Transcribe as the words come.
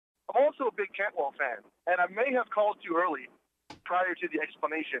I'm also a big Cantwell fan, and I may have called too early prior to the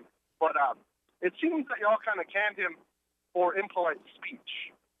explanation, but it seems that y'all kind of canned him for impolite speech.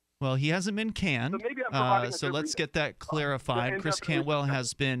 Well, he hasn't been canned, So maybe I'm providing so a good let's reason. get that clarified. Chris Indefinitely Cantwell suspended.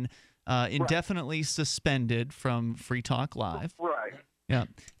 has been indefinitely suspended from Free Talk Live. Right. Yeah,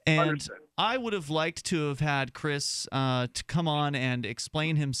 and Understood. I would have liked to have had Chris to come on and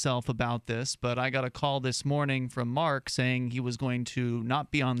explain himself about this, but I got a call this morning from Mark saying he was going to not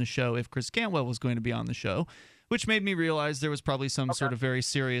be on the show if Chris Cantwell was going to be on the show, which made me realize there was probably some sort of very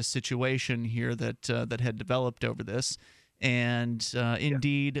serious situation here that that had developed over this. And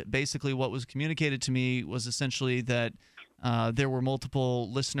indeed, basically what was communicated to me was essentially that there were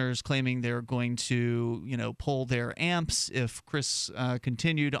multiple listeners claiming they're going to, pull their amps if Chris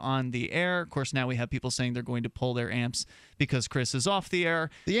continued on the air. Of course, now we have people saying they're going to pull their amps because Chris is off the air.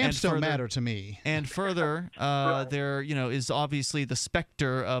 The amps don't matter to me. And further, there, is obviously the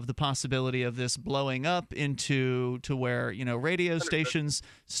specter of the possibility of this blowing up into where, radio stations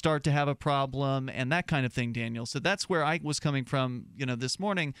start to have a problem and that kind of thing, Daniel. So that's where I was coming from, this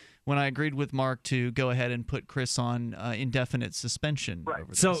morning when I agreed with Mark to go ahead and put Chris on indefinite suspension over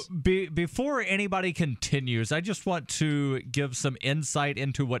this. So before anybody continues, I just want to give some insight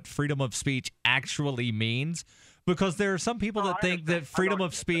into what freedom of speech actually means. Because there are some people that think that freedom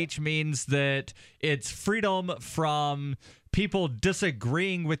of speech means that it's freedom from people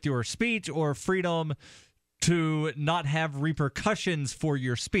disagreeing with your speech or freedom to not have repercussions for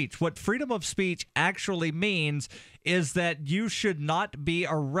your speech. What freedom of speech actually means is that you should not be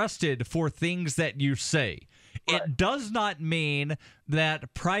arrested for things that you say. Right. It does not mean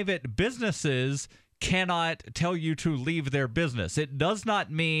that private businesses cannot tell you to leave their business. It does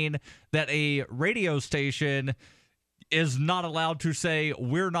not mean that a radio station is not allowed to say,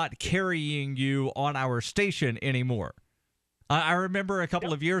 we're not carrying you on our station anymore. I remember a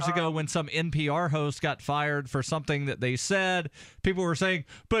couple of years ago when some NPR host got fired for something that they said. People were saying,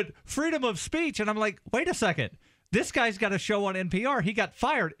 but freedom of speech. And I'm like, wait a second. This guy's got a show on NPR. He got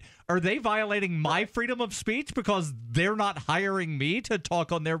fired. Are they violating my freedom of speech because they're not hiring me to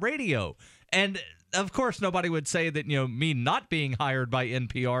talk on their radio? And of course, nobody would say that, me not being hired by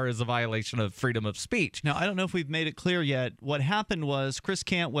NPR is a violation of freedom of speech. Now, I don't know if we've made it clear yet. What happened was Chris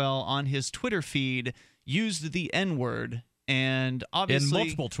Cantwell on his Twitter feed used the N-word, and obviously in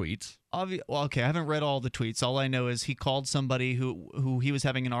multiple tweets. Well, okay, I haven't read all the tweets. All I know is he called somebody who he was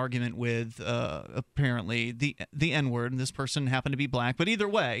having an argument with, apparently the N-word, and this person happened to be black. But either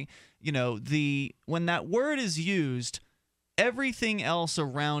way, when that word is used, everything else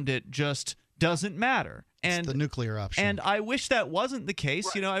around it just doesn't matter. And it's the nuclear option. And I wish that wasn't the case.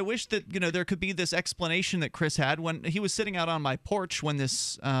 Right. I wish that there could be this explanation that Chris had when he was sitting out on my porch when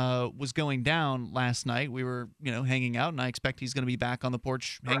this was going down last night. We were hanging out, and I expect he's going to be back on the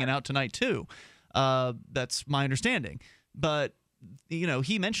porch hanging out tonight too. That's my understanding. But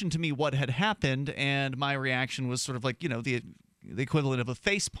he mentioned to me what had happened, and my reaction was sort of like the equivalent of a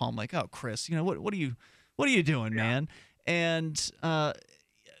face palm, like, oh, Chris, what are you doing, man? And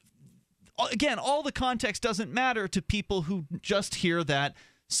again, all the context doesn't matter to people who just hear that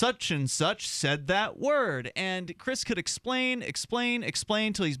such and such said that word. And Chris could explain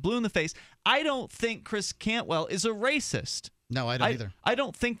till he's blue in the face. I don't think Chris Cantwell is a racist. No, I don't either. I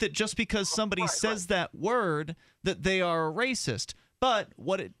don't think that just because somebody says that word that they are a racist. But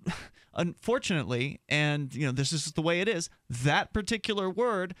unfortunately, and this is the way it is, that particular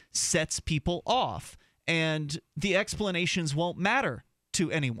word sets people off. And the explanations won't matter to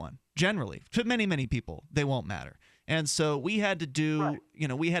anyone. Generally, to many, many people, they won't matter. And so we had to do,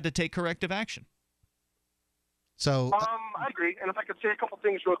 we had to take corrective action. So I agree. And if I could say a couple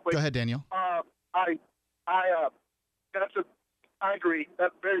things real quick. Go ahead, Daniel. I agree.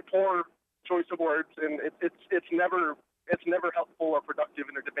 That's very poor choice of words, and it's never helpful or productive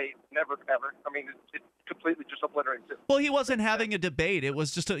in a debate. Never, ever. I mean, it completely just obliterates it. Well, he wasn't having a debate. It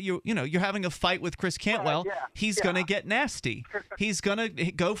was just you're having a fight with Chris Cantwell. He's gonna get nasty. He's gonna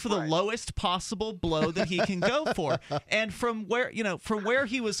go for the lowest possible blow that he can go for. And from where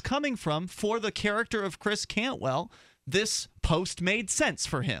he was coming from, for the character of Chris Cantwell, this post made sense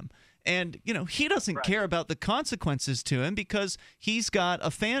for him. And, he doesn't care about the consequences to him because he's got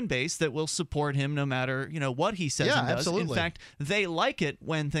a fan base that will support him no matter, what he says and does. Absolutely. In fact, they like it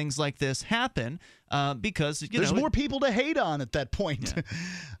when things like this happen because, there's more people to hate on at that point.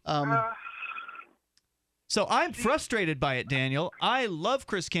 Yeah. So I'm frustrated by it, Daniel. I love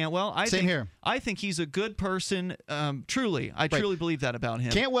Chris Cantwell. Same here. I think he's a good person. Truly. I truly believe that about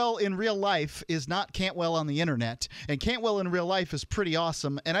him. Cantwell in real life is not Cantwell on the internet. And Cantwell in real life is pretty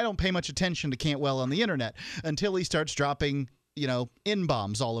awesome. And I don't pay much attention to Cantwell on the internet until he starts dropping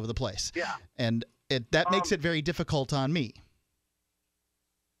N-bombs all over the place. Yeah. And that makes it very difficult on me.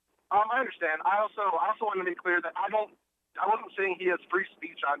 I understand. I also want to make clear that I wasn't saying he has free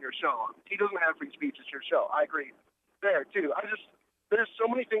speech on your show. He doesn't have free speech. It's your show. I agree there too. There's so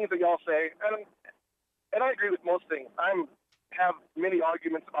many things that y'all say, and I agree with most things. Have many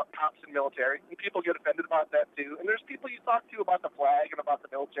arguments about cops and military, and people get offended about that too. And there's people you talk to about the flag and about the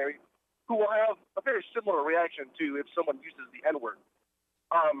military who will have a very similar reaction to if someone uses the N-word.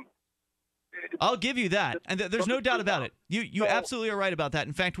 I'll give you that, and there's no doubt about it. You absolutely are right about that.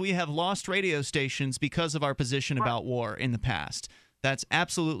 In fact, we have lost radio stations because of our position about war in the past. That's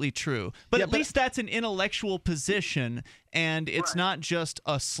absolutely true. But at least that's an intellectual position, and it's not just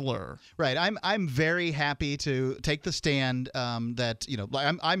a slur. Right. I'm very happy to take the stand that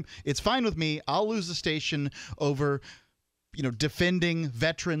it's fine with me. I'll lose the station over defending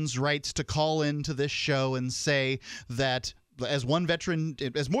veterans' rights to call into this show and say that, as more than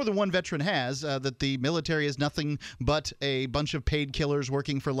one veteran has, that the military is nothing but a bunch of paid killers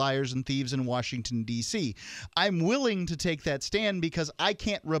working for liars and thieves in Washington, D.C. I'm willing to take that stand because I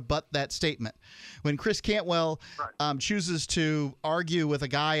can't rebut that statement. When Chris Cantwell chooses to argue with a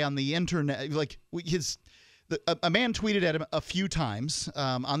guy on the internet, a man tweeted at him a few times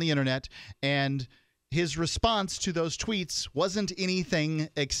on the internet, and his response to those tweets wasn't anything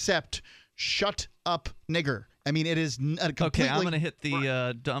except "shut up, nigger." I mean, it is completely... Okay, I'm going to hit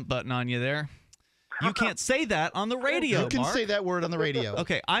the dump button on you there. You can't say that on the radio, You can Mark. say that word on the radio.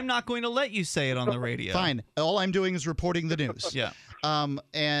 Okay, I'm not going to let you say it on the radio. Fine. All I'm doing is reporting the news. Yeah.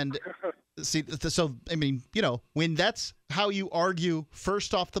 And see, so, I mean, when that's how you argue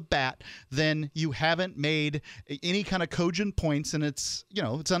first off the bat, then you haven't made any kind of cogent points, and it's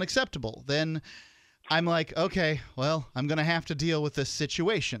unacceptable. Then I'm like, okay, well, I'm going to have to deal with this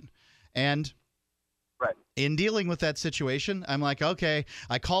situation. And in dealing with that situation, I'm like, okay,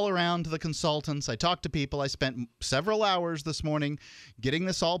 I call around to the consultants. I talk to people. I spent several hours this morning getting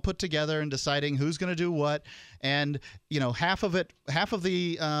this all put together and deciding who's going to do what. And, half of the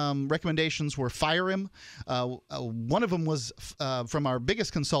recommendations were fire him. One of them was from our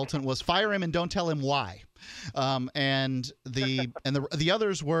biggest consultant was fire him and don't tell him why. And the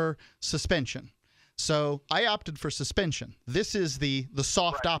others were suspension. So I opted for suspension. This is the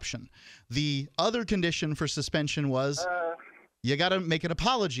soft option. The other condition for suspension was you got to make an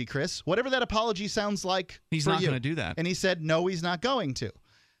apology, Chris. Whatever that apology sounds like. He's not going to do that. And he said, no, he's not going to.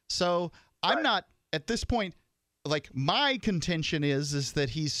 So I'm not, at this point, my contention is that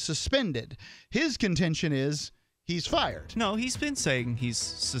he's suspended. His contention is he's fired. No, he's been saying he's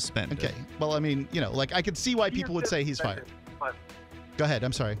suspended. Okay. Well, I mean, I could see why people would say he's fired. Go ahead.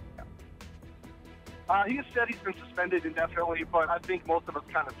 I'm sorry. He has said he's been suspended indefinitely, but I think most of us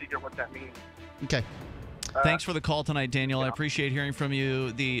kind of figure what that means. Okay. Thanks for the call tonight, Daniel. I appreciate hearing from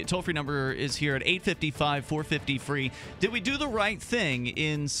you. The toll-free number is here at 855-450-FREE. Did we do the right thing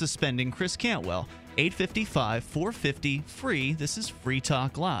in suspending Chris Cantwell? 855-450-FREE. This is Free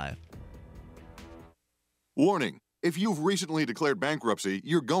Talk Live. Warning. If you've recently declared bankruptcy,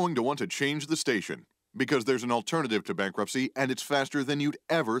 you're going to want to change the station because there's an alternative to bankruptcy, and it's faster than you'd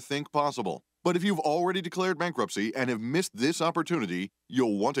ever think possible. But if you've already declared bankruptcy and have missed this opportunity,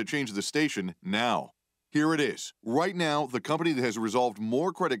 you'll want to change the station now. Here it is. Right now, the company that has resolved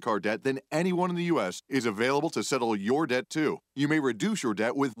more credit card debt than anyone in the U.S. is available to settle your debt too. You may reduce your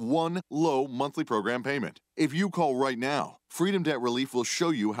debt with one low monthly program payment. If you call right now, Freedom Debt Relief will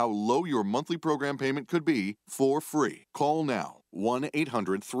show you how low your monthly program payment could be for free. Call now.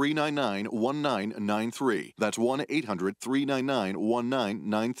 1-800-399-1993. That's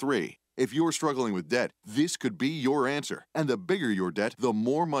 1-800-399-1993. If you're struggling with debt, this could be your answer. And the bigger your debt, the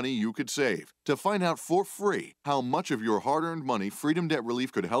more money you could save. To find out for free how much of your hard-earned money Freedom Debt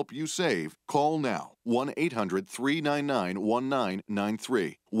Relief could help you save, call now.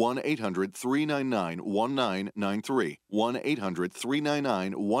 1-800-399-1993. 1-800-399-1993.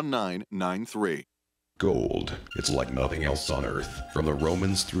 1-800-399-1993. Gold. It's like nothing else on Earth. From the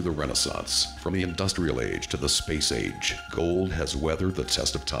Romans through the Renaissance, from the Industrial Age to the Space Age, gold has weathered the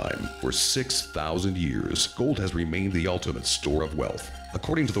test of time. For 6,000 years, gold has remained the ultimate store of wealth.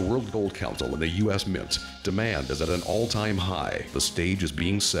 According to the World Gold Council and the U.S. Mint, demand is at an all-time high. The stage is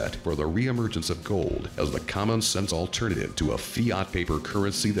being set for the reemergence of gold as the common-sense alternative to a fiat paper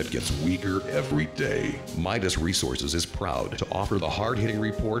currency that gets weaker every day. Midas Resources is proud to offer the hard-hitting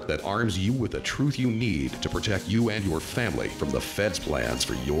report that arms you with the truth you need to protect you and your family from the Fed's plans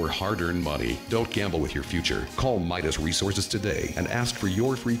for your hard-earned money. Don't gamble with your future. Call Midas Resources today and ask for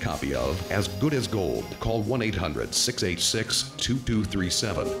your free copy of As Good as Gold. Call 1-800-686-2233.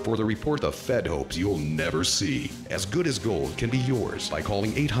 2237 for the report the Fed hopes you'll never see. As good as gold can be yours by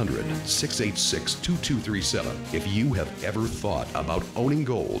calling 800-686-2237. If you have ever thought about owning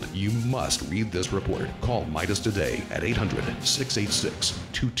gold, you must read this report. Call Midas today at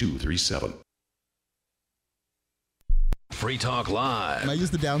 800-686-2237. Free Talk Live. I use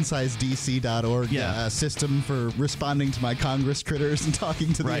the downsizedc.org system for responding to my Congress critters and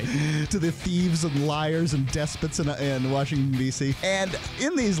talking to the thieves and liars and despots in Washington, D.C. And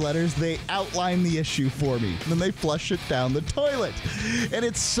in these letters, they outline the issue for me. Then they flush it down the toilet. And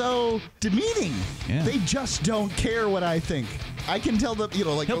it's so demeaning. Yeah. They just don't care what I think. I can tell them,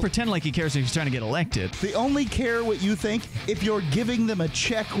 he'll pretend like he cares if he's trying to get elected. They only care what you think if you're giving them a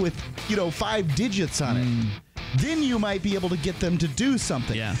check with, 5 digits on it. Then you might be able to get them to do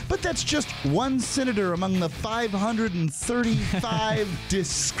something. Yeah. But that's just one senator among the 535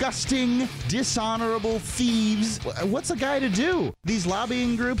 disgusting, dishonorable thieves. What's a guy to do? These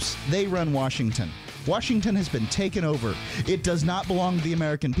lobbying groups, they run Washington. Washington has been taken over. It does not belong to the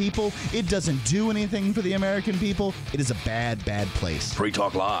American people. It doesn't do anything for the American people. It is a bad, bad place. Free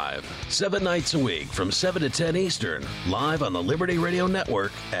Talk Live, 7 nights a week from 7 to 10 Eastern, live on the Liberty Radio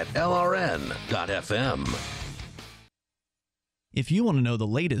Network at LRN.FM. If you want to know the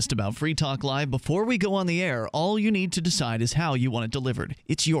latest about Free Talk Live before we go on the air, all you need to decide is how you want it delivered.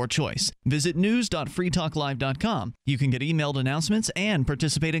 It's your choice. Visit news.freetalklive.com. You can get emailed announcements and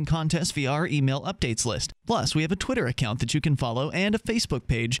participate in contests via our email updates list. Plus, we have a Twitter account that you can follow and a Facebook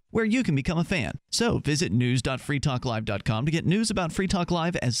page where you can become a fan. So visit news.freetalklive.com to get news about Free Talk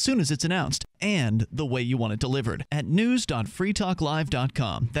Live as soon as it's announced and the way you want it delivered at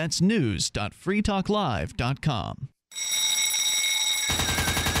news.freetalklive.com. That's news.freetalklive.com.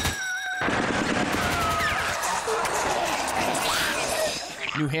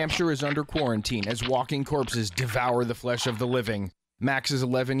 New Hampshire is under quarantine as walking corpses devour the flesh of the living. Max is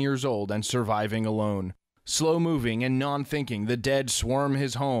 11 years old and surviving alone. Slow-moving and non-thinking, the dead swarm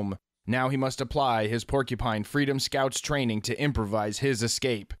his home. Now he must apply his Porcupine Freedom Scouts training to improvise his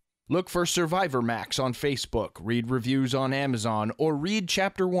escape. Look for Survivor Max on Facebook, read reviews on Amazon, or read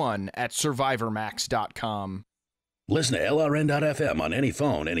Chapter 1 at survivormax.com. Listen to LRN.FM on any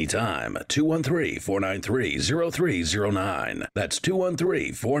phone, anytime. 213-493-0309. That's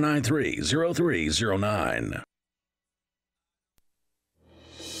 213-493-0309.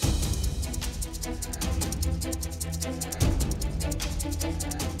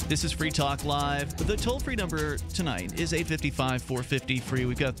 This is Free Talk Live. The toll-free number tonight is 855-450-FREE.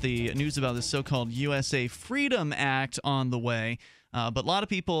 We've got the news about the so-called USA Freedom Act on the way. But a lot of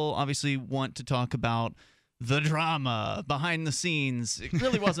people obviously want to talk about the drama behind the scenes. It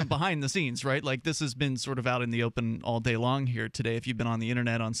really wasn't behind the scenes, right? Like, this has been sort of out in the open all day long here today. If you've been on the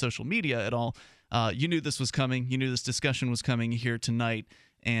internet, on social media at all, you knew this was coming. You knew this discussion was coming here tonight.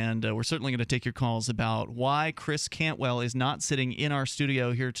 And we're certainly going to take your calls about why Chris Cantwell is not sitting in our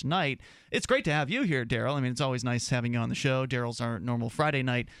studio here tonight. It's great to have you here, Daryl. I mean, it's always nice having you on the show. Daryl's our normal Friday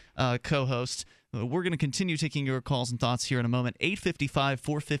night co-host. We're going to continue taking your calls and thoughts here in a moment.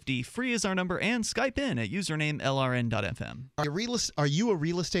 855-450-FREE is our number, and Skype in at username LRN.FM. Are you a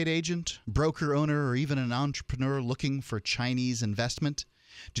real estate agent, broker owner, or even an entrepreneur looking for Chinese investment?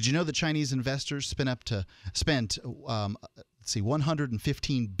 Did you know that Chinese investors spent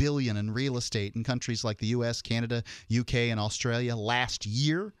 $115 billion in real estate in countries like the U.S., Canada, U.K., and Australia last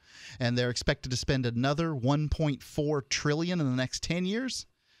year, and they're expected to spend another $1.4 trillion in the next 10 years?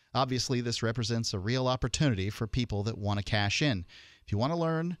 Obviously, this represents a real opportunity for people that want to cash in. If you want to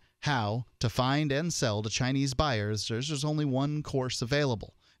learn how to find and sell to Chinese buyers, there's only one course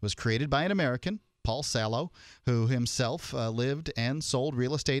available. It was created by an American, Paul Salo, who himself lived and sold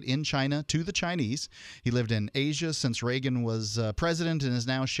real estate in China to the Chinese. He lived in Asia since Reagan was president and is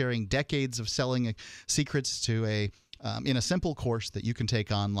now sharing decades of selling secrets in a simple course that you can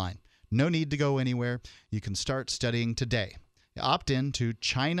take online. No need to go anywhere. You can start studying today. Opt in to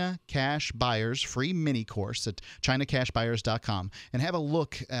China Cash Buyers free mini course at ChinaCashBuyers.com and have a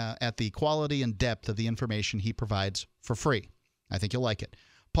look at the quality and depth of the information he provides for free. I think you'll like it.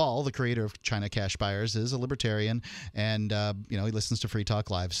 Paul, the creator of China Cash Buyers, is a libertarian, and he listens to Free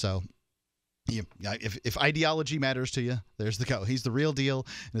Talk Live. So, if ideology matters to you, there's the go. He's the real deal.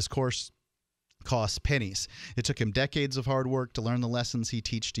 And this course costs pennies. It took him decades of hard work to learn the lessons he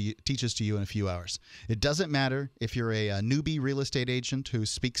teaches to you in a few hours. It doesn't matter if you're a newbie real estate agent who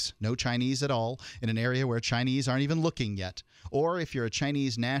speaks no Chinese at all in an area where Chinese aren't even looking yet, or if you're a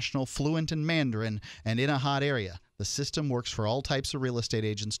Chinese national fluent in Mandarin and in a hot area. The system works for all types of real estate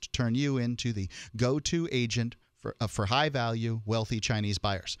agents to turn you into the go-to agent for high-value, wealthy Chinese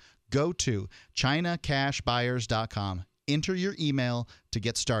buyers. Go to ChinaCashBuyers.com. Enter your email to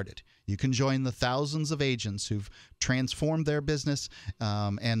get started. You can join the thousands of agents who've transformed their business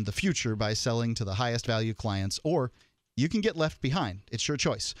and the future by selling to the highest value clients, or you can get left behind. It's your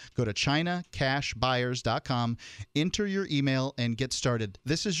choice. Go to ChinaCashBuyers.com, enter your email, and get started.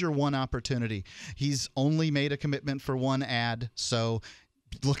 This is your one opportunity. He's only made a commitment for one ad, so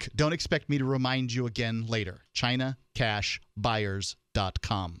look, don't expect me to remind you again later.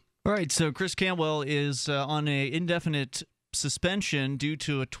 ChinaCashBuyers.com. All right, so Chris Cantwell is on an indefinite suspension due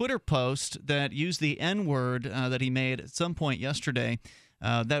to a Twitter post that used the N-word that he made at some point yesterday.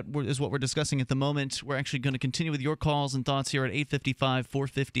 That is what we're discussing at the moment. We're actually going to continue with your calls and thoughts here at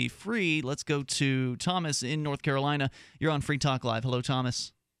 855-450-FREE. Let's go to Thomas in North Carolina. You're on Free Talk Live. Hello,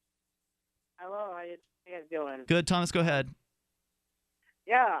 Thomas. Hello, how you guys doing? Good, Thomas, go ahead.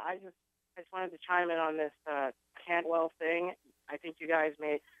 Yeah, I just wanted to chime in on this Cantwell thing. I think you guys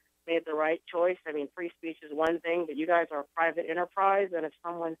made the right choice. I mean, free speech is one thing, but you guys are a private enterprise, and if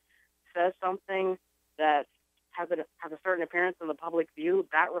someone says something that has a certain appearance in the public view,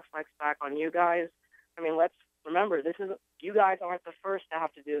 that reflects back on you guys. I mean, let's remember, you guys aren't the first to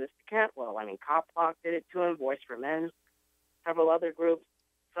have to do this to Cantwell. I mean, Cop Block did it to him, Voice for Men, several other groups.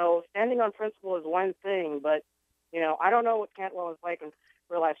 So standing on principle is one thing, but, I don't know what Cantwell is like in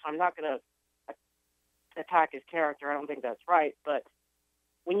real life, so I'm not going to attack his character. I don't think that's right, but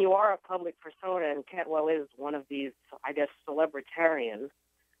when you are a public persona, and Cantwell is one of these, I guess, celebritarians,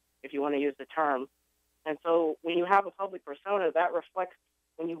 if you want to use the term, and so when you have a public persona, that reflects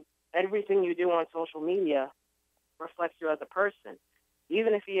everything you do on social media reflects you as a person.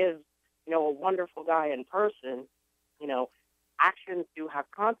 Even if he is, a wonderful guy in person, actions do have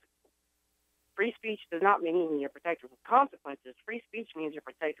consequences. Free speech does not mean you're protected from consequences. Free speech means you're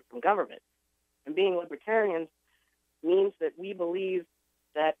protected from government. And being libertarians means that we believe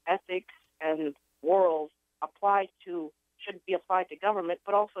that ethics and morals should be applied to government,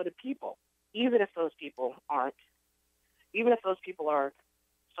 but also to people, even if those people are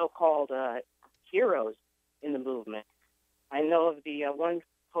so-called heroes in the movement. I know of the one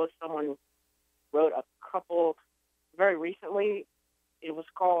post someone wrote a couple very recently. I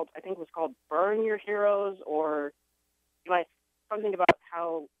think it was called "Burn Your Heroes," or something about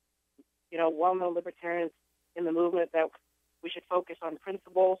how well-known libertarians in the movement that we should focus on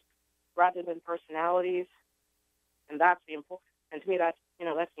principles rather than personalities, and that's the important. And to me, that's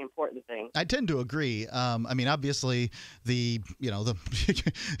the important thing. I tend to agree. Obviously, the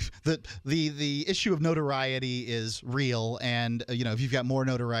issue of notoriety is real, and if you've got more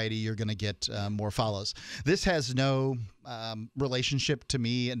notoriety, you're going to get more follows. This has no relationship to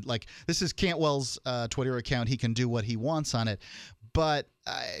me, and this is Cantwell's Twitter account. He can do what he wants on it. But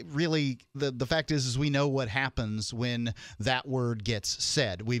really, the fact is we know what happens when that word gets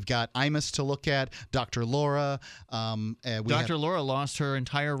said. We've got Imus to look at, Dr. Laura. Dr. Laura lost her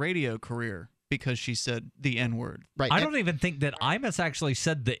entire radio career because she said the N-word. Right. I don't even think that Imus actually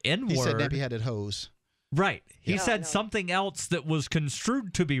said the N-word. He said nappy-headed hose. Right. He said something else that was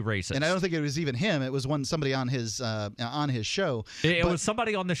construed to be racist. And I don't think it was even him. It was somebody on his show. It was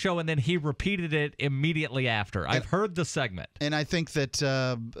somebody on the show, and then he repeated it immediately after. I've heard the segment. And I think that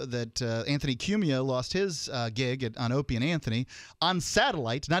Anthony Cumia lost his gig on Opie and Anthony on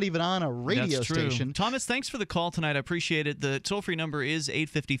satellite, not even on a radio station. Thomas, thanks for the call tonight. I appreciate it. The toll-free number is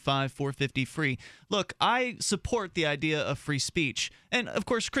 855-450-FREE. Look, I support the idea of free speech. And, of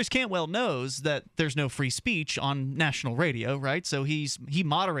course, Chris Cantwell knows that there's no free speech on national radio, right? So he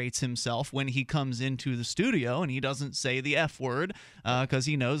moderates himself when he comes into the studio, and he doesn't say the F word because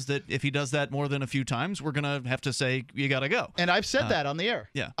he knows that if he does that more than a few times, we're going to have to say, you got to go. And I've said that on the air.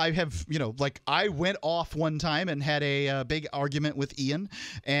 Yeah. I have, I went off one time and had a big argument with Ian.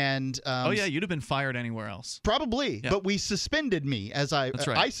 And you'd have been fired anywhere else. Probably. Yeah. But we suspended me That's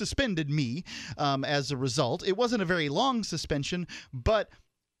right. I suspended me as a result. It wasn't a very long suspension, but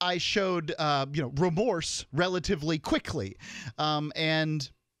I showed, remorse relatively quickly.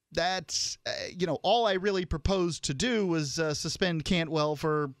 And that's, all I really proposed to do was suspend Cantwell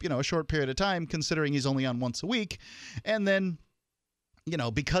for, a short period of time, considering he's only on once a week. And then,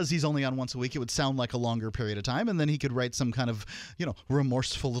 because he's only on once a week, it would sound like a longer period of time. And then he could write some kind of,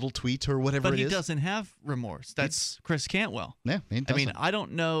 remorseful little tweet or whatever it is. But he doesn't have remorse. That's Chris Cantwell. Yeah, he doesn't. I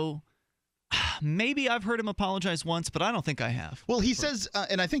don't know. Maybe I've heard him apologize once, but I don't think I have. Well, he says,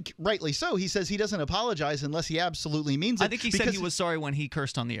 and I think rightly so, he says he doesn't apologize unless he absolutely means it. I think he said he was sorry when he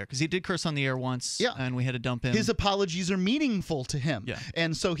cursed on the air, because he did curse on the air once, and we had to dump him. His apologies are meaningful to him. Yeah.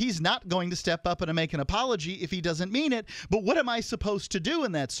 And so he's not going to step up and make an apology if he doesn't mean it. But what am I supposed to do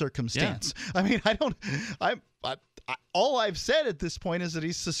in that circumstance? Yeah. I mean, all I've said at this point is that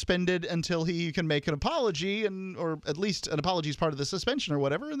he's suspended until he can make an apology, or at least an apology is part of the suspension or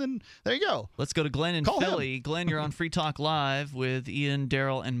whatever, and then there you go. Let's go to Glenn in Philly. Glenn, you're on Free Talk Live with Ian,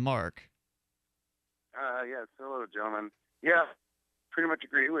 Daryl, and Mark. Yes, hello, gentlemen. Yeah, pretty much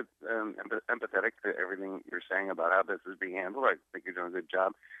agree with, empathetic to everything you're saying about how this is being handled. I think you're doing a good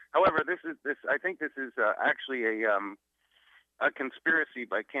job. However, I think this is actually a conspiracy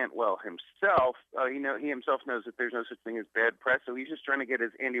by Cantwell himself. He himself knows that there's no such thing as bad press, so he's just trying to get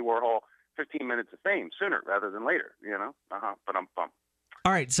his Andy Warhol 15 minutes of fame sooner rather than later. But I'm bummed.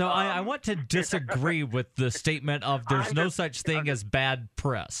 All right, so I want to disagree with the statement of there's no such thing as bad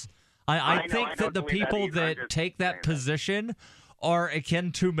press. I think that the people that take that position are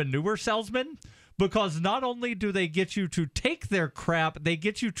akin to manure salesmen, because not only do they get you to take their crap, they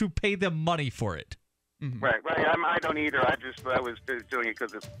get you to pay them money for it. Mm-hmm. Right. I don't either. I was doing it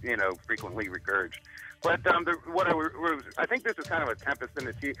because it's frequently regurged. But I think this is kind of a tempest in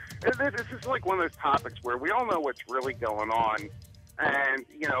the tea. This is like one of those topics where we all know what's really going on, and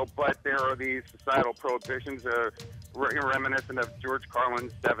but there are these societal prohibitions reminiscent of George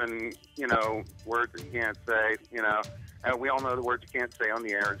Carlin's 7 words that you can't say. And we all know the words you can't say on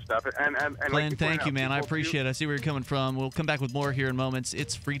the air and stuff. And Glenn, thank you, man. I appreciate it. I see where you're coming from. We'll come back with more here in moments.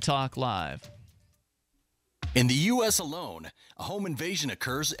 It's Free Talk Live. In the U.S. alone, a home invasion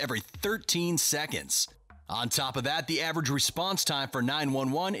occurs every 13 seconds. On top of that, the average response time for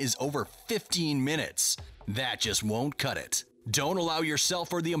 911 is over 15 minutes. That just won't cut it. Don't allow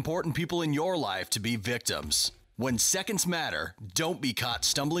yourself or the important people in your life to be victims. When seconds matter, don't be caught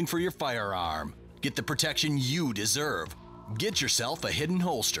stumbling for your firearm. Get the protection you deserve. Get yourself a Hidden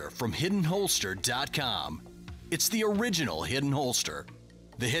Holster from HiddenHolster.com. It's the original Hidden Holster.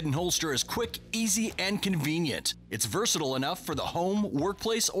 The Hidden Holster is quick, easy, and convenient. It's versatile enough for the home,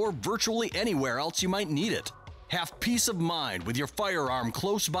 workplace, or virtually anywhere else you might need it. Have peace of mind with your firearm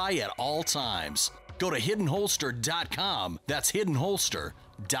close by at all times. Go to HiddenHolster.com. That's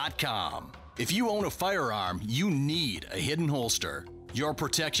HiddenHolster.com. If you own a firearm, you need a Hidden Holster. Your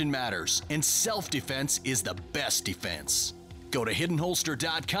protection matters, and self-defense is the best defense. Go to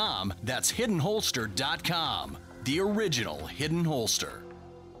HiddenHolster.com. That's HiddenHolster.com. The original Hidden Holster.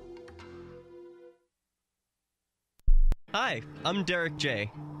 Hi, I'm Derek J.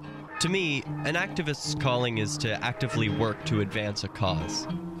 To me, an activist's calling is to actively work to advance a cause.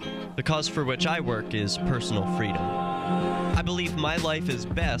 The cause for which I work is personal freedom. I believe my life is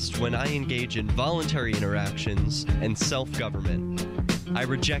best when I engage in voluntary interactions and self-government. I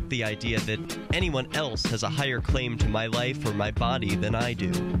reject the idea that anyone else has a higher claim to my life or my body than I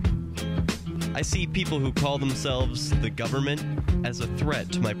do. I see people who call themselves the government as a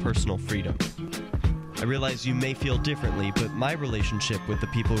threat to my personal freedom. I realize you may feel differently, but my relationship with the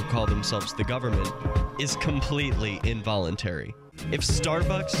people who call themselves the government is completely involuntary. If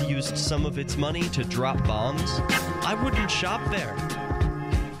Starbucks used some of its money to drop bombs, I wouldn't shop there.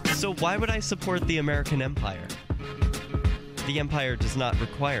 So why would I support the American empire? The empire does not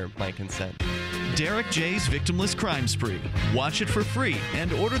require my consent. Derek J's Victimless Crime Spree. Watch it for free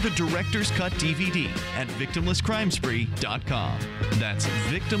and order the Director's Cut DVD at victimlesscrimespree.com. That's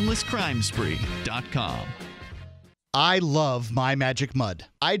victimlesscrimespree.com. I love My Magic Mud.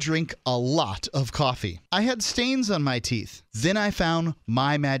 I drink a lot of coffee. I had stains on my teeth. Then I found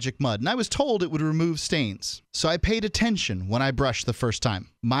My Magic Mud, and I was told it would remove stains. So I paid attention when I brushed the first time.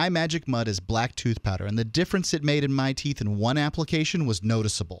 My Magic Mud is black tooth powder, and the difference it made in my teeth in one application was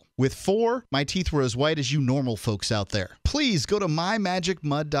noticeable. With 4, my teeth were as white as you normal folks out there. Please go to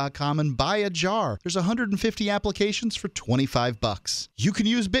mymagicmud.com and buy a jar. There's 150 applications for $25. You can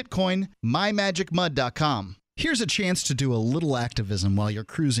use Bitcoin, mymagicmud.com. Here's a chance to do a little activism while you're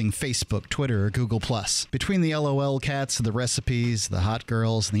cruising Facebook, Twitter, or Google+. Between the LOL cats, the recipes, the hot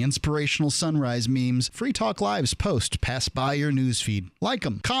girls, and the inspirational sunrise memes, Free Talk Live's posts pass by your newsfeed. Like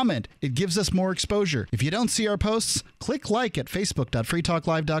them, comment. It gives us more exposure. If you don't see our posts, click like at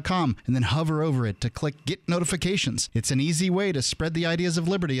facebook.freetalklive.com and then hover over it to click Get Notifications. It's an easy way to spread the ideas of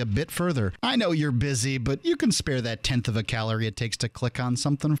liberty a bit further. I know you're busy, but you can spare that 1/10 of a calorie it takes to click on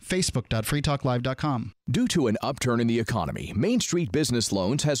something. Facebook.freetalklive.com. Due to an upturn in the economy, Main Street Business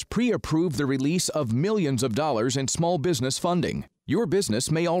Loans has pre-approved the release of millions of dollars in small business funding. Your business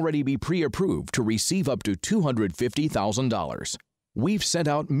may already be pre-approved to receive up to $250,000. We've sent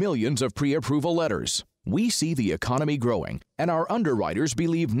out millions of pre-approval letters. We see the economy growing, and our underwriters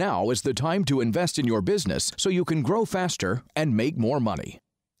believe now is the time to invest in your business so you can grow faster and make more money.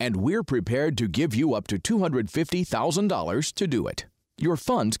 And we're prepared to give you up to $250,000 to do it. Your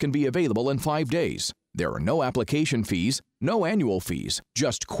funds can be available in 5 days. There are no application fees, no annual fees,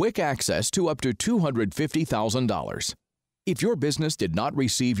 just quick access to up to $250,000. If your business did not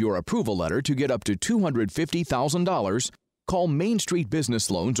receive your approval letter to get up to $250,000, call Main Street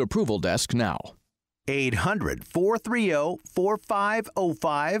Business Loans Approval Desk now.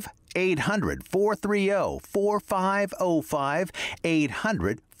 800-430-4505. 800-430-4505.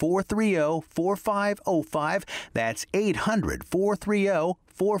 800-430-4505. That's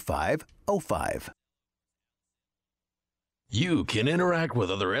 800-430-4505. You can interact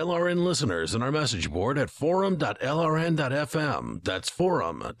with other LRN listeners in our message board at forum.lrn.fm. That's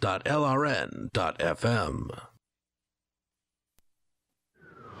forum.lrn.fm.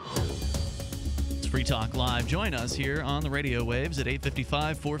 It's Free Talk Live. Join us here on the radio waves at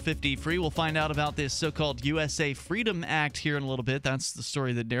 855 450 free. We'll find out about this so-called USA Freedom Act here in a little bit. That's the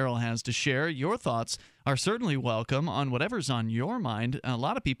story that Daryl has to share. Your thoughts are certainly welcome on whatever's on your mind. A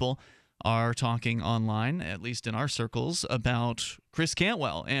lot of people are talking online, at least in our circles, about Chris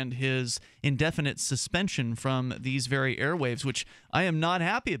Cantwell and his indefinite suspension from these very airwaves, which I am not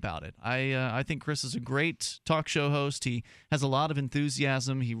happy about it. I think Chris is a great talk show host. He has a lot of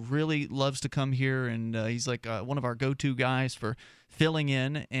enthusiasm. He really loves to come here, and he's like one of our go-to guys for filling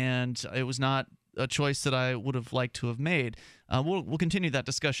in, and it was not a choice that I would have liked to have made. We'll continue that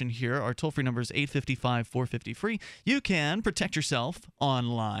discussion here. Our toll-free number is 855-450-FREE. You can protect yourself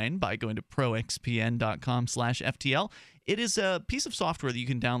online by going to proxpn.com/FTL. It is a piece of software that you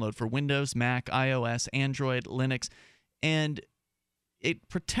can download for Windows, Mac, iOS, Android, Linux, and it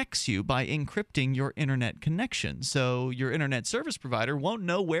protects you by encrypting your internet connection. So your internet service provider won't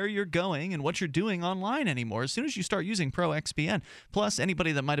know where you're going and what you're doing online anymore as soon as you start using ProXPN. Plus,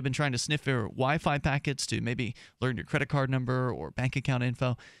 anybody that might have been trying to sniff your Wi-Fi packets to maybe learn your credit card number or bank account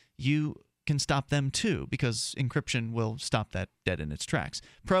info, you can stop them too, because encryption will stop that dead in its tracks.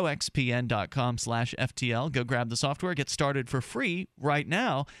 proxpn.com/FTL. Go grab the software, get started for free right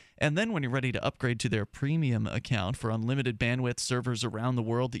now, and then when you're ready to upgrade to their premium account for unlimited bandwidth, servers around the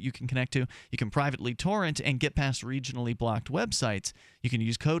world that you can connect to, you can privately torrent and get past regionally blocked websites. You can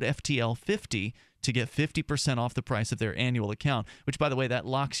use code FTL50 to get 50% off the price of their annual account, which, by the way, that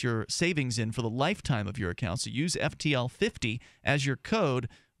locks your savings in for the lifetime of your account. So use FTL50 as your code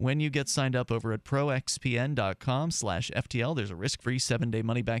when you get signed up over at proxpn.com/FTL. There's a risk-free 7-day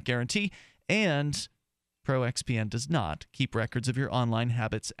money-back guarantee, and ProXPN does not keep records of your online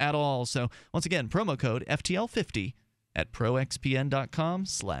habits at all. So once again, promo code FTL50 at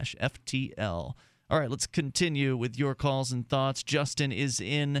proxpn.com/FTL. All right, let's continue with your calls and thoughts. Justin is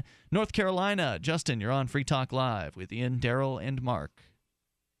in North Carolina. Justin, you're on Free Talk Live with Ian, Daryl, and Mark.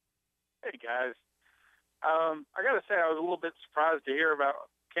 Hey, guys. I got to say, I was a little bit surprised to hear about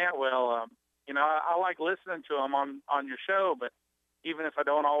Cantwell. I like listening to him on your show, but even if I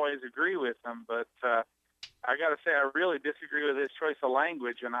don't always agree with him, but I got to say I really disagree with his choice of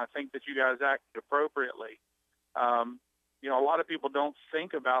language, and I think that you guys acted appropriately. A lot of people don't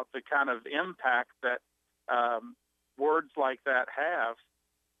think about the kind of impact that words like that have.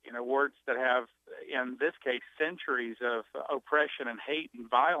 Words that have, in this case, centuries of oppression and hate and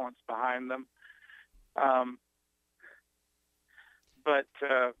violence behind them. But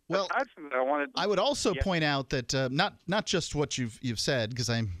aside from that, I would also point out that not just what you've said, because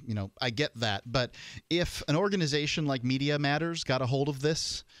I get that, but if an organization like Media Matters got a hold of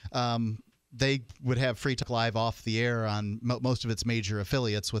this, they would have Free Talk Live off the air on most of its major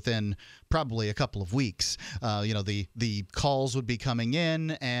affiliates within probably a couple of weeks. The calls would be coming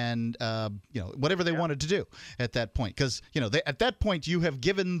in, and whatever they wanted to do at that point, because at that point you have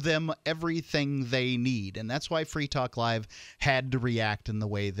given them everything they need, and that's why Free Talk Live had to react in the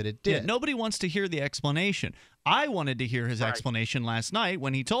way that it did. Yeah, nobody wants to hear the explanation. I wanted to hear his explanation last night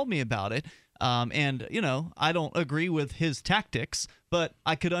when he told me about it. I don't agree with his tactics, but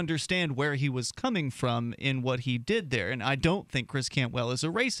I could understand where he was coming from in what he did there. And I don't think Chris Cantwell is a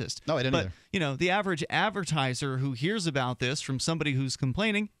racist. No, I didn't either. The average advertiser who hears about this from somebody who's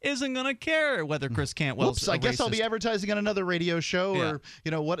complaining isn't going to care whether Chris Cantwell's a I guess racist. I'll be advertising on another radio show or,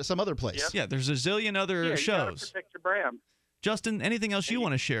 some other place. Yep. Yeah, there's a zillion other shows. You gotta protect your brand. Justin, anything else you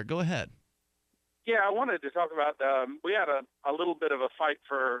want to share? Go ahead. Yeah, I wanted to talk about, we had a little bit of a fight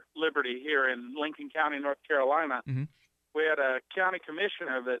for liberty here in Lincoln County, North Carolina. Mm-hmm. We had a county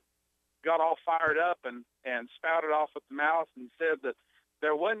commissioner that got all fired up and spouted off at the mouth and said that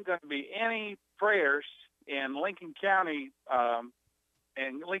there wasn't going to be any prayers in Lincoln County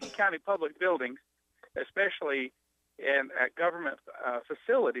public buildings, especially at government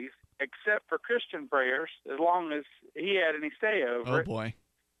facilities, except for Christian prayers, as long as he had any say over it. Oh, boy.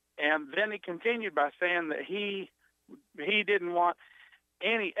 And then he continued by saying that he didn't want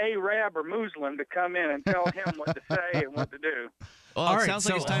any Arab or Muslim to come in and tell him what to say and what to do. Well, All it right, sounds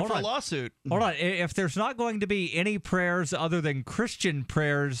like so it's time hold for a on. lawsuit. Hold on. If there's not going to be any prayers other than Christian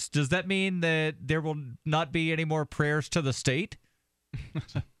prayers, does that mean that there will not be any more prayers to the state?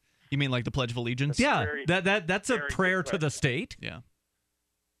 You mean like the Pledge of Allegiance? Yeah, very- that's a very good prayer to the question. state. Yeah.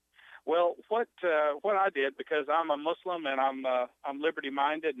 Well, what I did, because I'm a Muslim and I'm liberty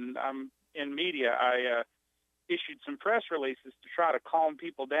minded and I'm in media, I issued some press releases to try to calm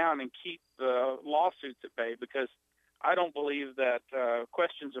people down and keep the lawsuits at bay, because I don't believe that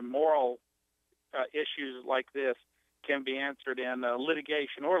questions of moral issues like this can be answered in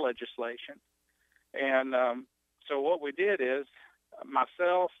litigation or legislation. And so what we did is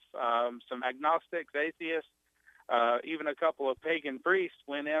myself, some agnostics, atheists, even a couple of pagan priests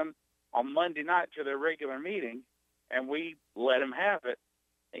went in on Monday night to their regular meeting, and we let him have it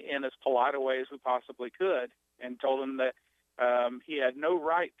in as polite a way as we possibly could, and told him that he had no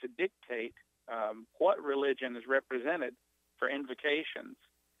right to dictate what religion is represented for invocations.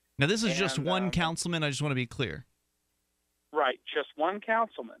 Now, this is just And, one councilman. I just want to be clear. Right, just one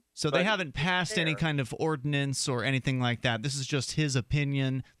councilman. So But they haven't passed any care. kind of ordinance or anything like that. This is just his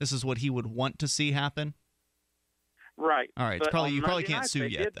opinion. This is what he would want to see happen. Right. All right, it's But probably- on you probably Monday can't night, sue they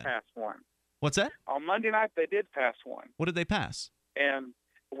yet did then. pass one. What's that? On Monday night, they did pass one. What did they pass? And,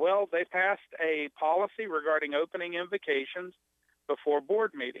 well, they passed a policy regarding opening invocations before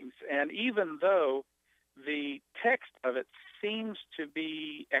board meetings. And even though the text of it seems to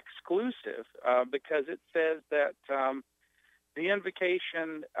be exclusive, because it says that the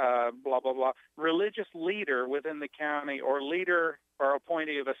invocation, blah, blah, blah, religious leader within the county or leader or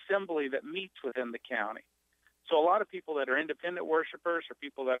appointee of assembly that meets within the county. So a lot of people that are independent worshipers or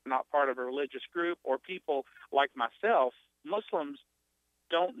people that are not part of a religious group or people like myself, Muslims,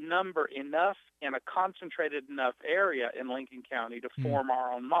 don't number enough in a concentrated enough area in Lincoln County to form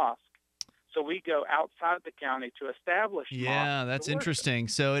our own mosque. So we go outside the county to establish Yeah, mosques that's to worship. interesting.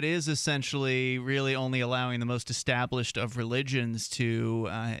 So it is essentially really only allowing the most established of religions to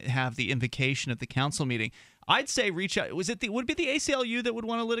have the invocation at the council meeting. I'd say reach out. Would it be the ACLU that would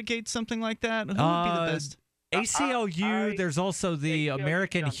want to litigate something like that? Who would be the best? ACLU, there's also the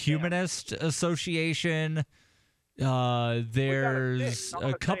American Humanist Association. There's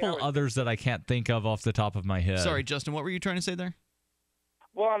a couple others that I can't think of off the top of my head. Sorry, Justin, what were you trying to say there?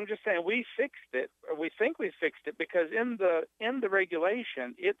 Well, I'm just saying we fixed it. Or we think we fixed it because in the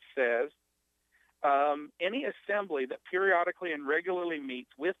regulation it says any assembly that periodically and regularly meets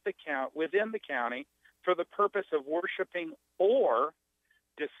within the county for the purpose of worshiping or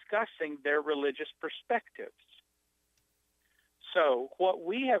discussing their religious perspectives. So what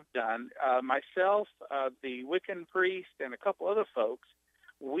we have done, myself, the Wiccan priest, and a couple other folks,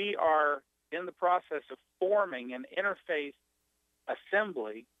 we are in the process of forming an interfaith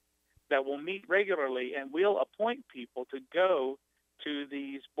assembly that will meet regularly, and we'll appoint people to go to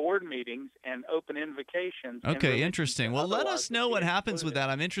these board meetings and open invocations. Okay, interesting. Well, let us know what happens with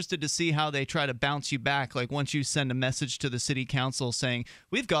that. I'm interested to see how they try to bounce you back. Like once you send a message to the city council saying,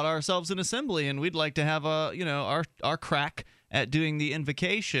 we've got ourselves an assembly and we'd like to have our crack at doing the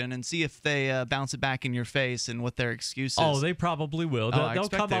invocation, and see if they bounce it back in your face and what their excuse is. Oh, they probably will. I They'll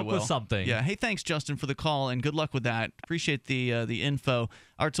expect come they up with will. something. Yeah. Hey, thanks, Justin, for the call, and good luck with that. Appreciate the info.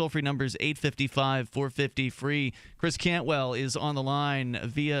 Our toll-free number is 855-450-FREE. Chris Cantwell is on the line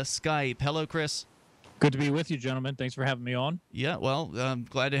via Skype. Hello, Chris. Good to be with you, gentlemen. Thanks for having me on. Yeah, well, I'm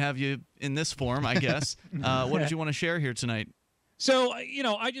glad to have you in this form, I guess. What did you want to share here tonight? So,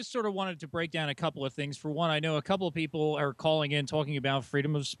 I just sort of wanted to break down a couple of things. For one, I know a couple of people are calling in talking about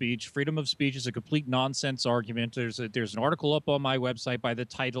freedom of speech. Freedom of speech is a complete nonsense argument. There's an article up on my website by the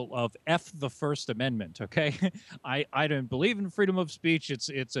title of F the First Amendment, okay? I don't believe in freedom of speech. It's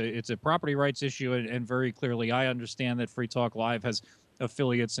a property rights issue, and very clearly I understand that Free Talk Live has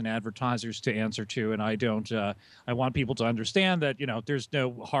affiliates and advertisers to answer to, and I don't I want people to understand that there's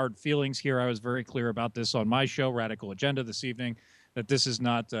no hard feelings here. I was very clear about this on my show Radical Agenda this evening, that this is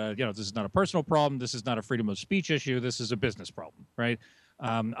not this is not a personal problem, this is not a freedom of speech issue, this is a business problem, right?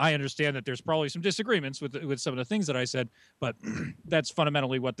 I understand that there's probably some disagreements with some of the things that I said, but that's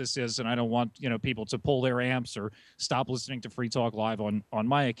fundamentally what this is, and I don't want people to pull their amps or stop listening to Free Talk Live on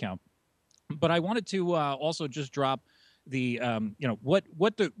my account. But I wanted to also just drop the what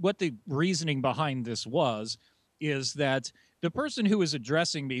the reasoning behind this was, is that the person who was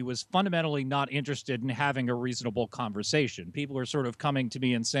addressing me was fundamentally not interested in having a reasonable conversation. People are sort of coming to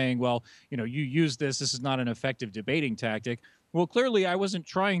me and saying, well, you use this is not an effective debating tactic. Well, clearly I wasn't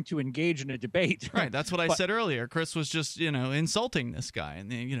trying to engage in a debate. Right, that's what I said earlier. Chris was just, insulting this guy,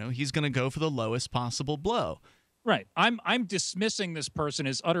 and he's going to go for the lowest possible blow. Right. I'm dismissing this person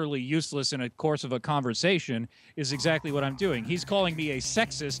as utterly useless in a course of a conversation is exactly what I'm doing. He's calling me a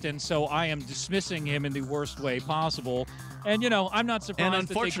sexist, and so I am dismissing him in the worst way possible. And, I'm not surprised. And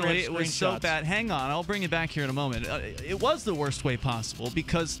unfortunately, that it was so bad. Hang on, I'll bring it back here in a moment. It was the worst way possible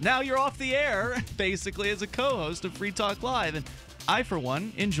because now you're off the air, basically, as a co-host of Free Talk Live. And I, for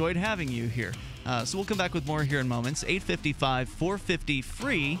one, enjoyed having you here. So we'll come back with more here in moments.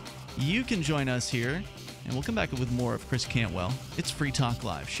 855-450-FREE. You can join us here. And we'll come back with more of Chris Cantwell. It's Free Talk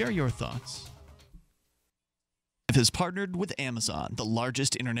Live. Share your thoughts. Has partnered with Amazon, the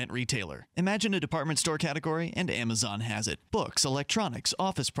largest internet retailer. Imagine a department store category, and Amazon has it. Books, electronics,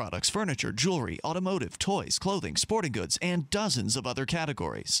 office products, furniture, jewelry, automotive, toys, clothing, sporting goods, and dozens of other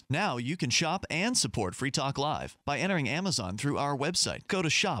categories. Now you can shop and support Free Talk Live by entering Amazon through our website. Go to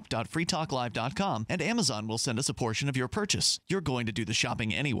shop.freetalklive.com, and Amazon will send us a portion of your purchase. You're going to do the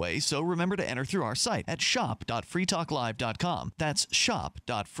shopping anyway, so remember to enter through our site at shop.freetalklive.com. That's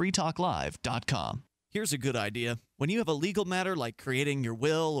shop.freetalklive.com. Here's a good idea. When you have a legal matter like creating your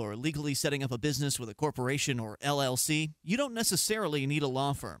will or legally setting up a business with a corporation or LLC, you don't necessarily need a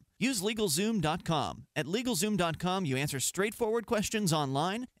law firm. Use LegalZoom.com. At LegalZoom.com, you answer straightforward questions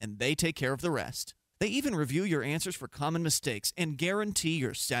online, and they take care of the rest. They even review your answers for common mistakes and guarantee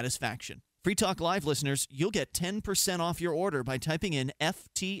your satisfaction. Free Talk Live listeners, you'll get 10% off your order by typing in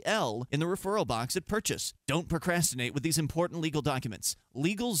FTL in the referral box at purchase. Don't procrastinate with these important legal documents.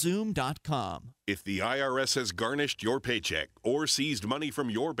 LegalZoom.com. If the IRS has garnished your paycheck or seized money from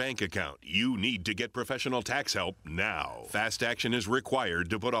your bank account, you need to get professional tax help now. Fast action is required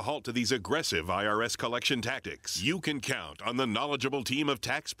to put a halt to these aggressive IRS collection tactics. You can count on the knowledgeable team of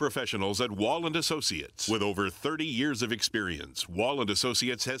tax professionals at Wall & Associates. With over 30 years of experience, Wall &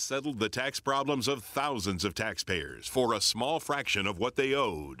 Associates has settled the tax problems of thousands of taxpayers for a small fraction of what they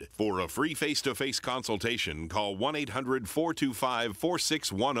owed. For a free face-to-face consultation, call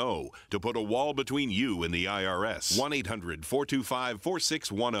 1-800-425-4610 to put a wall between you and the IRS.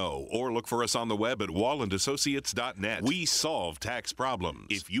 1-800-425-4610 or look for us on the web at wallandassociates.net. We solve tax problems.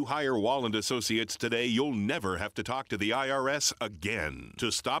 If you hire Wall & Associates today, you'll never have to talk to the IRS again.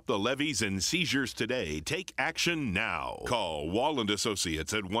 To stop the levies and seizures today, take action now. Call Wall &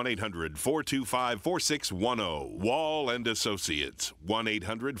 Associates at 1-800-425-4610. Wall & Associates.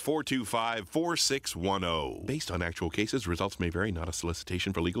 1-800-425-4610. Based on actual cases, results may vary, not a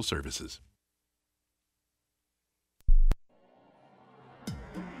solicitation for legal services.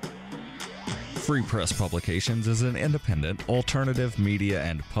 Free Press Publications is an independent, alternative media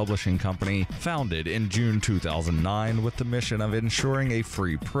and publishing company founded in June 2009 with the mission of ensuring a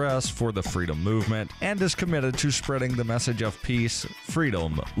free press for the freedom movement and is committed to spreading the message of peace,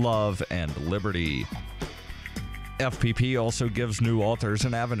 freedom, love, and liberty. FPP also gives new authors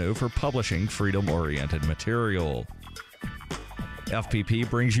an avenue for publishing freedom-oriented material. FPP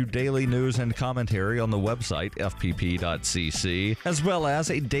brings you daily news and commentary on the website fpp.cc, as well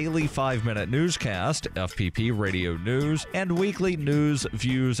as a daily 5-minute newscast, FPP Radio News, and weekly news,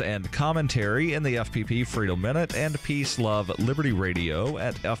 views, and commentary in the FPP Freedom Minute and Peace, Love, Liberty Radio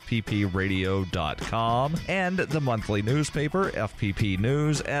at fppradio.com, and the monthly newspaper FPP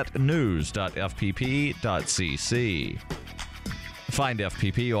News at news.fpp.cc. Find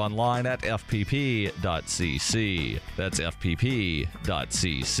FPP online at fpp.cc. That's fpp.cc,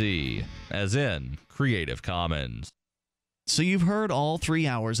 as in Creative Commons. So you've heard all 3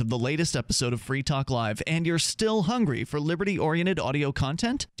 hours of the latest episode of Free Talk Live, and you're still hungry for liberty-oriented audio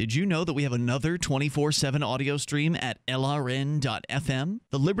content? Did you know that we have another 24/7 audio stream at LRN.FM?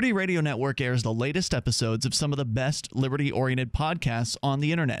 The Liberty Radio Network airs the latest episodes of some of the best liberty-oriented podcasts on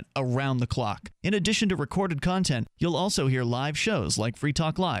the internet around the clock. In addition to recorded content, you'll also hear live shows like Free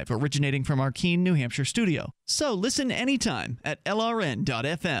Talk Live, originating from our Keene, New Hampshire studio. So listen anytime at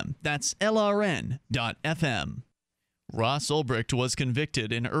LRN.FM. That's LRN.FM. Ross Ulbricht was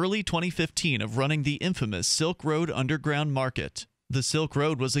convicted in early 2015 of running the infamous Silk Road Underground Market. The Silk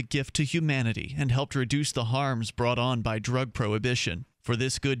Road was a gift to humanity and helped reduce the harms brought on by drug prohibition. For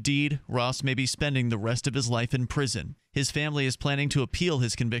this good deed, Ross may be spending the rest of his life in prison. His family is planning to appeal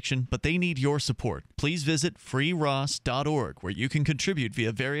his conviction, but they need your support. Please visit freeross.org, where you can contribute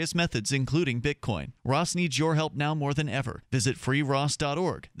via various methods, including Bitcoin. Ross needs your help now more than ever. Visit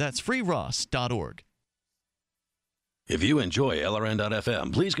freeross.org. That's freeross.org. If you enjoy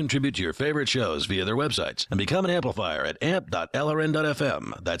LRN.FM, please contribute to your favorite shows via their websites and become an amplifier at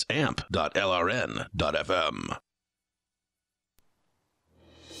amp.lrn.fm. That's amp.lrn.fm.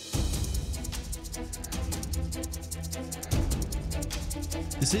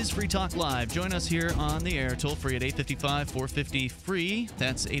 This is Free Talk Live. Join us here on the air, toll free at 855-450-FREE.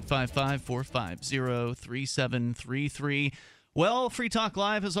 That's 855-450-3733. Well, Free Talk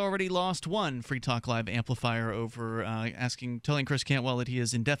Live has already lost one Free Talk Live amplifier over telling Chris Cantwell that he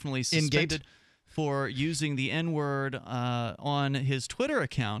is indefinitely suspended for using the N-word on his Twitter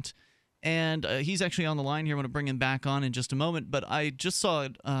account. And he's actually on the line here. I'm going to bring him back on in just a moment. But I just saw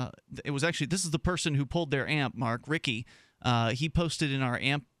it. It was actually, this is the person who pulled their amp, Mark, Ricky. He posted in our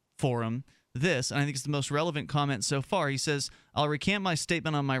AMP forum this, and I think it's the most relevant comment so far. He says, I'll recant my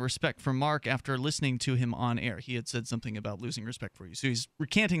statement on my respect for Mark after listening to him on air. He had said something about losing respect for you, so he's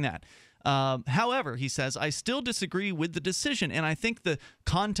recanting that. However, he says, I still disagree with the decision, and I think the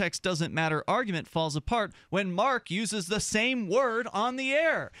context doesn't matter argument falls apart when Mark uses the same word on the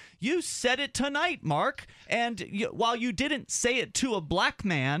air. You said it tonight, Mark, and while you didn't say it to a black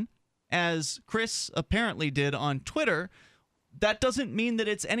man, as Chris apparently did on Twitter, that doesn't mean that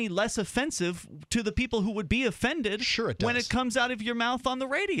it's any less offensive to the people who would be offended when it comes out of your mouth on the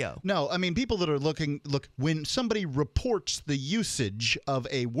radio. No, I mean, people that are look, when somebody reports the usage of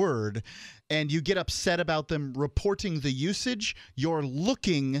a word and you get upset about them reporting the usage, you're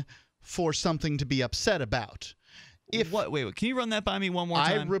looking for something to be upset about. Wait, can you run that by me one more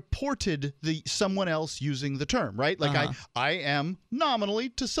time? I reported someone else using the term, right? Like I am nominally,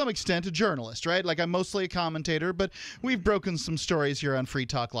 to some extent, a journalist, right? Like I'm mostly a commentator, but we've broken some stories here on Free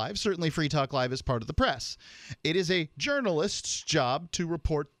Talk Live. Certainly Free Talk Live is part of the press. It is a journalist's job to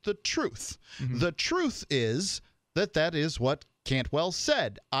report the truth. Mm-hmm. The truth is that is what Cantwell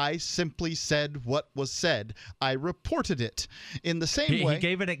said. I simply said what was said. I reported it. In the same way, he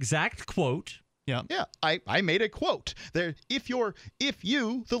gave an exact quote. Yeah, I made a quote there. If you,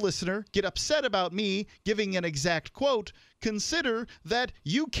 the listener, get upset about me giving an exact quote, consider that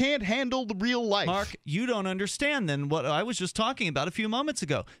you can't handle the real life. Mark, you don't understand then what I was just talking about a few moments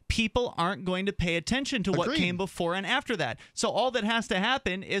ago. People aren't going to pay attention to what came before and after that. So all that has to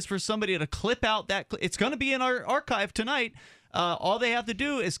happen is for somebody to clip out that. It's going to be in our archive tonight. All they have to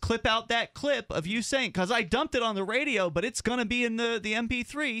do is clip out that clip of you saying, because I dumped it on the radio, but it's going to be in the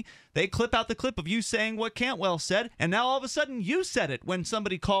MP3. They clip out the clip of you saying what Cantwell said, and now all of a sudden you said it when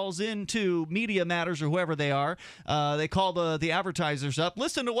somebody calls into Media Matters or whoever they are. They call the advertisers up.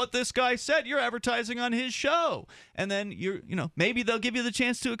 Listen to what this guy said. You're advertising on his show. And then maybe they'll give you the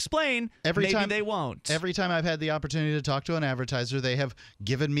chance to explain. Maybe they won't. Every time I've had the opportunity to talk to an advertiser, they have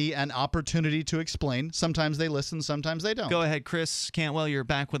given me an opportunity to explain. Sometimes they listen, sometimes they don't. Go ahead, Chris Cantwell. You're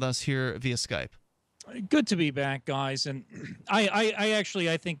back with us here via Skype. Good to be back, guys. And I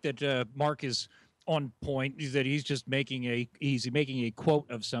think that Mark is on point, that he's just making a quote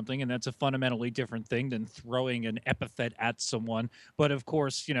of something, and that's a fundamentally different thing than throwing an epithet at someone. But of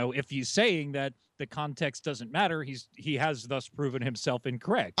course, if he's saying that the context doesn't matter, he has thus proven himself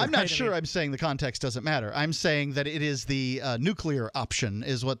incorrect. I'm not sure I'm saying the context doesn't matter. I'm saying that it is the nuclear option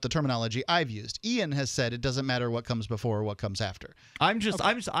is what the terminology I've used. Ian has said it doesn't matter what comes before or what comes after. I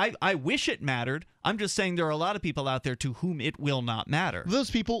wish it mattered. I'm just saying there are a lot of people out there to whom it will not matter.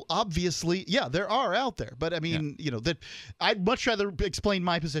 Those people, obviously, yeah, there are out there. But I mean, that I'd much rather explain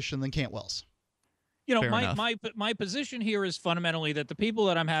my position than Cantwell's. My position here is fundamentally that the people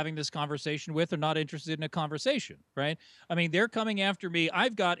that I'm having this conversation with are not interested in a conversation, right? I mean, they're coming after me.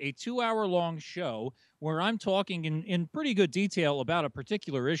 I've got a 2-hour-long show where I'm talking in pretty good detail about a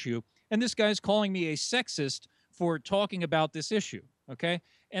particular issue, and this guy's calling me a sexist for talking about this issue, okay?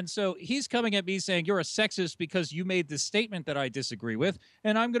 And so he's coming at me saying, you're a sexist because you made this statement that I disagree with,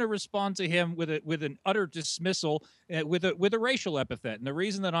 and I'm going to respond to him with an utter dismissal with a racial epithet. And the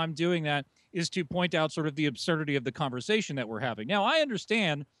reason that I'm doing that is to point out sort of the absurdity of the conversation that we're having. Now, I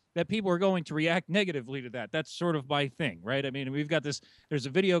understand that people are going to react negatively to that. That's sort of my thing, right? I mean, we've got there's a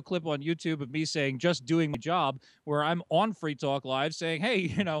video clip on YouTube of me saying, just doing my job, where I'm on Free Talk Live saying,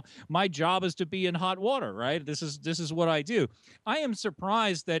 hey, my job is to be in hot water, right? This is what I do. I am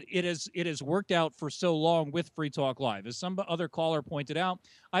surprised that it has worked out for so long with Free Talk Live. As some other caller pointed out,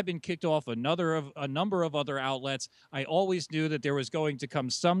 I've been kicked off a number of other outlets. I always knew that there was going to come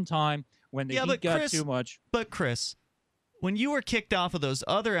some time when the heat got too much. But Chris, when you were kicked off of those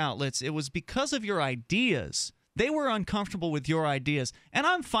other outlets, it was because of your ideas. They were uncomfortable with your ideas. And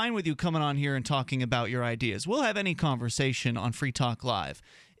I'm fine with you coming on here and talking about your ideas. We'll have any conversation on Free Talk Live.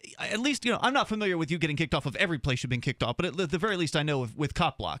 At least, I'm not familiar with you getting kicked off of every place you've been kicked off, but at the very least I know with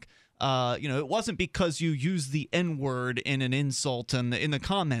Cop Block. It wasn't because you used the N-word in an insult in the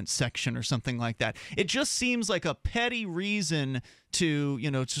comments section or something like that. It just seems like a petty reason to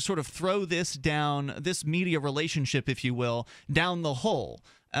sort of throw this media relationship, if you will, down the hole.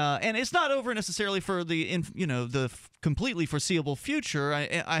 And it's not over necessarily for the completely foreseeable future.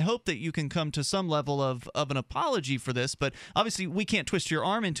 I hope that you can come to some level of an apology for this, but obviously we can't twist your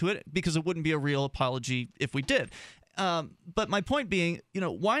arm into it because it wouldn't be a real apology if we did. But my point being,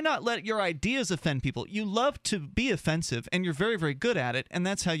 why not let your ideas offend people? You love to be offensive, and you're very, very good at it, and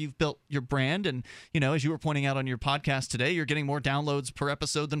that's how you've built your brand. And, as you were pointing out on your podcast today, you're getting more downloads per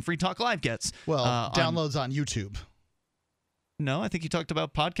episode than Free Talk Live gets. Well, downloads on YouTube. No, I think you talked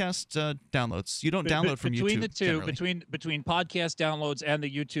about podcast downloads. You don't download from between YouTube. The two, generally. between podcast downloads and the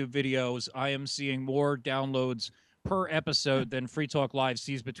YouTube videos, I am seeing more downloads per episode than Free Talk Live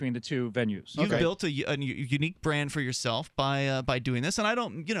sees between the two venues. You've built a unique brand for yourself by doing this, and I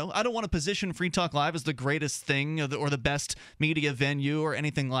don't want to position Free Talk Live as the greatest thing or the best media venue or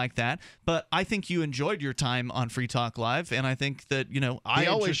anything like that. But I think you enjoyed your time on Free Talk Live, and I think that I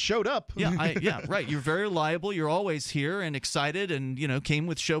always showed up. Yeah, right. You're very reliable. You're always here and excited, and came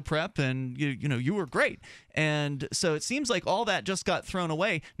with show prep, and you were great. And so it seems like all that just got thrown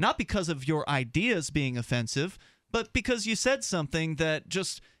away, not because of your ideas being offensive, but because you said something that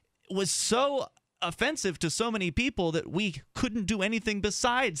just was so offensive to so many people that we couldn't do anything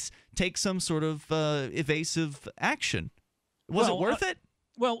besides take some sort of evasive action. Was it worth it?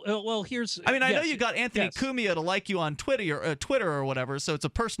 Well, here's. I mean, I know you got Anthony Cumia to like you on Twitter or whatever, so it's a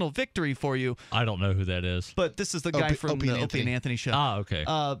personal victory for you. I don't know who that is. But this is the guy from the Opie and Anthony show. Ah, okay.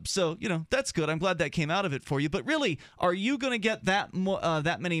 So that's good. I'm glad that came out of it for you. But really, are you going to get that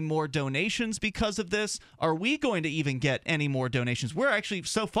many more donations because of this? Are we going to even get any more donations? We're actually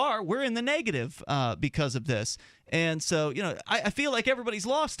so far we're in the negative because of this, and so I feel like everybody's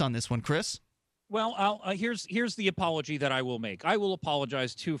lost on this one, Chris. Well, here's the apology that I will make. I will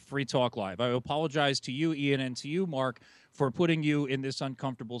apologize to Free Talk Live. I will apologize to you, Ian, and to you, Mark, for putting you in this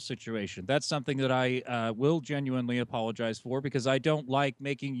uncomfortable situation. That's something that I will genuinely apologize for because I don't like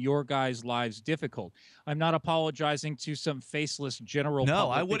making your guys' lives difficult. I'm not apologizing to some faceless general public. No,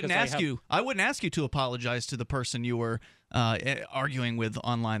 I wouldn't ask you. I wouldn't ask you to apologize to the person you were arguing with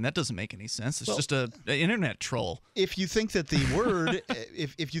online. That doesn't make any sense. It's just an internet troll. If you think that the word,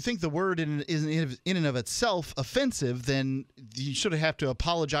 if you think the word is in and of itself offensive, then you sort of have to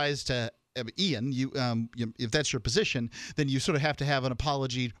apologize to Ian. If that's your position, then you sort of have to have an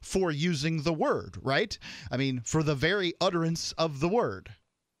apology for using the word, right? I mean, for the very utterance of the word.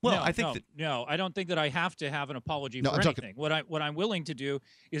 Well, I don't think that I have to have an apology for anything. What I'm willing to do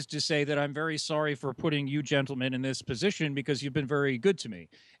is to say that I'm very sorry for putting you gentlemen in this position because you've been very good to me,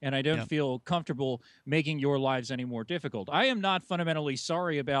 and I don't feel comfortable making your lives any more difficult. I am not fundamentally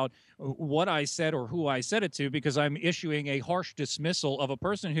sorry about what I said or who I said it to because I'm issuing a harsh dismissal of a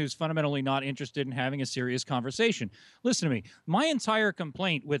person who's fundamentally not interested in having a serious conversation. Listen to me. My entire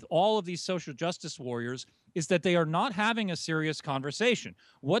complaint with all of these social justice warriors is that they are not having a serious conversation.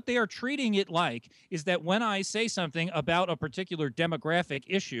 What they are treating it like is that when I say something about a particular demographic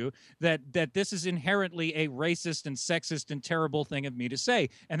issue, that this is inherently a racist and sexist and terrible thing of me to say.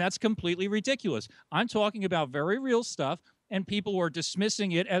 And that's completely ridiculous. I'm talking about very real stuff, and people are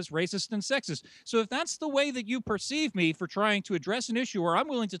dismissing it as racist and sexist. So if that's the way that you perceive me for trying to address an issue where I'm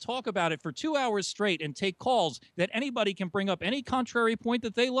willing to talk about it for 2 hours straight and take calls that anybody can bring up any contrary point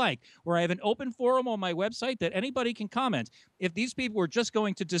that they like, where I have an open forum on my website that anybody can comment, if these people are just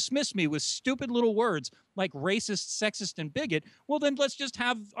going to dismiss me with stupid little words like racist, sexist, and bigot, well then let's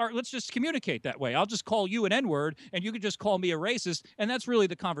just communicate that way. I'll just call you an N-word and you can just call me a racist, and that's really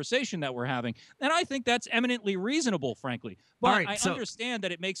the conversation that we're having. And I think that's eminently reasonable, frankly. But I understand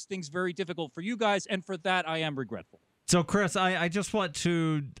that it makes things very difficult for you guys, and for that I am regretful. So, Chris, I just want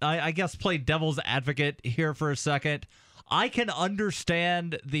to, I guess, play devil's advocate here for a second. I can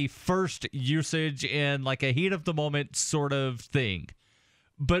understand the first usage in like a heat of the moment sort of thing.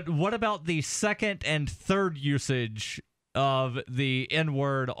 But what about the second and third usage of the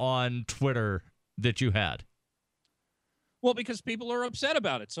N-word on Twitter that you had? Well, because people are upset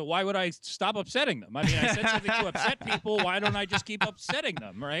about it. So why would I stop upsetting them? I mean, I said something to upset people. Why don't I just keep upsetting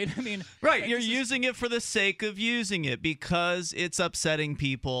them, right? I mean, right. You're using it for the sake of using it because it's upsetting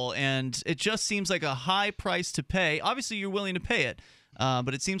people, and it just seems like a high price to pay. Obviously, you're willing to pay it,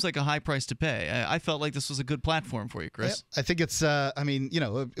 but it seems like a high price to pay. I felt like this was a good platform for you, Chris. I think it's, I mean,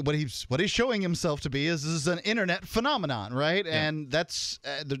 what he's showing himself to be is an internet phenomenon, right? Yeah. And that's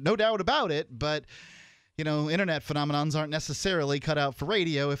no doubt about it, but internet phenomenons aren't necessarily cut out for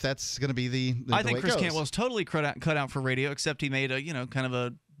radio if that's going to be the I think way Chris it goes. Cantwell's totally cut out for radio, except he made a kind of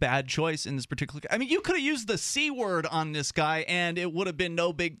a bad choice in this particular. I mean, you could have used the C word on this guy, and it would have been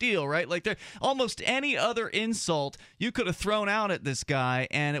no big deal, right? Like there, almost any other insult you could have thrown out at this guy,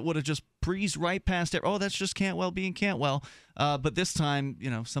 and it would have just breezed right past it. Oh, that's just Cantwell being Cantwell. But this time,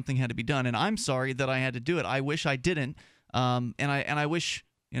 something had to be done, and I'm sorry that I had to do it. I wish I didn't. And I wish,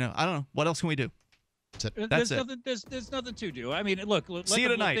 I don't know. What else can we do? That's it. There's nothing to do. I mean, look, let see you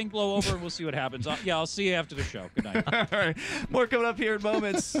the tonight. thing blow over, and we'll see what happens. I'll see you after the show. Good night. All right. More coming up here in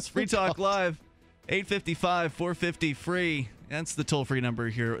moments. It's Free Talk Live, 855-450-FREE. That's the toll-free number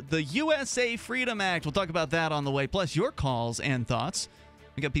here. The USA Freedom Act. We'll talk about that on the way, plus your calls and thoughts.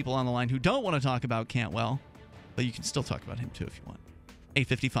 We got people on the line who don't want to talk about Cantwell, but you can still talk about him, too, if you want.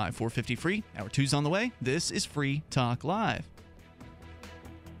 855-450-FREE. Hour 2's on the way. This is Free Talk Live.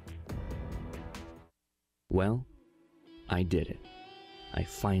 Well, I did it. I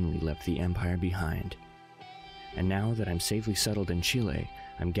finally left the empire behind. And now that I'm safely settled in Chile,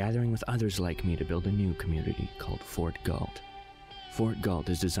 I'm gathering with others like me to build a new community called Fort Galt. Fort Galt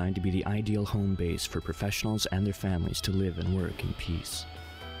is designed to be the ideal home base for professionals and their families to live and work in peace.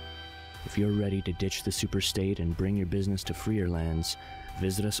 If you're ready to ditch the superstate and bring your business to freer lands,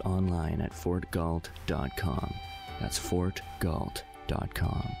 visit us online at fortgalt.com. That's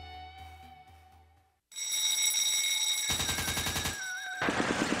fortgalt.com.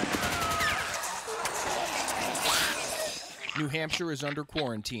 New Hampshire is under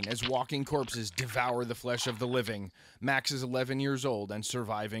quarantine as walking corpses devour the flesh of the living. Max is 11 years old and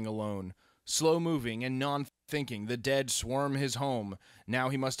surviving alone. Slow-moving and non-thinking, the dead swarm his home. Now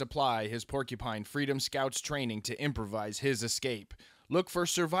he must apply his Porcupine Freedom Scouts training to improvise his escape. Look for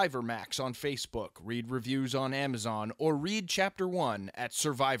Survivor Max on Facebook, read reviews on Amazon, or read Chapter 1 at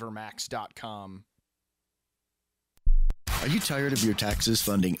survivormax.com. Are you tired of your taxes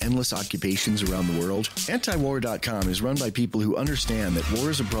funding endless occupations around the world? Antiwar.com is run by people who understand that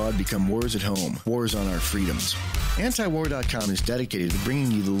wars abroad become wars at home, wars on our freedoms. Antiwar.com is dedicated to bringing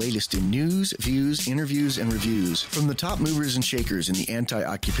you the latest in news, views, interviews, and reviews from the top movers and shakers in the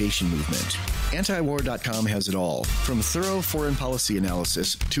anti-occupation movement. Antiwar.com has it all, from thorough foreign policy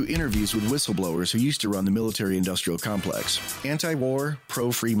analysis to interviews with whistleblowers who used to run the military-industrial complex. Anti-war,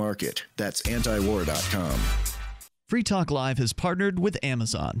 pro-free market. That's antiwar.com. Free Talk Live has partnered with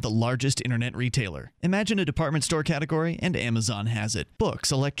Amazon, the largest internet retailer. Imagine a department store category, and Amazon has it.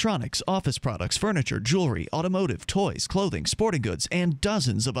 Books, electronics, office products, furniture, jewelry, automotive, toys, clothing, sporting goods, and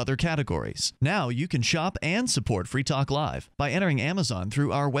dozens of other categories. Now you can shop and support Free Talk Live by entering Amazon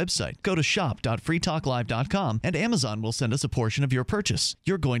through our website. Go to shop.freetalklive.com, and Amazon will send us a portion of your purchase.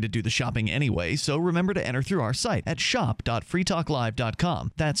 You're going to do the shopping anyway, so remember to enter through our site at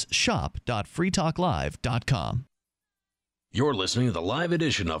shop.freetalklive.com. That's shop.freetalklive.com. You're listening to the live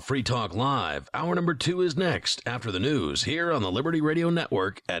edition of Free Talk Live. Hour number 2 is next after the news here on the Liberty Radio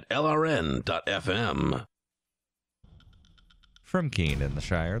Network at LRN.FM. From Keene in the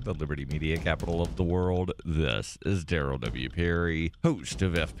Shire, the Liberty Media capital of the world, this is Daryl W. Perry, host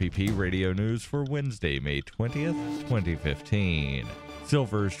of FPP Radio News for Wednesday, May 20th, 2015.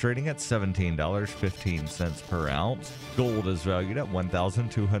 Silver is trading at $17.15 per ounce. Gold is valued at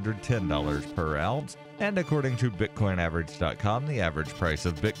 $1,210 per ounce. And according to BitcoinAverage.com, the average price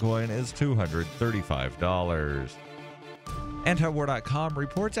of Bitcoin is $235. Antiwar.com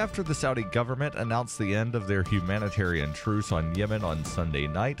reports after the Saudi government announced the end of their humanitarian truce on Yemen on Sunday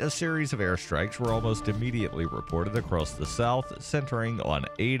night, a series of airstrikes were almost immediately reported across the south, centering on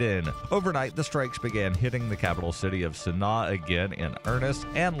Aden. Overnight, the strikes began hitting the capital city of Sana'a again in earnest,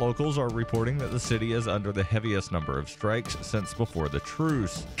 and locals are reporting that the city is under the heaviest number of strikes since before the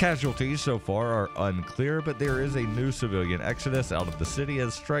truce. Casualties so far are unclear, but there is a new civilian exodus out of the city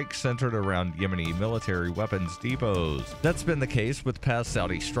as strikes centered around Yemeni military weapons depots. That's been the case with past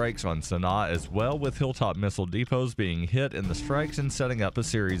Saudi strikes on Sana'a as well, with Hilltop missile depots being hit in the strikes and setting up a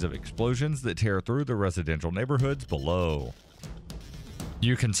series of explosions that tear through the residential neighborhoods below.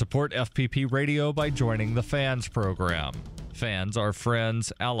 You can support FPP Radio by joining the Fans program. Fans are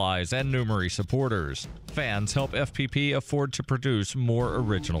friends, allies, and Numery supporters. Fans help FPP afford to produce more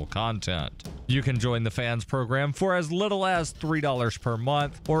original content. You can join the Fans program for as little as $3 per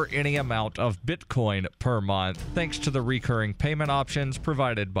month or any amount of Bitcoin per month, thanks to the recurring payment options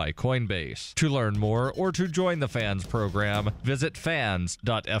provided by Coinbase. To learn more or to join the Fans program, visit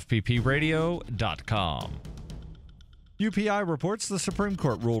fans.fppradio.com. UPI reports the Supreme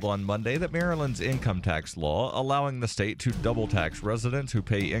Court ruled on Monday that Maryland's income tax law, allowing the state to double tax residents who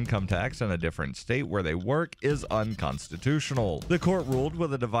pay income tax in a different state where they work, is unconstitutional. The court ruled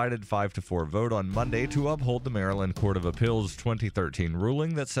with a divided 5-4 vote on Monday to uphold the Maryland Court of Appeals' 2013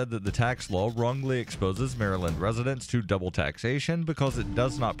 ruling that said that the tax law wrongly exposes Maryland residents to double taxation because it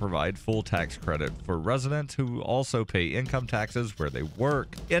does not provide full tax credit for residents who also pay income taxes where they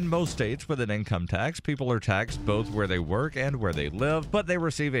work. In most states with an income tax, people are taxed both where they work and where they live, but they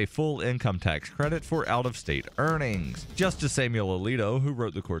receive a full income tax credit for out-of-state earnings. Justice Samuel Alito, who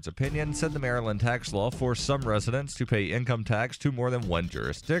wrote the court's opinion, said the Maryland tax law forced some residents to pay income tax to more than one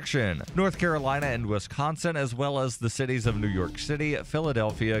jurisdiction. North Carolina and Wisconsin, as well as the cities of New York City,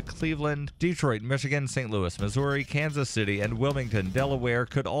 Philadelphia, Cleveland, Detroit, Michigan, St. Louis, Missouri, Kansas City, and Wilmington, Delaware,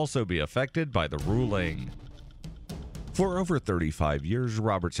 could also be affected by the ruling. For over 35 years,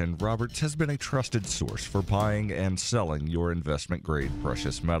 Robertson Roberts has been a trusted source for buying and selling your investment-grade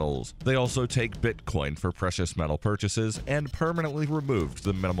precious metals. They also take Bitcoin for precious metal purchases and permanently removed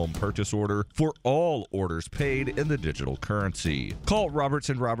the minimum purchase order for all orders paid in the digital currency. Call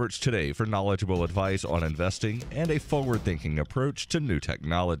Robertson Roberts today for knowledgeable advice on investing and a forward-thinking approach to new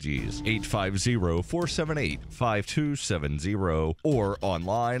technologies. 850-478-5270 or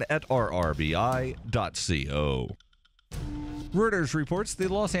online at rrbi.co. Reuters reports the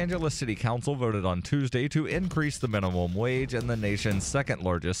Los Angeles City Council voted on Tuesday to increase the minimum wage in the nation's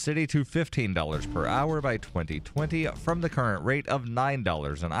second-largest city to $15 per hour by 2020 from the current rate of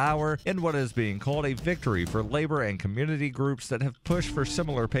 $9 an hour in what is being called a victory for labor and community groups that have pushed for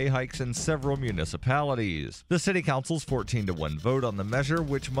similar pay hikes in several municipalities. The City Council's 14-1 vote on the measure,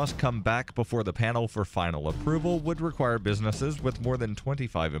 which must come back before the panel for final approval, would require businesses with more than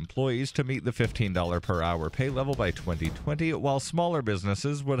 25 employees to meet the $15 per hour pay level by 2020, while smaller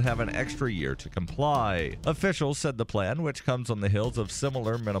businesses would have an extra year to comply. Officials said the plan, which comes on the heels of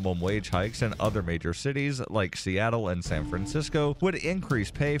similar minimum wage hikes in other major cities like Seattle and San Francisco, would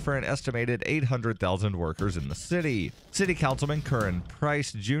increase pay for an estimated 800,000 workers in the city. City Councilman Curran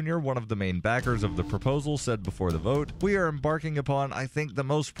Price Jr., one of the main backers of the proposal, said before the vote, "We are embarking upon, I think, the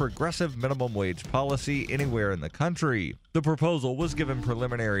most progressive minimum wage policy anywhere in the country." The proposal was given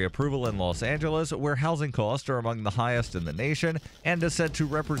preliminary approval in Los Angeles, where housing costs are among the highest in the nation, and is said to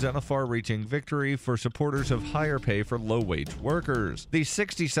represent a far-reaching victory for supporters of higher pay for low-wage workers. The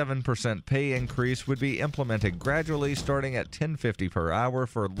 67% pay increase would be implemented gradually, starting at $10.50 per hour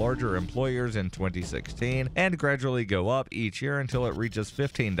for larger employers in 2016, and gradually go up each year until it reaches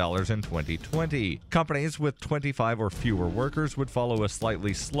 $15 in 2020. Companies with 25 or fewer workers would follow a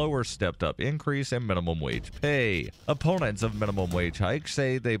slightly slower stepped-up increase in minimum wage pay. Opponents of minimum wage hikes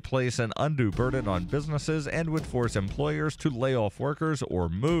say they place an undue burden on businesses and would force employers to lay off workers or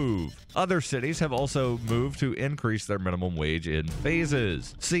move. Other cities have also moved to increase their minimum wage in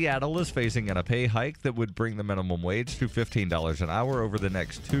phases. Seattle is facing a pay hike that would bring the minimum wage to $15 an hour over the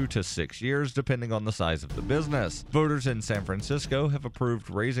next 2 to 6 years, depending on the size of the business. Voters in San Francisco have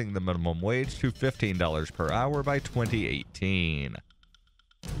approved raising the minimum wage to $15 per hour by 2018.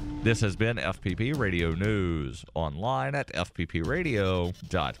 This has been FPP Radio News, online at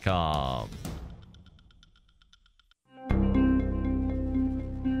fppradio.com.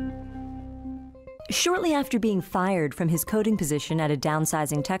 Shortly after being fired from his coding position at a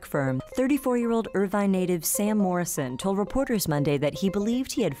downsizing tech firm, 34-year-old Irvine native Sam Morrison told reporters Monday that he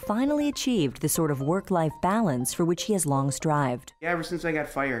believed he had finally achieved the sort of work-life balance for which he has long strived. Yeah, ever since I got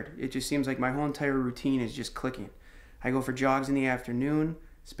fired, it just seems like my whole entire routine is just clicking. I go for jogs in the afternoon,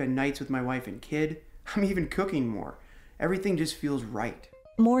 spend nights with my wife and kid. I'm even cooking more. Everything just feels right.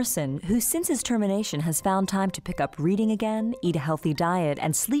 Morrison, who since his termination has found time to pick up reading again, eat a healthy diet,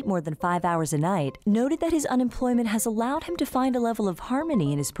 and sleep more than 5 hours a night, noted that his unemployment has allowed him to find a level of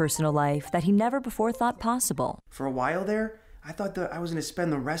harmony in his personal life that he never before thought possible. For a while there, I thought that I was going to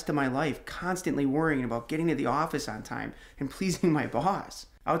spend the rest of my life constantly worrying about getting to the office on time and pleasing my boss.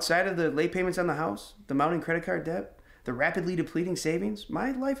 Outside of the late payments on the house, the mounting credit card debt, the rapidly depleting savings, my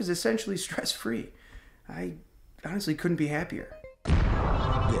life is essentially stress-free. I honestly couldn't be happier.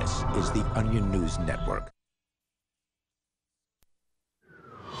 This is the Onion News Network.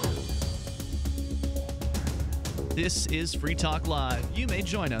 This is Free Talk Live. You may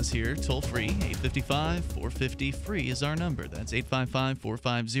join us here toll-free. 855-450-FREE is our number. That's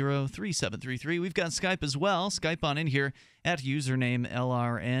 855-450-3733. We've got Skype as well. Skype on in here at username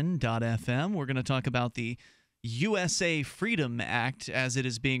LRN.FM. We're going to talk about the USA Freedom Act as it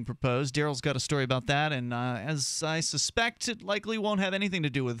is being proposed. Daryl's got a story about that, and as I suspect, it likely won't have anything to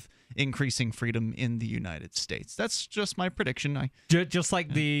do with increasing freedom in the United States. That's just my prediction. Just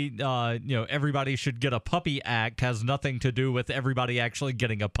like the Everybody Should Get a Puppy Act has nothing to do with everybody actually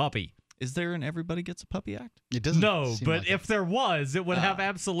getting a puppy. Is there an Everybody Gets a Puppy Act? It doesn't. No, seem but like if there was, it would have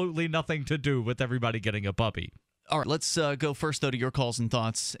absolutely nothing to do with everybody getting a puppy. All right, let's go first, though, to your calls and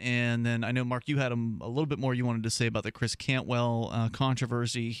thoughts. And then I know, Mark, you had a little bit more you wanted to say about the Chris Cantwell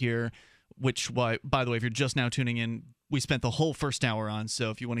controversy here, which, by the way, if you're just now tuning in, we spent the whole first hour on. So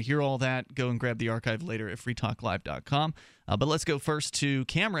if you want to hear all that, go and grab the archive later at freetalklive.com. But let's go first to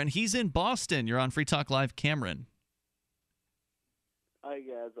Cameron. He's in Boston. You're on Free Talk Live, Cameron. Hi,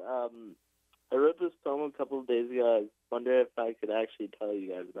 guys. I wrote this poem a couple of days ago. I wonder if I could actually tell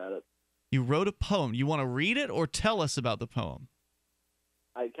you guys about it. You wrote a poem. You want to read it or tell us about the poem?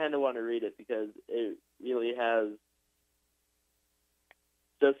 I kind of want to read it because it really has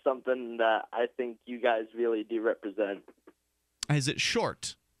just something that I think you guys really do represent. Is it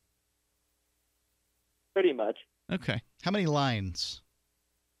short? Pretty much. Okay. How many lines?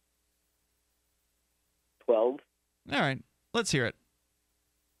 12. All right. Let's hear it.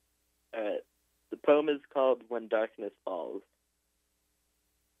 All right. The poem is called When Darkness Falls.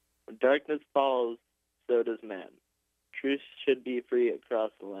 When darkness falls, so does man. Truth should be free across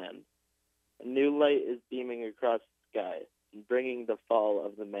the land. A new light is beaming across the sky, and bringing the fall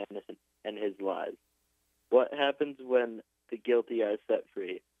of the man and his lies. What happens when the guilty are set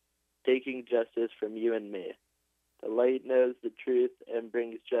free, taking justice from you and me? The light knows the truth and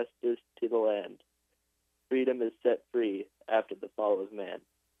brings justice to the land. Freedom is set free after the fall of man.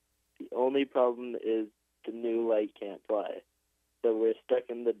 The only problem is the new light can't fly. So we're stuck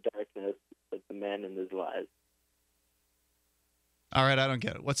in the darkness with the man and his lies. All right, I don't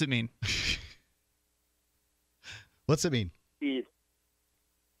get it. What's it mean? What's it mean? See,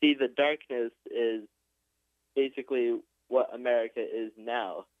 the darkness is basically what America is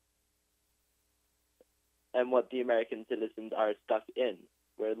now and what the American citizens are stuck in.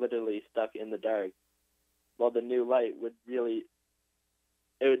 We're literally stuck in the dark. While the new light would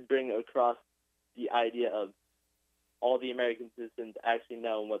bring across the idea of all the American citizens actually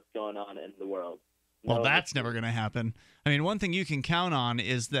know what's going on in the world. Well, that's never going to happen. I mean, one thing you can count on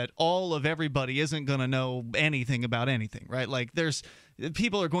is that all of everybody isn't going to know anything about anything, right? Like,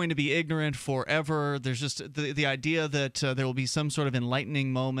 people are going to be ignorant forever. There's just the idea that there will be some sort of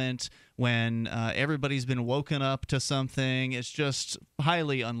enlightening moment when everybody's been woken up to something. It's just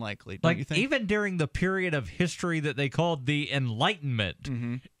highly unlikely, don't you think? Even during the period of history that they called the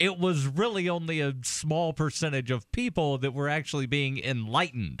Enlightenment, it was really only a small percentage of people that were actually being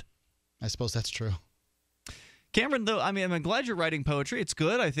enlightened. I suppose that's true. Cameron, though, I mean, I'm glad you're writing poetry. It's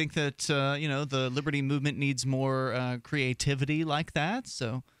good. I think that, the liberty movement needs more creativity like that.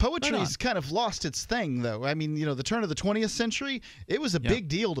 So poetry's kind of lost its thing, though. I mean, the turn of the 20th century, it was a big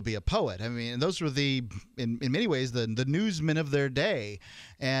deal to be a poet. I mean, those were in many ways, the newsmen of their day.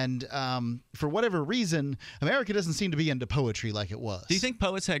 And for whatever reason, America doesn't seem to be into poetry like it was. Do you think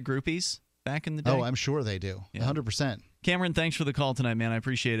poets had groupies back in the day? Oh, I'm sure they do. 100%. Cameron, thanks for the call tonight, man. I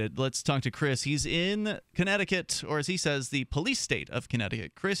appreciate it. Let's talk to Chris. He's in Connecticut, or as he says, the police state of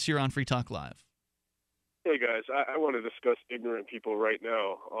Connecticut. Chris, you're on Free Talk Live. Hey, guys. I want to discuss ignorant people right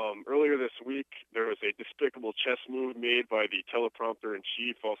now. Earlier this week, there was a despicable chess move made by the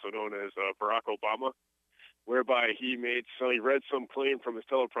teleprompter-in-chief, also known as Barack Obama, whereby he read some claim from his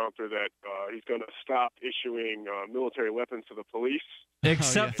teleprompter that he's going to stop issuing military weapons to the police.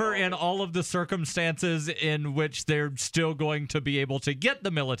 Except for in all of the circumstances in which they're still going to be able to get the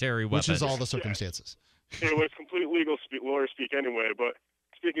military weapons. Which is all the circumstances. It was complete legal lawyer speak anyway, but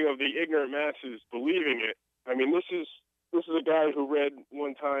speaking of the ignorant masses believing it, I mean, this is a guy who read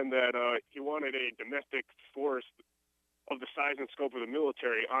one time that he wanted a domestic force of the size and scope of the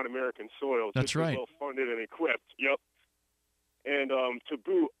military on American soil. That's right. Well funded and equipped. Yep. And to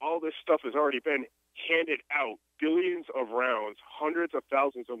boot, all this stuff has already been handed out. Billions of rounds, hundreds of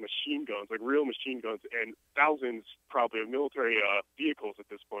thousands of machine guns, like real machine guns, and thousands probably of military vehicles at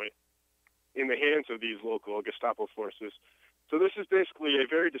this point in the hands of these local Gestapo forces. So this is basically a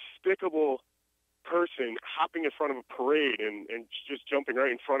very despicable person hopping in front of a parade and just jumping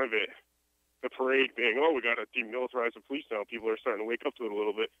right in front of it. The parade being, oh, we got to demilitarize the police now. People are starting to wake up to it a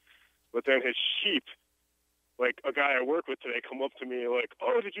little bit. But then his sheep, like a guy I work with today, come up to me like,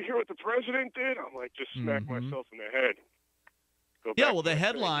 oh, did you hear what the president did? I'm like, just smack myself in the head. Yeah, well, the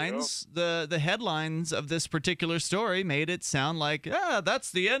headlines, the headlines of this particular story made it sound like,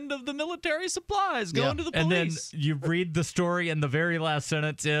 that's the end of the military supplies going to the police. And then you read the story, and the very last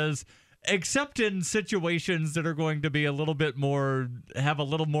sentence is, except in situations that are going to be have a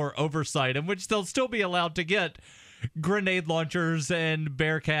little more oversight, in which they'll still be allowed to get grenade launchers and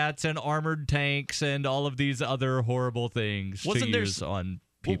Bearcats and armored tanks and all of these other horrible things to use on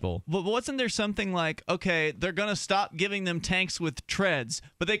people. But wasn't there something like, okay, they're going to stop giving them tanks with treads,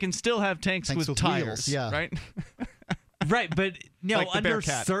 but they can still have tanks with tires, wheels, yeah. right? Right, but Like the under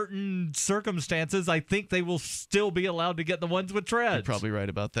Bearcat. certain circumstances, I think they will still be allowed to get the ones with treads. You're probably right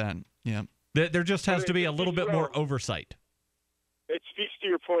about that. Yeah. There just has to be a little bit more oversight. It speaks to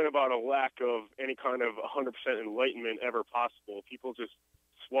your point about a lack of any kind of 100% enlightenment ever possible. People just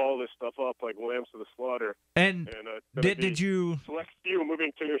swallow this stuff up like lambs to the slaughter. And did you select few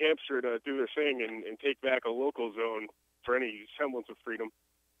moving to New Hampshire to do their thing and take back a local zone for any semblance of freedom?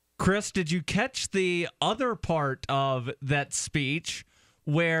 Chris, did you catch the other part of that speech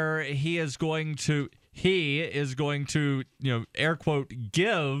where he is going to, air quote,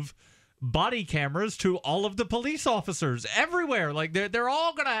 give body cameras to all of the police officers everywhere? Like they're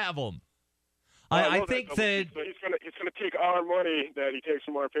all going to have them. I think that he's gonna take our money that he takes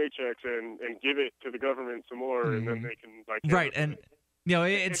from our paychecks and give it to the government some more, and then they can right. And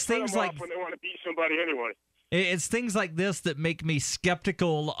it's things like when they want to beat somebody anyway. It's things like this that make me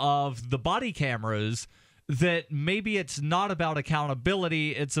skeptical of the body cameras, that maybe it's not about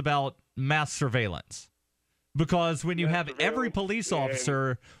accountability, it's about mass surveillance. Because when you have every police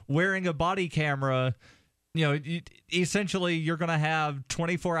officer wearing a body camera, essentially you're going to have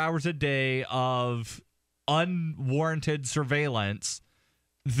 24 hours a day of unwarranted surveillance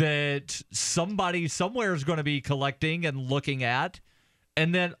that somebody somewhere is going to be collecting and looking at.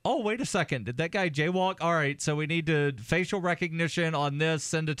 And then, oh, wait a second. Did that guy jaywalk? All right, so we need to facial recognition on this,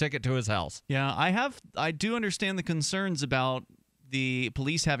 send a ticket to his house. Yeah, I do understand the concerns about the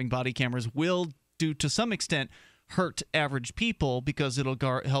police having body cameras will do to some extent hurt average people because it'll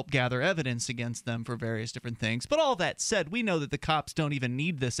help gather evidence against them for various different things. But all that said, we know that the cops don't even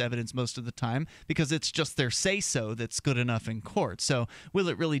need this evidence most of the time because it's just their say-so that's good enough in court. So will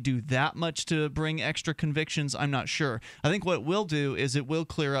it really do that much to bring extra convictions? I'm not sure. I think what it will do is it will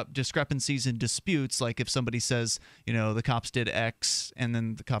clear up discrepancies and disputes, like if somebody says, the cops did X and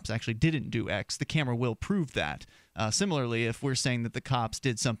then the cops actually didn't do X, the camera will prove that. Similarly, if we're saying that the cops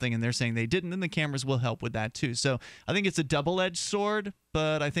did something and they're saying they didn't, then the cameras will help with that too. So I think it's a double-edged sword,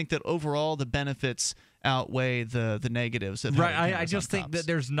 but I think that overall the benefits outweigh the negatives. Of right. I just think that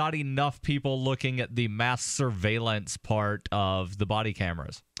there's not enough people looking at the mass surveillance part of the body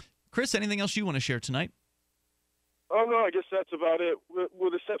cameras. Chris, anything else you want to share tonight? Oh, no, I guess that's about it.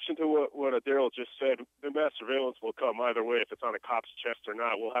 With exception to what Daryl just said, the mass surveillance will come either way, if it's on a cop's chest or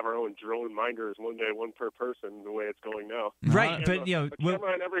not. We'll have our own drone minders one day, one per person, the way it's going now. Right, but, a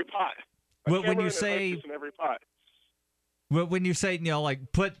camera in every pot. When you say in every pot. When you say,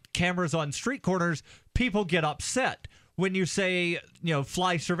 put cameras on street corners, people get upset. When you say,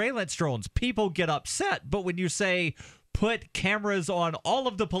 fly surveillance drones, people get upset. But when you say put cameras on all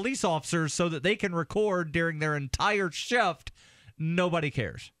of the police officers so that they can record during their entire shift, nobody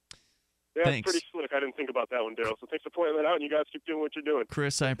cares. Yeah, Thanks. It's pretty slick. I didn't think about that one, Daryl. So thanks for pointing that out, and you guys keep doing what you're doing.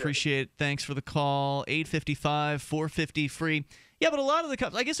 Chris, I appreciate it. Thanks for the call. 855-450 free. Yeah, but a lot of the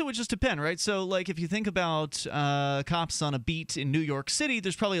cops, I guess it would just depend, right? So, like, if you think about cops on a beat in New York City,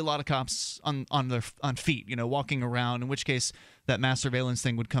 there's probably a lot of cops on feet, walking around, in which case that mass surveillance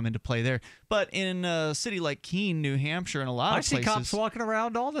thing would come into play there. But in a city like Keene, New Hampshire, and a lot of places, I see cops walking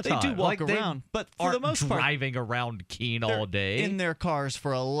around all the time. They do walk around, but for the most part, driving around Keene all day in their cars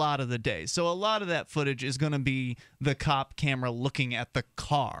for a lot of the day. So a lot of that footage is going to be the cop camera looking at the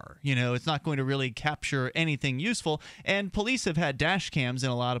car. It's not going to really capture anything useful. And police have had dash cams in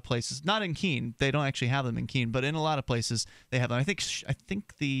a lot of places. Not in Keene. They don't actually have them in Keene, but in a lot of places they have them. I think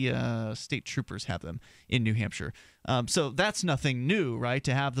the state troopers have them in New Hampshire. So that's nothing new, right?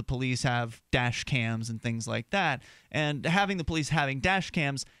 To have the police have dash cams and things like that. And having the police having dash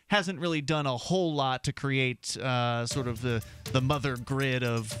cams hasn't really done a whole lot to create sort of the mother grid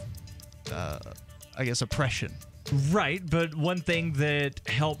of, I guess, oppression. Right, but one thing that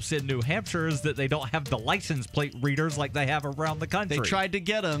helps in New Hampshire is that they don't have the license plate readers like they have around the country. They tried to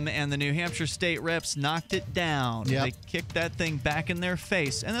get them, and the New Hampshire state reps knocked it down. Yep. They kicked that thing back in their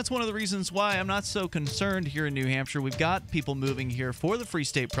face, and that's one of the reasons why I'm not so concerned here in New Hampshire. We've got people moving here for the Free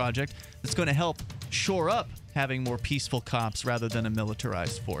State Project that's going to help shore up having more peaceful cops rather than a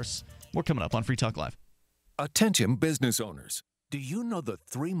militarized force. More coming up on Free Talk Live. Attention business owners. Do you know the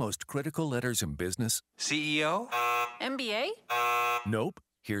 3 most critical letters in business? CEO? MBA? Nope.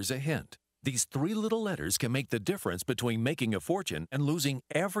 Here's a hint. These 3 little letters can make the difference between making a fortune and losing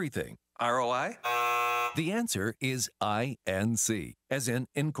everything. ROI? The answer is INC, as in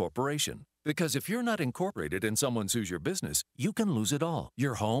incorporation. Because if you're not incorporated and someone sues your business, you can lose it all.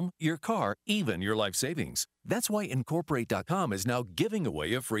 Your home, your car, even your life savings. That's why Incorporate.com is now giving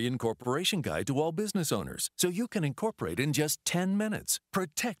away a free incorporation guide to all business owners, so you can incorporate in just 10 minutes.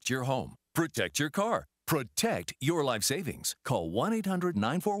 Protect your home. Protect your car. Protect your life savings. Call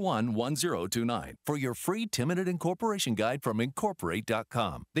 1-800-941-1029 for your free 10-minute incorporation guide from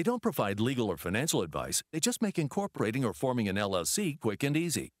Incorporate.com. They don't provide legal or financial advice. They just make incorporating or forming an LLC quick and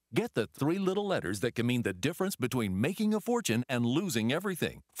easy. Get the 3 little letters that can mean the difference between making a fortune and losing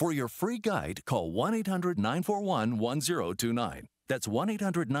everything. For your free guide, call 1-800-941-1029. That's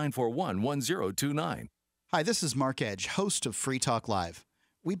 1-800-941-1029. Hi, this is Mark Edge, host of Free Talk Live.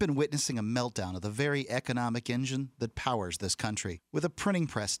 We've been witnessing a meltdown of the very economic engine that powers this country. With a printing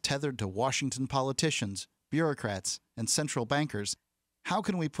press tethered to Washington politicians, bureaucrats, and central bankers, how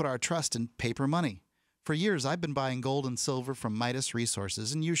can we put our trust in paper money? For years, I've been buying gold and silver from Midas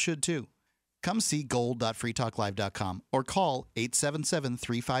Resources, and you should too. Come see gold.freetalklive.com or call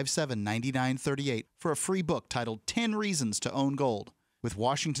 877-357-9938 for a free book titled 10 Reasons to Own Gold. With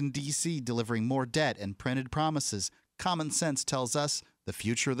Washington, D.C. delivering more debt and printed promises, common sense tells us the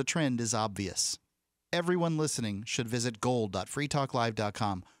future of the trend is obvious. Everyone listening should visit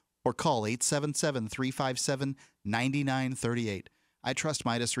gold.freetalklive.com or call 877-357-9938. I trust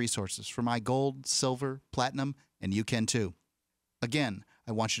Midas Resources for my gold, silver, platinum, and you can too. Again,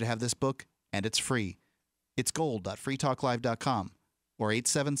 I want you to have this book, and it's free. It's gold.freetalklive.com or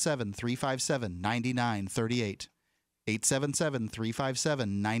 877-357-9938.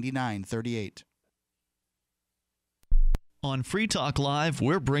 877-357-9938. On Free Talk Live,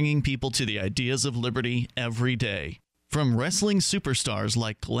 we're bringing people to the ideas of liberty every day. From wrestling superstars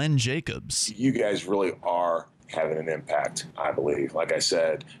like Glenn Jacobs. You guys really are having an impact, I believe. Like I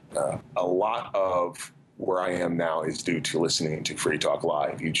said, a lot of where I am now is due to listening to Free Talk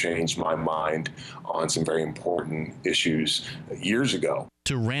Live. You changed my mind on some very important issues years ago.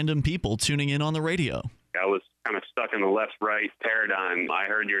 To random people tuning in on the radio. I was kind of stuck in the left-right paradigm. I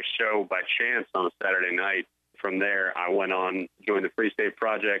heard your show by chance on a Saturday night. From there, I went on, joined the Free State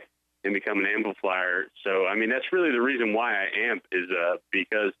Project, and become an amplifier. So, I mean, that's really the reason why I amp is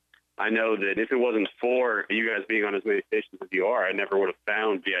because I know that if it wasn't for you guys being on as many stations as you are, I never would have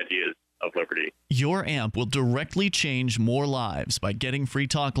found the ideas of liberty. Your amp will directly change more lives by getting Free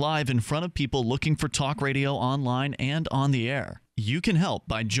Talk Live in front of people looking for talk radio online and on the air. You can help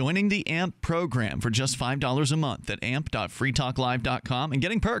by joining the AMP program for just $5 a month at amp.freetalklive.com and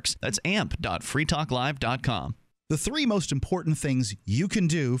getting perks. That's amp.freetalklive.com. The 3 most important things you can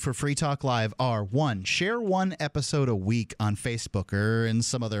do for Free Talk Live are: 1, share 1 episode a week on Facebook or in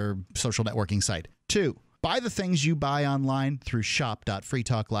some other social networking site. 2, buy the things you buy online through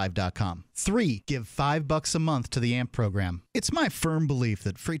shop.freetalklive.com. 3, give $5 a month to the AMP program. It's my firm belief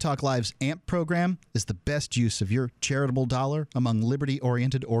that Free Talk Live's AMP program is the best use of your charitable dollar among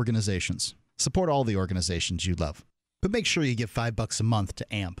liberty-oriented organizations. Support all the organizations you love, but make sure you give $5 a month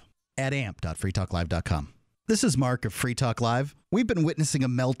to AMP at amp.freetalklive.com. This is Mark of Free Talk Live. We've been witnessing a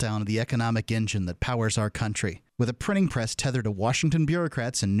meltdown of the economic engine that powers our country. With a printing press tethered to Washington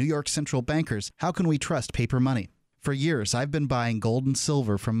bureaucrats and New York central bankers, how can we trust paper money? For years, I've been buying gold and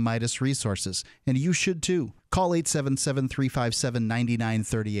silver from Midas Resources, and you should too. Call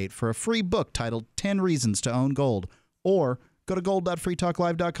 877-357-9938 for a free book titled 10 Reasons to Own Gold, or go to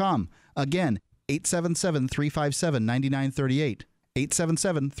gold.freetalklive.com. Again, 877-357-9938.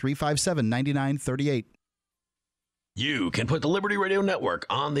 877-357-9938. You can put the Liberty Radio Network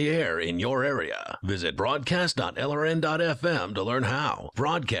on the air in your area. Visit broadcast.lrn.fm to learn how.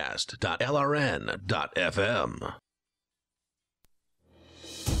 Broadcast.lrn.fm.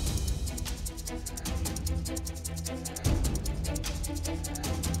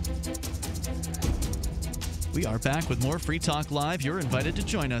 We are back with more Free Talk Live. You're invited to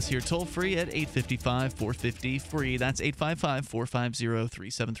join us here toll free at 855-450-FREE. That's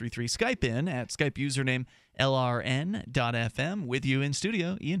 855-450-3733. Skype in at Skype username LRN.FM. With you in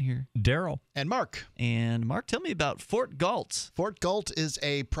studio, Ian here. Daryl. And Mark. And Mark, tell me about Fort Galt. Fort Galt is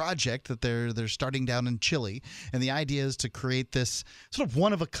a project that they're starting down in Chile, and the idea is to create this sort of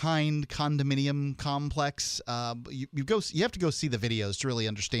one-of-a-kind condominium complex. You have to go see the videos to really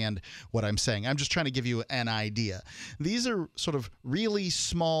understand what I'm saying. I'm just trying to give you an idea. These are sort of really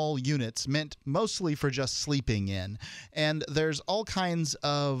small units meant mostly for just sleeping in, and there's all kinds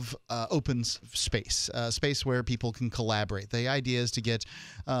of open space where people can collaborate. The idea is to get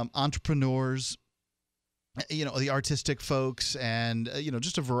entrepreneurs the artistic folks and,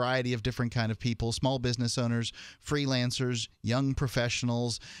 just a variety of different kind of people, small business owners, freelancers, young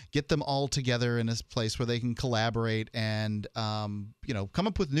professionals, get them all together in a place where they can collaborate and, come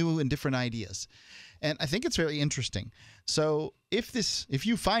up with new and different ideas. And I think it's very interesting. So if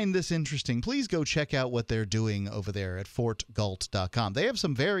you find this interesting, please go check out what they're doing over there at fortgalt.com. They have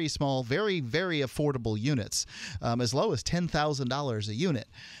some very small, very, very affordable units, as low as $10,000 a unit.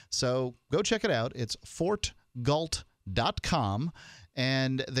 So go check it out. It's fortgalt.com,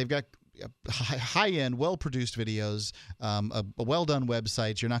 and they've got high-end, well-produced videos, a well-done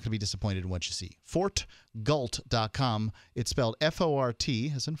website. You're not going to be disappointed in what you see. fortgalt.com. It's spelled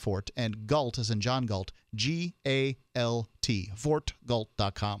F-O-R-T as in Fort, and Galt as in John Galt, G-A-L-T,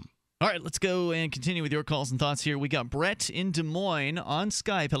 fortgalt.com. All right, let's go and continue with your calls and thoughts here. We got Brett in Des Moines on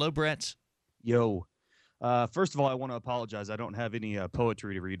Skype. Hello, Brett. Yo. First of all, I want to apologize. I don't have any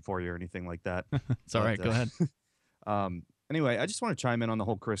poetry to read for you or anything like that. It's all right. Go ahead. Anyway, I just want to chime in on the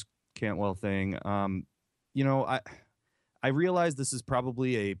whole Chris Cantwell thing. I realize this is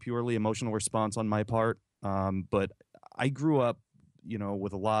probably a purely emotional response on my part, but I grew up,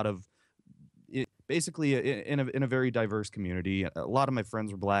 with a lot of basically in a very diverse community. A lot of my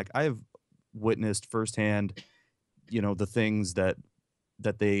friends were black. I have witnessed firsthand, the things that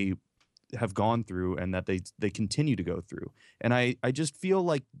they have gone through and that they continue to go through. And I just feel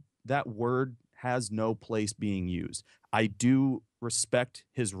like that word has no place being used. I do respect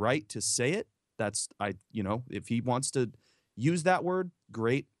his right to say it. If he wants to use that word,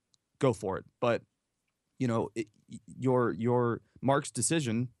 great, go for it. But your Mark's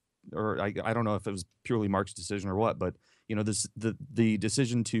decision, or I don't know if it was purely Mark's decision or what, but the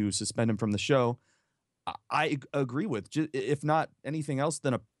decision to suspend him from the show, I agree with, if not anything else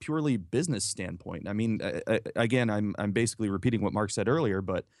than a purely business standpoint. I mean, again, I'm basically repeating what Mark said earlier,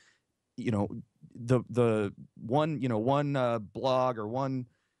 but the one blog or one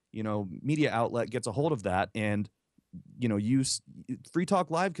media outlet gets a hold of that, and Free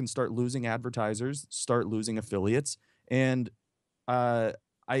Talk Live can start losing advertisers, start losing affiliates, and I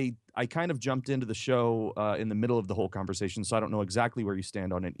kind of jumped into the show in the middle of the whole conversation, so I don't know exactly where you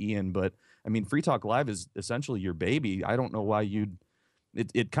stand on it, Ian. But I mean, Free Talk Live is essentially your baby. I don't know why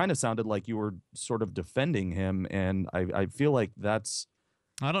it kind of sounded like you were sort of defending him, and I feel like that's.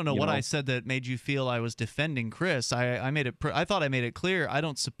 I don't know what I said that made you feel I was defending Chris. I thought I made it clear I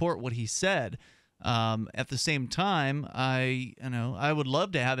don't support what he said. At the same time, I would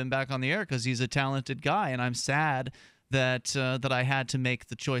love to have him back on the air because he's a talented guy, and I'm sad that I had to make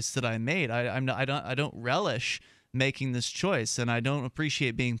the choice that I made. I don't relish making this choice, and I don't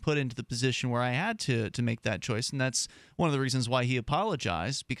appreciate being put into the position where I had to make that choice, and that's one of the reasons why he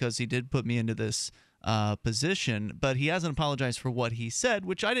apologized, because he did put me into this position, but he hasn't apologized for what he said,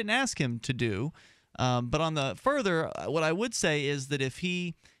 which I didn't ask him to do. But on the further, what I would say is that if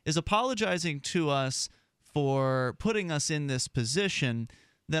he is apologizing to us for putting us in this position,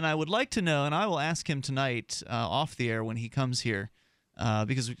 then I would like to know, and I will ask him tonight off the air when he comes here,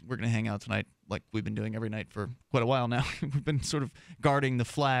 because we're going to hang out tonight like we've been doing every night for quite a while now. We've been sort of guarding the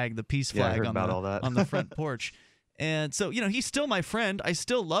flag, the peace flag on the front porch. And so, he's still my friend. I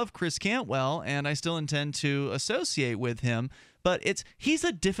still love Chris Cantwell, and I still intend to associate with him. But he's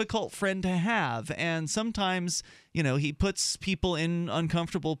a difficult friend to have, and sometimes, he puts people in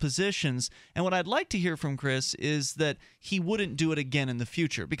uncomfortable positions. And what I'd like to hear from Chris is that he wouldn't do it again in the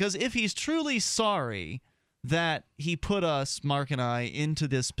future. Because if he's truly sorry that he put us, Mark and I, into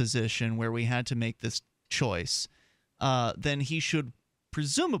this position where we had to make this choice, then he should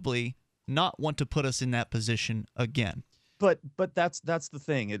presumably not want to put us in that position again. But that's the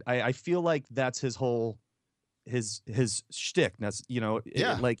thing. I feel like that's his whole his shtick. That's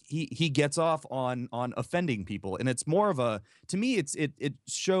like he gets off on offending people, and it's more of a, to me it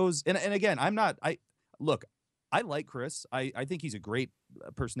shows. And again, I like Chris. I think he's a great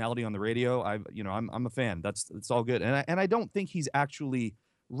personality on the radio. I'm a fan. It's all good, and I don't think he's actually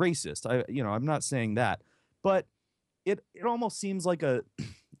racist. I'm not saying that, but it almost seems like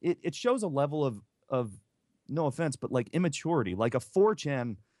it shows a level of no offense, but like immaturity, like a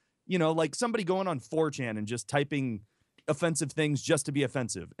 4chan, like somebody going on 4chan and just typing offensive things just to be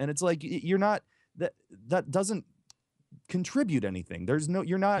offensive. And it's like, you're not, that doesn't contribute anything.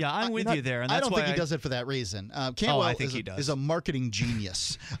 You're not. Yeah, I'm with you there. And that's I don't think he does it for that reason. Cantwell I think he does. Is a marketing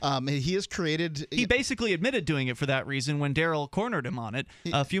genius. He has created. He basically admitted doing it for that reason when Daryl cornered him on it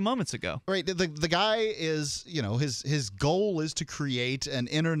a few moments ago. Right. The guy is, his goal is to create an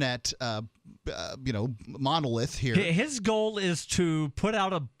internet, monolith here. His goal is to put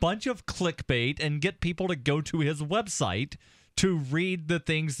out a bunch of clickbait and get people to go to his website to read the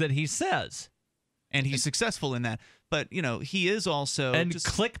things that he says. and he's successful in that. But he is also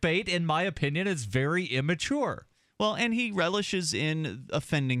clickbait, in my opinion, is very immature. Well, and he relishes in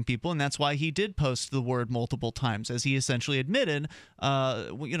offending people, and that's why he did post the word multiple times, as he essentially admitted.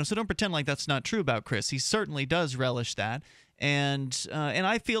 So don't pretend like that's not true about Chris. He certainly does relish that, and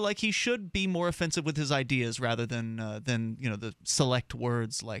I feel like he should be more offensive with his ideas rather than the select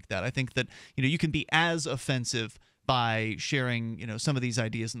words like that. I think that you can be as offensive by sharing some of these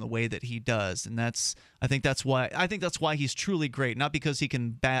ideas in the way that he does, and I think that's why he's truly great, not because he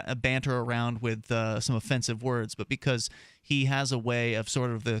can banter around with some offensive words, but because he has a way of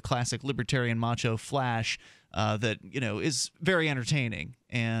sort of the classic libertarian macho flash that is very entertaining,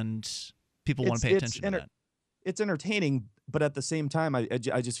 and people want to pay attention to that. It's entertaining, but at the same time, I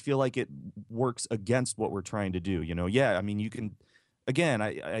just feel like it works against what we're trying to do. Yeah, I mean, you can. Again,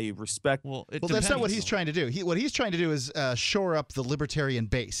 I respect. Well, that's not what he's trying to do. What he's trying to do is shore up the libertarian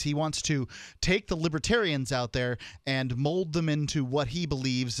base. He wants to take the libertarians out there and mold them into what he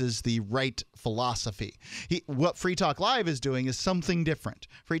believes is the right philosophy. What Free Talk Live is doing is something different.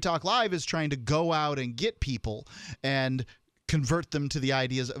 Free Talk Live is trying to go out and get people and convert them to the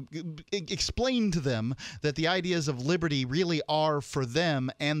ideas, explain to them that the ideas of liberty really are for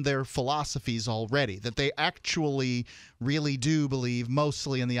them and their philosophies already, that they actually really do believe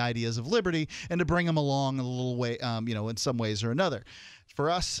mostly in the ideas of liberty, and to bring them along a little way, in some ways or another. For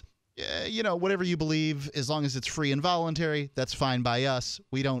us, whatever you believe, as long as it's free and voluntary, that's fine by us.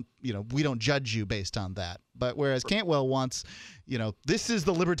 We don't judge you based on that. But whereas Cantwell wants, this is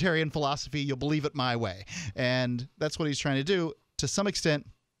the libertarian philosophy, you'll believe it my way. And that's what he's trying to do to some extent.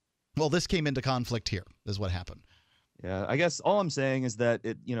 Well, this came into conflict here, is what happened. Yeah, I guess all I'm saying is that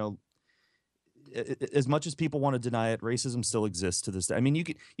as much as people want to deny it, racism still exists to this day. I mean, you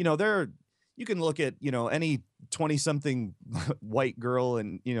can look at, any 20-something white girl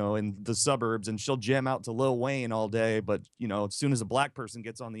in the suburbs, and she'll jam out to Lil Wayne all day. But, as soon as a black person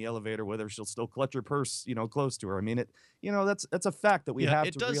gets on the elevator with her, she'll still clutch her purse, close to her. I mean, that's a fact that we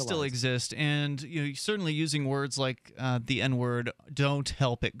have to realize. It does still exist. And, certainly using words like the N-word don't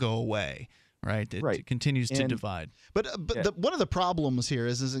help it go away. Right. It continues to divide. But one of the problems here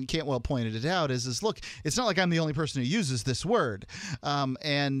is, and Cantwell pointed it out, is look, it's not like I'm the only person who uses this word.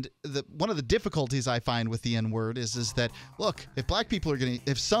 And one of the difficulties I find with the N-word is that, look,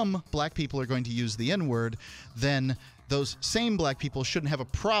 if some black people are going to use the N-word, then those same black people shouldn't have a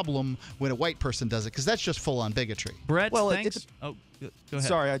problem when a white person does it, because that's just full-on bigotry. Brett, thanks. Go ahead.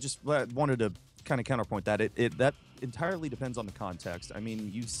 Sorry, I just wanted to kind of counterpoint that. That entirely depends on the context. I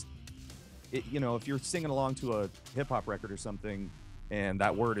mean, if you're singing along to a hip-hop record or something and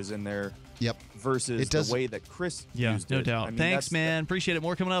that word is in there, versus the way that Chris used it. No doubt. I mean, thanks, man. Appreciate it.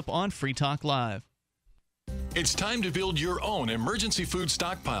 More coming up on Free Talk Live. It's time to build your own emergency food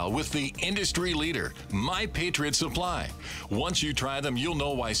stockpile with the industry leader, My Patriot Supply. Once you try them, you'll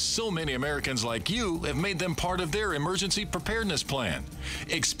know why so many Americans like you have made them part of their emergency preparedness plan.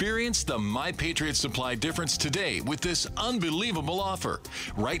 Experience the My Patriot Supply difference today with this unbelievable offer.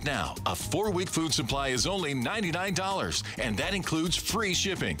 Right now, a 4-week food supply is only $99, and that includes free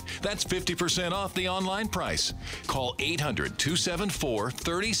shipping. That's 50% off the online price. Call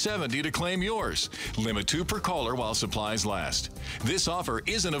 800-274-3070 to claim yours. Limit 2 per caller while supplies last. This offer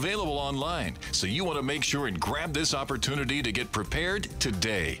isn't available online, so you want to make sure and grab this opportunity to get prepared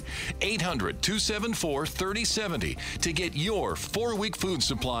today. 800-274-3070 to get your 4-week food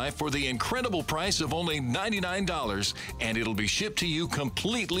supply for the incredible price of only $99, and it'll be shipped to you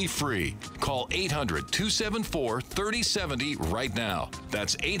completely free. Call 800-274-3070 right now.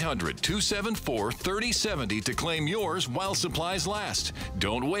 That's 800-274-3070 to claim yours while supplies last.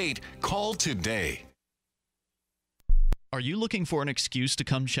 Don't wait. Call today. Are you looking for an excuse to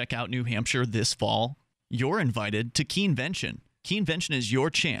come check out New Hampshire this fall? You're invited to Keenvention. Keenvention is your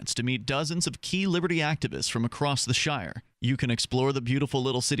chance to meet dozens of key liberty activists from across the Shire. You can explore the beautiful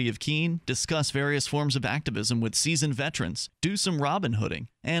little city of Keene, discuss various forms of activism with seasoned veterans, do some Robin Hooding,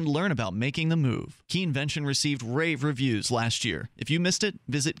 and learn about making the move. Keenvention received rave reviews last year. If you missed it,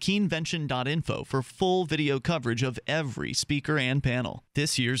 visit keenvention.info for full video coverage of every speaker and panel.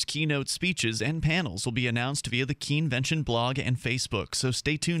 This year's keynote speeches and panels will be announced via the Keenvention blog and Facebook, so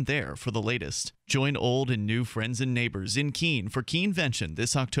stay tuned there for the latest. Join old and new friends and neighbors in Keene for Keenvention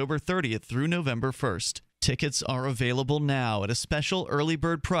this October 30th through November 1st. Tickets are available now at a special early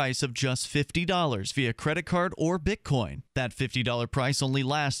bird price of just $50 via credit card or Bitcoin. That $50 price only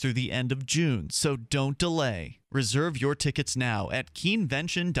lasts through the end of June, so don't delay. Reserve your tickets now at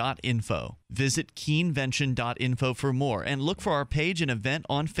keenvention.info. Visit keenvention.info for more and look for our page and event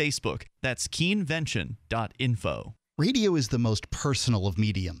on Facebook. That's keenvention.info. Radio is the most personal of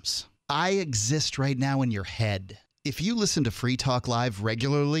mediums. I exist right now in your head. If you listen to Free Talk Live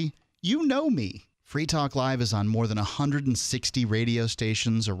regularly, you know me. Free Talk Live is on more than 160 radio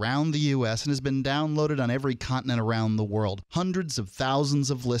stations around the U.S. and has been downloaded on every continent around the world. Hundreds of thousands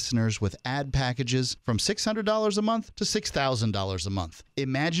of listeners with ad packages from $600 a month to $6,000 a month.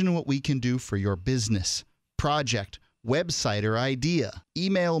 Imagine what we can do for your business, project, website, or idea.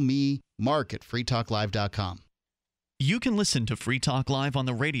 Email me, mark@freetalklive.com. You can listen to Free Talk Live on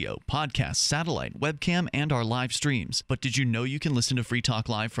the radio, podcast, satellite, webcam, and our live streams. But did you know you can listen to Free Talk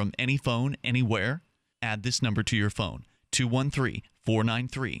Live from any phone, anywhere? Add this number to your phone,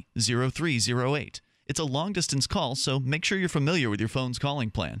 213-493-0308. It's a long-distance call, so make sure you're familiar with your phone's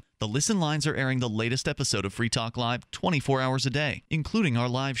calling plan. The listen lines are airing the latest episode of Free Talk Live 24 hours a day, including our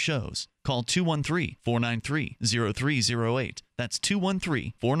live shows. Call 213-493-0308. That's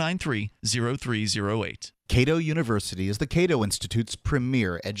 213-493-0308. Cato University is the Cato Institute's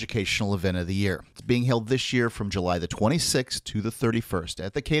premier educational event of the year. It's being held this year from July the 26th to the 31st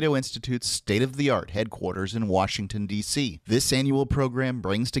at the Cato Institute's state-of-the-art headquarters in Washington, D.C. This annual program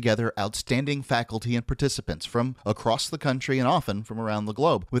brings together outstanding faculty and participants from across the country and often from around the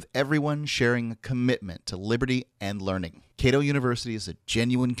globe, with everyone sharing a commitment to liberty and learning. Cato University is a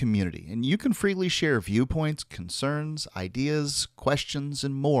genuine community, and you can freely share viewpoints, concerns, ideas, questions,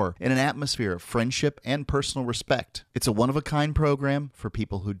 and more in an atmosphere of friendship and personal respect. It's a one-of-a-kind program for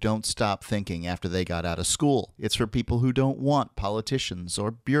people who don't stop thinking after they got out of school. It's for people who don't want politicians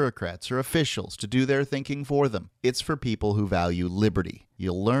or bureaucrats or officials to do their thinking for them. It's for people who value liberty.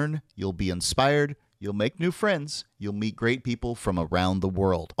 You'll learn, you'll be inspired, you'll make new friends. You'll meet great people from around the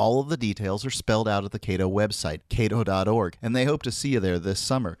world. All of the details are spelled out at the Cato website, cato.org, and they hope to see you there this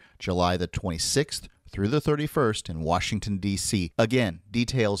summer, July the 26th through the 31st in Washington, D.C. Again,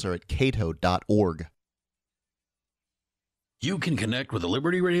 details are at cato.org. You can connect with the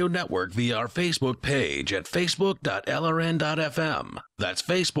Liberty Radio Network via our Facebook page at facebook.lrn.fm. That's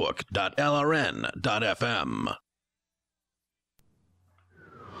facebook.lrn.fm.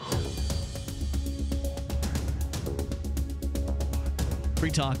 Free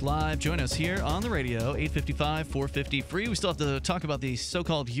Talk Live. Join us here on the radio, 855-450-FREE. We still have to talk about the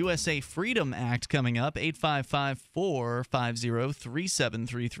so-called USA Freedom Act coming up.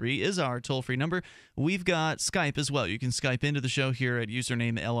 855-450-3733 is our toll-free number. We've got Skype as well. You can Skype into the show here at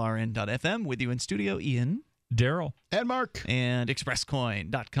username LRN.FM. With you in studio, Ian. Daryl. And Mark. And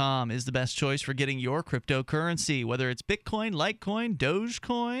ExpressCoin.com is the best choice for getting your cryptocurrency. Whether it's Bitcoin, Litecoin,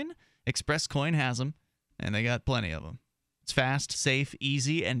 Dogecoin, ExpressCoin has them, and they got plenty of them. It's fast, safe,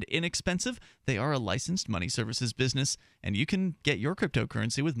 easy, and inexpensive. They are a licensed money services business, and you can get your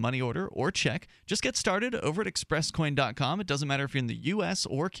cryptocurrency with money order or check. Just get started over at ExpressCoin.com. It doesn't matter if you're in the U.S.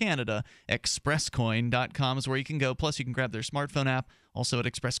 or Canada. ExpressCoin.com is where you can go. Plus, you can grab their smartphone app. Also at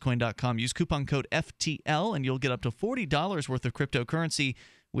ExpressCoin.com. Use coupon code FTL, and you'll get up to $40 worth of cryptocurrency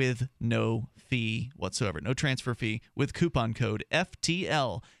with no fee whatsoever. No transfer fee with coupon code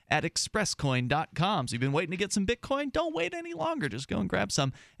FTL at ExpressCoin.com. So you've been waiting to get some Bitcoin? Don't wait any longer. Just go and grab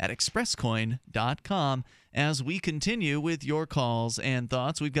some at ExpressCoin.com. As we continue with your calls and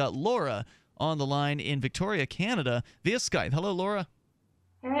thoughts, we've got Laura on the line in Victoria, Canada via Skype. Hello, Laura.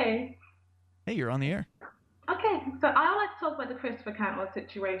 Hey. Hey, you're on the air. Okay, so I like to talk about the Christopher Cantwell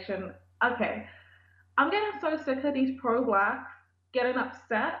situation. Okay, I'm getting so sick of these pro-blacks getting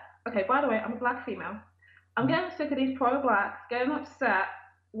upset. Okay, by the way, I'm a black female. I'm getting sick of these pro-blacks getting upset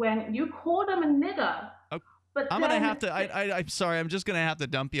when you call them a nigger. Okay. But I'm going to have to, I'm sorry, I'm just going to have to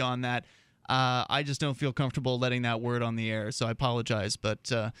dump you on that. I just don't feel comfortable letting that word on the air, so I apologize, but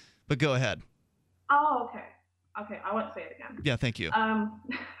go ahead. Oh, okay. Okay, I won't say it again. Yeah, thank you.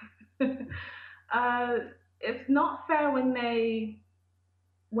 It's not fair when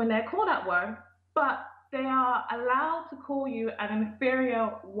they're called that word, but they are allowed to call you an inferior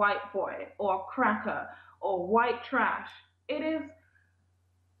white boy or a cracker or white trash. It is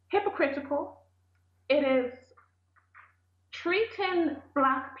hypocritical. It is treating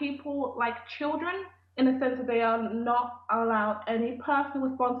black people like children in the sense that they are not allowed any personal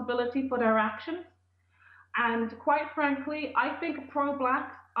responsibility for their actions. And quite frankly, I think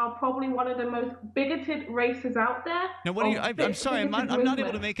pro-blacks are probably one of the most bigoted races out there. Now, what are you? I'm sorry, I'm not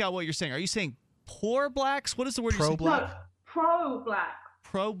able to make out what you're saying. Are you saying poor blacks? What is the word you're saying? No, pro-black.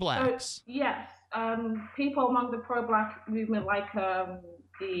 Pro-blacks. So, yes. People among the pro-black movement, like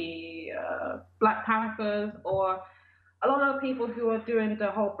the Black Panthers, or a lot of people who are doing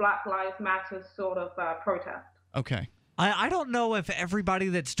the whole Black Lives Matter sort of protest. Okay. I don't know if everybody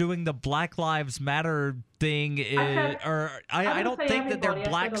that's doing the Black Lives Matter thing is, I don't think that they're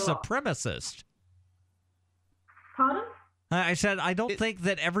black supremacists. Pardon? I said I don't think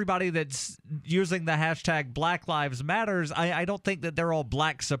that everybody that's using the hashtag Black Lives Matters, I don't think that they're all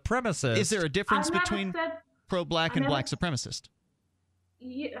black supremacists. Is there a difference between pro-black and black supremacist?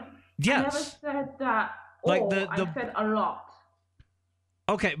 Yeah, yes. I never said that. Like I said a lot.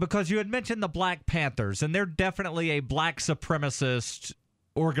 Okay, because you had mentioned the Black Panthers, and they're definitely a black supremacist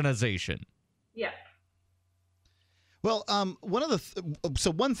organization. Yeah. Well,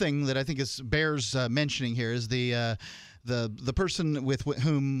 one thing that I think bears mentioning here is the person with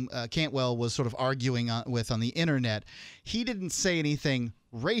whom Cantwell was sort of arguing with on the internet. He didn't say anything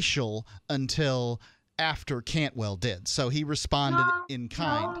racial until after Cantwell did, so he responded in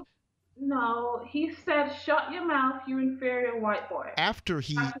kind. No, he said, "Shut your mouth, you inferior white boy." After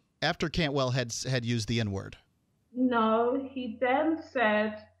Cantwell had used the N-word. No, he then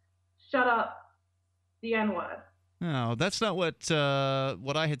said, "Shut up, the N-word." No, that's not what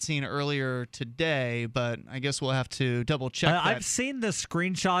I had seen earlier today, but I guess we'll have to double check that. I've seen the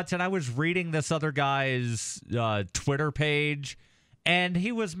screenshots, and I was reading this other guy's Twitter page, and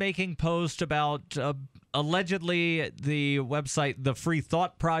he was making posts about allegedly the website The Free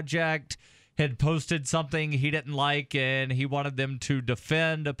Thought Project had posted something he didn't like, and he wanted them to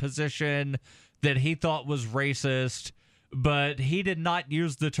defend a position that he thought was racist. But he did not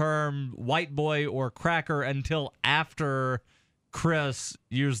use the term white boy or cracker until after Chris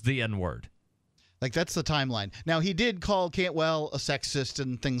used the N-word. Like, that's the timeline. Now, he did call Cantwell a sexist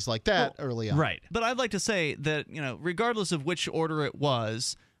and things like that early on. Right. But I'd like to say that, regardless of which order it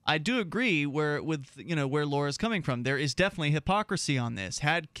was, I do agree where Laura's coming from. There is definitely hypocrisy on this.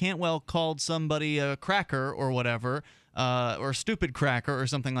 Had Cantwell called somebody a cracker or whatever, or a stupid cracker or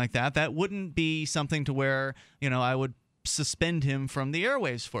something like that, that wouldn't be something to where, I would suspend him from the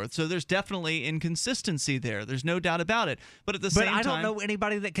airwaves for it. So there's definitely inconsistency there. There's no doubt about it. But at the same time, I don't know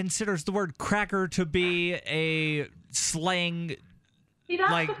anybody that considers the word cracker to be a slang,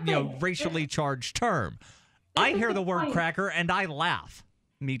 racially charged term. I hear the word cracker and I laugh.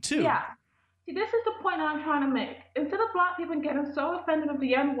 Me too. Yeah. See, this is the point I'm trying to make. Instead of black people getting so offended with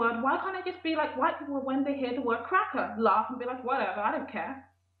the N-word, why can't it just be like white people when they hear the word cracker? Laugh and be like, whatever, I don't care.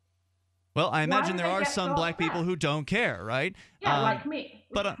 Well, I imagine there are some black people who don't care, right? Yeah, like me.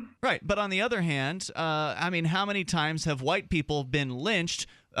 But right. But on the other hand, how many times have white people been lynched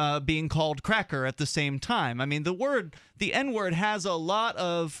being called cracker at the same time? I mean, the N-word has a lot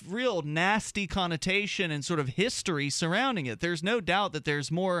of real nasty connotation and sort of history surrounding it. There's no doubt that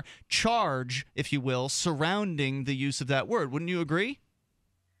there's more charge, if you will, surrounding the use of that word. Wouldn't you agree?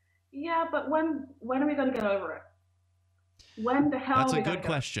 Yeah, but when are we going to get over it? When the hell? That's a good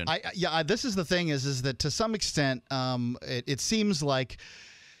question. This is the thing is that to some extent, it seems like,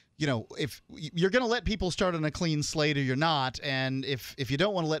 if you're going to let people start on a clean slate or you're not, and if you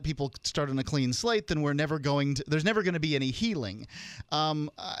don't want to let people start on a clean slate, then there's never going to be any healing.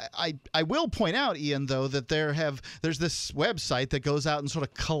 I will point out, Ian, though, that there's this website that goes out and sort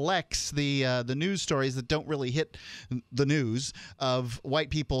of collects the news stories that don't really hit the news of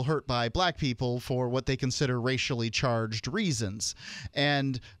white people hurt by black people for what they consider racially charged reasons.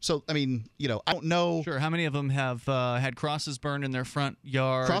 And so, I don't know. Sure. How many of them have had crosses burned in their front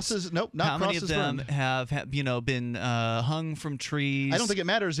yards? Nope, not How many of them burned. have been hung from trees? I don't think it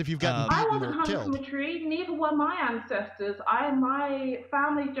matters if you've gotten beaten I wasn't or hung killed. from a tree. Neither were my ancestors. My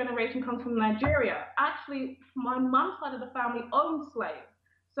family generation comes from Nigeria. Actually, my mom's side of the family owned slaves,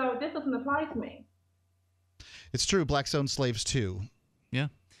 so this doesn't apply to me. It's true. Blacks owned slaves too. Yeah.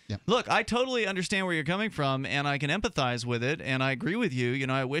 Yeah. Look, I totally understand where you're coming from, and I can empathize with it, and I agree with you.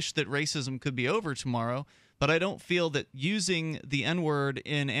 I wish that racism could be over tomorrow. But I don't feel that using the N-word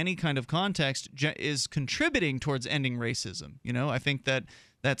in any kind of context is contributing towards ending racism. I think that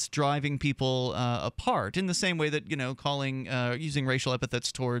that's driving people apart in the same way that, using racial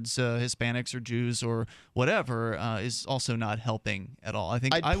epithets towards Hispanics or Jews or whatever is also not helping at all. I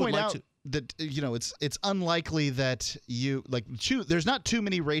think I would like to. That it's unlikely that there's not too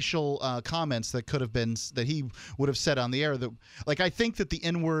many racial comments that could have been that he would have said on the air that I think that the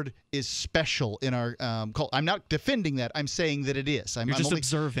N-word is special in our cult. I'm not defending that. I'm saying that it is. I'm just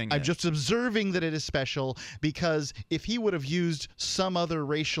observing. I'm just observing that it is special because if he would have used some other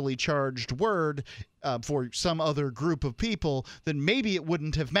racially charged word for some other group of people, then maybe it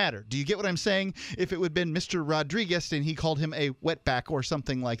wouldn't have mattered. Do you get what I'm saying? If it would have been Mr. Rodriguez and he called him a wetback or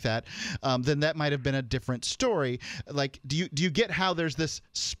something like that, then that might have been a different story. Do you get how there's this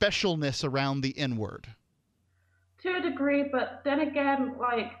specialness around the N-word? To a degree, but then again,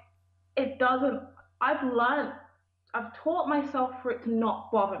 it doesn't. I've taught myself for it to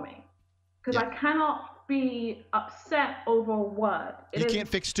not bother me because I cannot be upset over a word. You can't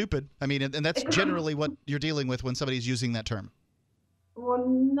fix stupid. I mean, and that's generally what you're dealing with when somebody's using that term. Well,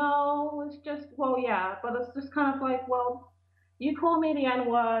 no, it's just, well, yeah, but it's just kind of like, well, you call me the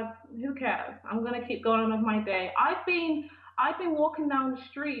N-word, who cares? I'm going to keep going on with my day. I've been walking down the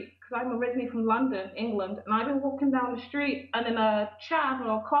street, because I'm originally from London, England, and I've been walking down the street, and in a chat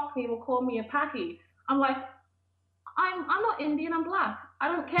or a Cockney will call me a Paki. I'm like, I'm not Indian, I'm black. I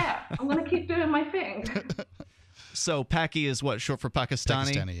don't care. I'm going to keep doing my thing. So Paki is what, short for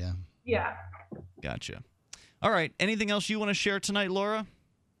Pakistani? Pakistani, yeah. Yeah. Gotcha. All right. Anything else you want to share tonight, Laura?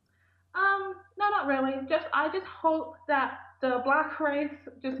 No, not really. I just hope that the black race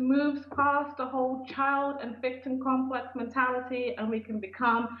just moves past the whole child and victim complex mentality, and we can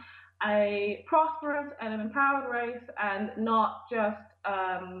become a prosperous and an empowered race, and not just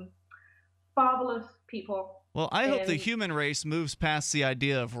fatherless people. Well, I hope the human race moves past the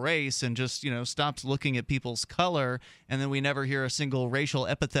idea of race and just, stops looking at people's color, and then we never hear a single racial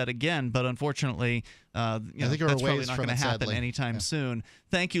epithet again. But unfortunately, I think that's probably not going to happen anytime soon.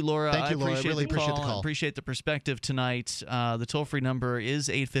 Thank you, Laura. Thank you, Laura. I really appreciate the call. I appreciate the perspective tonight. The toll-free number is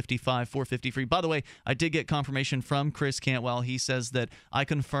 855-450-FREE. By the way, I did get confirmation from Chris Cantwell. He says that I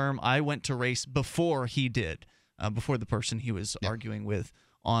confirm I went to race before he did, before the person he was arguing with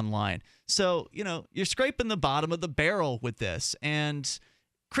online. So, you're scraping the bottom of the barrel with this, and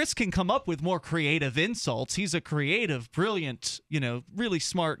Chris can come up with more creative insults. He's a creative, brilliant, really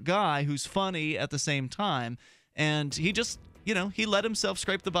smart guy who's funny at the same time, and he just, he let himself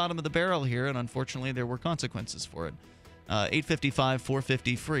scrape the bottom of the barrel here, and unfortunately there were consequences for it.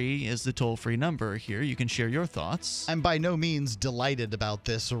 855-450-FREE is the toll-free number here. You can share your thoughts. I'm by no means delighted about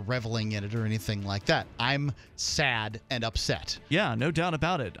this or reveling in it or anything like that. I'm sad and upset. Yeah, no doubt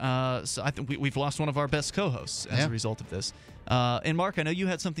about it. So I think we've lost one of our best co-hosts as a result of this. And Mark, I know you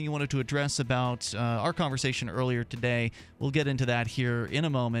had something you wanted to address about our conversation earlier today. We'll get into that here in a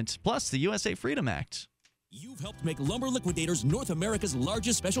moment. Plus, the USA Freedom Act. You've helped make Lumber Liquidators North America's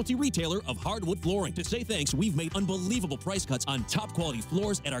largest specialty retailer of hardwood flooring. To say thanks, we've made unbelievable price cuts on top quality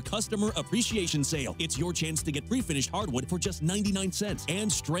floors at our customer appreciation sale. It's your chance to get pre-finished hardwood for just 99 cents. And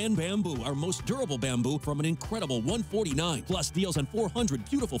Strand Bamboo, our most durable bamboo, from an incredible $149. Plus deals on 400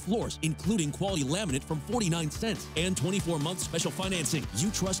 beautiful floors, including quality laminate from 49 cents. And 24-month special financing. You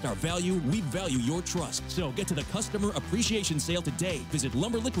trust our value, we value your trust. So get to the customer appreciation sale today. Visit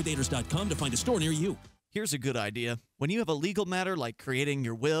lumberliquidators.com to find a store near you. Here's a good idea. When you have a legal matter like creating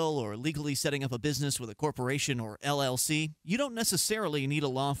your will or legally setting up a business with a corporation or LLC, you don't necessarily need a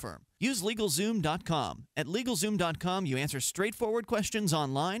law firm. Use LegalZoom.com. At LegalZoom.com, you answer straightforward questions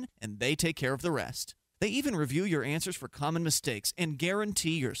online, and they take care of the rest. They even review your answers for common mistakes and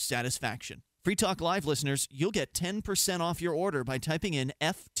guarantee your satisfaction. Free Talk Live listeners, you'll get 10% off your order by typing in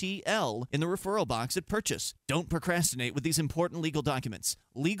FTL in the referral box at purchase. Don't procrastinate with these important legal documents.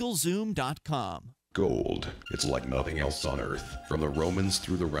 LegalZoom.com. Gold. It's like nothing else on Earth. From the Romans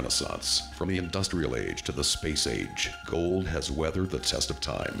through the Renaissance, from the Industrial Age to the Space Age, gold has weathered the test of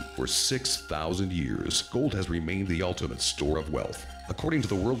time. For 6,000 years, gold has remained the ultimate store of wealth. According to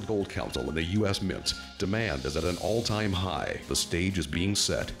the World Gold Council and the U.S. Mint, demand is at an all-time high. The stage is being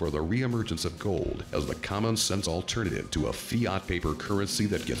set for the reemergence of gold as the common-sense alternative to a fiat paper currency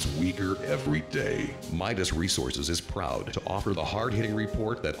that gets weaker every day. Midas Resources is proud to offer the hard-hitting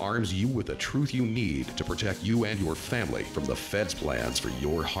report that arms you with the truth you need to protect you and your family from the Fed's plans for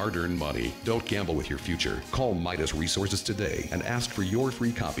your hard-earned money. Don't gamble with your future. Call Midas Resources today and ask for your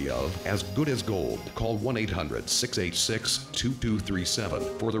free copy of As Good as Gold. Call 1-800-686-2237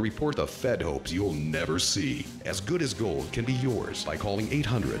 for the report the Fed hopes you'll never see. As Good as Gold can be yours by calling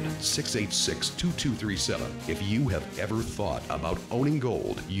 800-686-2237. If you have ever thought about owning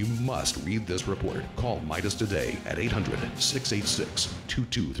gold, you must read this report. Call Midas today at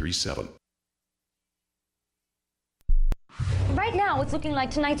 800-686-2237. Right now, it's looking like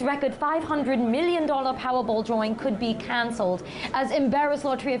tonight's record $500 million Powerball drawing could be cancelled, as embarrassed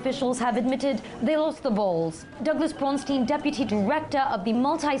lottery officials have admitted they lost the balls. Douglas Bronstein, Deputy Director of the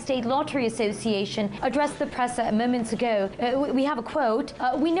Multi-State Lottery Association, addressed the press moments ago. We have a quote.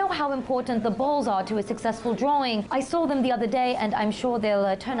 "We know how important the balls are to a successful drawing. I saw them the other day, and I'm sure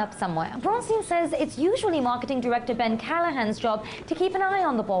they'll turn up somewhere." Bronstein says it's usually Marketing Director Ben Callahan's job to keep an eye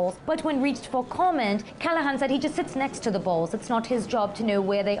on the balls, but when reached for comment, Callahan said he just sits next to the balls. It's not his his job to know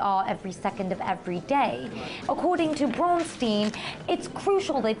where they are every second of every day. According to Bronstein, it's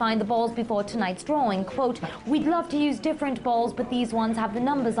crucial they find the balls before tonight's drawing. Quote, "We'd love to use different balls, but these ones have the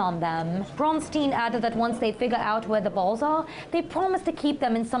numbers on them." Bronstein added that once they figure out where the balls are, they promise to keep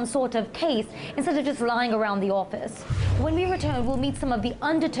them in some sort of case instead of just lying around the office. When we return, we'll meet some of the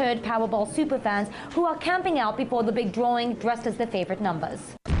undeterred Powerball superfans who are camping out before the big drawing dressed as their favorite numbers.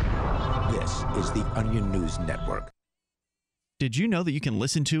 This is the Onion News Network. Did you know that you can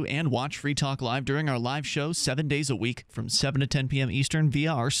listen to and watch Free Talk Live during our live show 7 days a week from 7 to 10 p.m. Eastern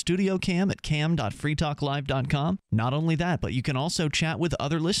via our studio cam at cam.freetalklive.com? Not only that, but you can also chat with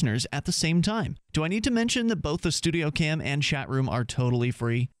other listeners at the same time. Do I need to mention that both the studio cam and chat room are totally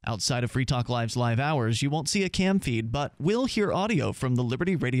free? Outside of Free Talk Live's live hours, you won't see a cam feed, but we'll hear audio from the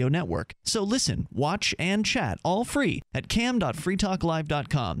Liberty Radio Network. So listen, watch, and chat all free at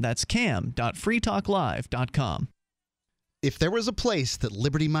cam.freetalklive.com. That's cam.freetalklive.com. If there was a place that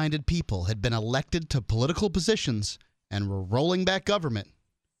liberty-minded people had been elected to political positions and were rolling back government,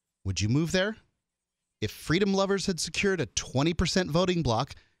 would you move there? If freedom lovers had secured a 20% voting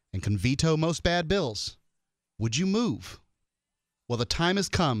bloc and can veto most bad bills, would you move? Well, the time has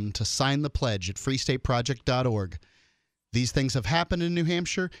come to sign the pledge at freestateproject.org. These things have happened in New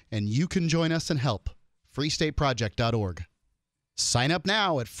Hampshire, and you can join us and help. freestateproject.org. Sign up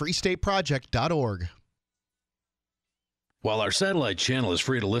now at freestateproject.org. While our satellite channel is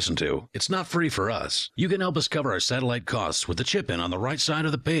free to listen to, it's not free for us. You can help us cover our satellite costs with the chip-in on the right side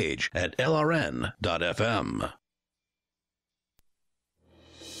of the page at lrn.fm.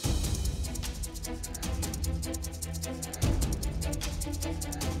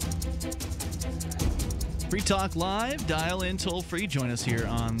 Free Talk Live, dial in toll free. Join us here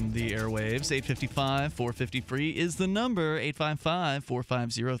on the airwaves. 855-450-FREE is the number.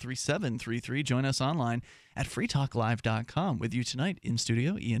 855-450-3733. Join us online at freetalklive.com. With you tonight in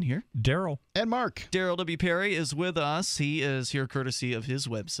studio, Ian here. Daryl. And Mark. Daryl W. Perry is with us. He is here courtesy of his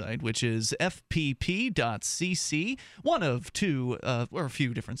website, which is fpp.cc. One of two, or a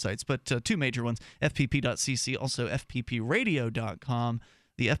few different sites, but two major ones. fpp.cc, also fppradio.com.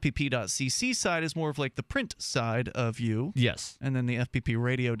 The fpp.cc side is more of like the print side of you. Yes. And then the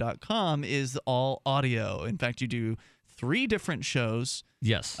fppradio.com is all audio. In fact, you do 3 different shows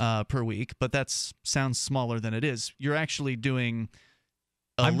yes. Per week, but that sounds smaller than it is. You're actually doing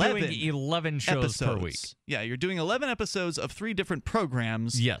 11 I'm doing 11 shows episodes per week. Yeah, you're doing 11 episodes of 3 different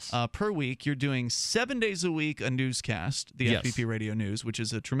programs yes. Per week. You're doing 7 days a week a newscast, the yes. FPP Radio News, which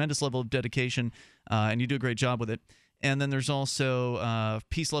is a tremendous level of dedication, and you do a great job with it. And then there's also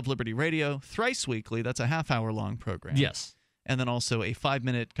Peace, Love, Liberty Radio, thrice weekly. That's a half-hour-long program. Yes. And then also a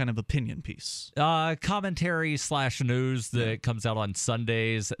 5-minute kind of opinion piece. Commentary / news that comes out on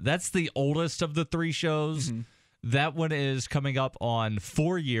Sundays. That's the oldest of the 3 shows. Mm-hmm. That one is coming up on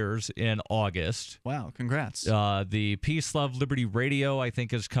 4 years in August. Wow, congrats. The Peace, Love, Liberty Radio, I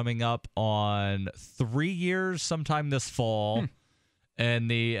think, is coming up on 3 years sometime this fall.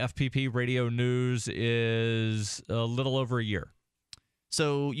 And the FPP Radio News is a little over a year.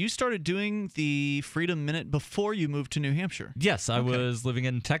 So you started doing the Freedom Minute before you moved to New Hampshire? Yes, I was living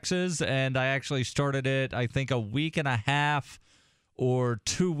in Texas, and I actually started it, I think, a week and a half or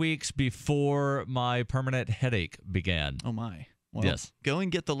 2 weeks before my permanent headache began. Oh, my. Well, yes. Go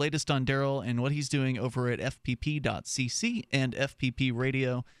and get the latest on Daryl and what he's doing over at fpp.cc and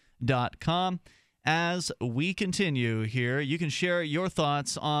fppradio.com. As we continue here, you can share your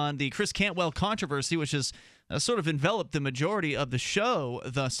thoughts on the Chris Cantwell controversy, which has sort of enveloped the majority of the show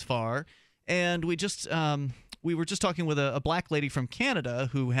thus far. And we were just talking with a black lady from Canada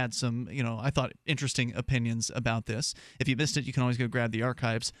who had some, I thought, interesting opinions about this. If you missed it, you can always go grab the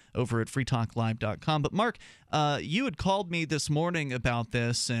archives over at freetalklive.com. But Mark, you had called me this morning about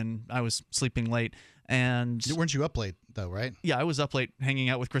this, and I was sleeping late. And weren't you up late though, right? Yeah, I was up late hanging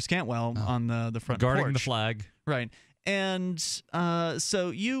out with Chris Cantwell on the front guarding porch. the flag. Right. And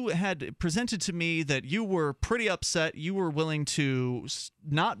so you had presented to me that you were pretty upset. You were willing to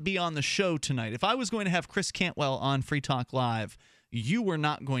not be on the show tonight. If I was going to have Chris Cantwell on Free Talk Live, you were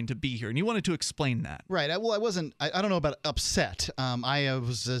not going to be here, and you wanted to explain that. Right. Well, I wasn't. I don't know about upset. I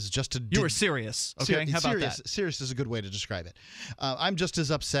was just a. You were serious. Okay. How about that? Serious is a good way to describe it. I'm just as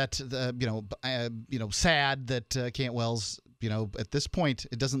upset. Sad that Cantwell's. At this point,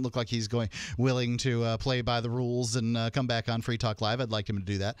 it doesn't look like he's willing to play by the rules and come back on Free Talk Live. I'd like him to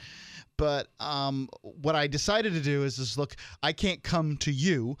do that. But what I decided to do is look, I can't come to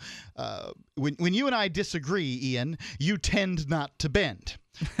you. When you and I disagree, Ian, you tend not to bend.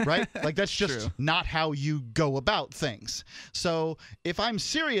 Right? Like, that's just not how you go about things. So if I'm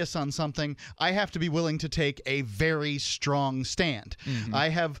serious on something, I have to be willing to take a very strong stand. I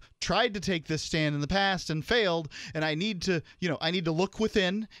have tried to take this stand in the past and failed, and I need to look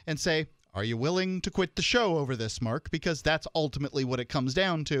within and say, are you willing to quit the show over this, Mark? Because that's ultimately what it comes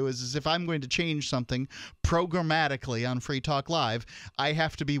down to, is if I'm going to change something programmatically on Free Talk Live, I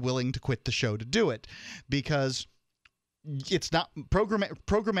have to be willing to quit the show to do it. Because it's not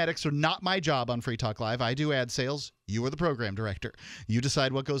programmatics are not my job on Free Talk Live. I do ad sales. You are the program director. You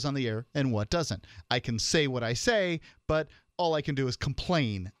decide what goes on the air and what doesn't. I can say what I say, but all I can do is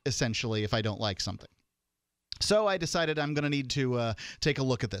complain, essentially, if I don't like something. So I decided I'm going to need to take a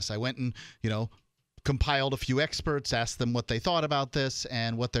look at this. I went and, compiled a few experts, asked them what they thought about this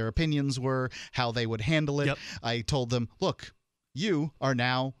and what their opinions were, how they would handle it. Yep. I told them, look, you are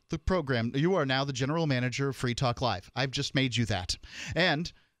now the general manager of Free Talk Live. I've just made you that.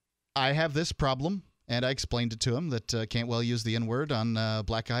 And I have this problem, and I explained it to him that Cantwell used the N-word on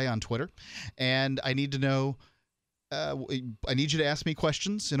Black Guy on Twitter. And I need to know, I need you to ask me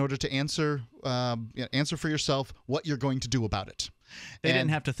questions in order to answer for yourself what you're going to do about it. They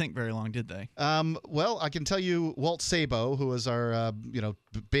didn't have to think very long, did they? Well, I can tell you Walt Sabo, who was our,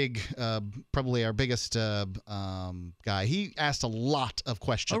 big, probably our biggest guy. He asked a lot of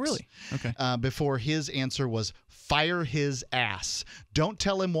questions. Oh, really? Okay. Before his answer was fire his ass. Don't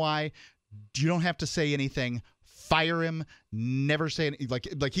tell him why. You don't have to say anything. Fire him. Never say anything.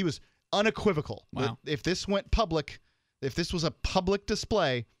 Like he was unequivocal. Wow. If this went public, if this was a public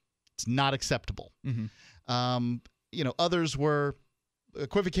display, it's not acceptable. Others were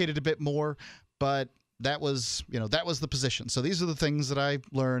equivocated a bit more, but that was the position. So these are the things that I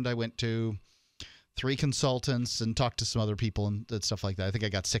learned. I went to 3 consultants and talked to some other people and stuff like that. I think I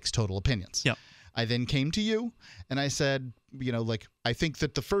got 6 total opinions. Yep. I then came to you and I said, I think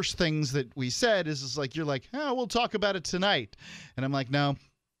that the first things that we said is like, you're like, we'll talk about it tonight. And I'm like, no,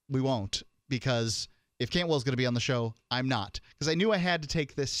 we won't, because if Cantwell's going to be on the show, I'm not, because I knew I had to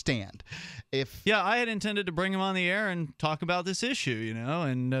take this stand. I had intended to bring him on the air and talk about this issue,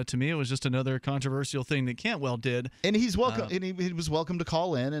 and to me it was just another controversial thing that Cantwell did. And he's welcome, and he was welcome to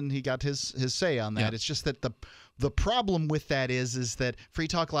call in, and he got his say on that. Yeah. It's just that the problem with that is that Free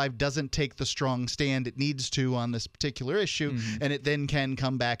Talk Live doesn't take the strong stand it needs to on this particular issue, and it then can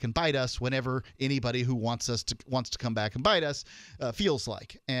come back and bite us whenever anybody who wants to come back and bite us feels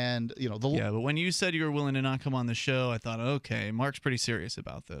like. And but when you said you were willing to not come on the show, I thought, okay, Mark's pretty serious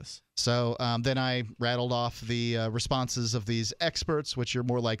about this. So then I rattled off the responses of these experts, which you're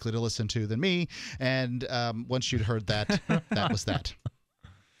more likely to listen to than me. And once you'd heard that, that was that.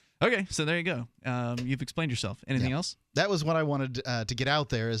 Okay, so there you go. You've explained yourself. Anything else? That was what I wanted to get out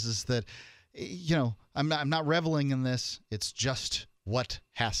there. Is that I'm not reveling in this. It's just what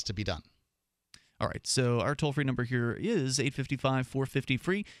has to be done. All right. So our toll-free number here is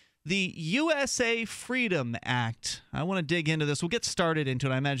 855-450-FREE. The USA Freedom Act. I want to dig into this. We'll get started into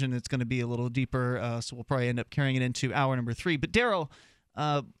it. I imagine it's going to be a little deeper, so we'll probably end up carrying it into hour number 3. But Daryl,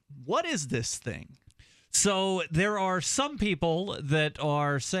 what is this thing? So there are some people that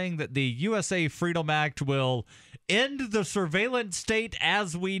are saying that the USA Freedom Act will end the surveillance state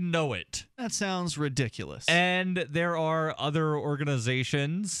as we know it. That sounds ridiculous. And there are other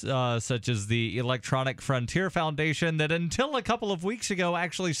organizations, such as the Electronic Frontier Foundation, that until a couple of weeks ago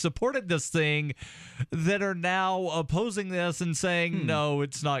actually supported this thing, that are now opposing this and saying, no,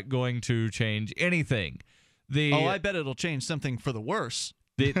 it's not going to change anything. I bet it'll change something for the worse.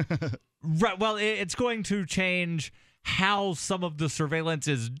 Right. Well, it's going to change how some of the surveillance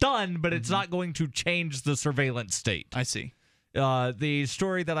is done, but it's not going to change the surveillance state. I see. The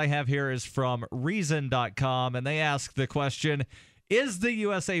story that I have here is from Reason.com, and they ask the question, is the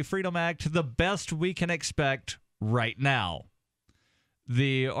USA Freedom Act the best we can expect right now?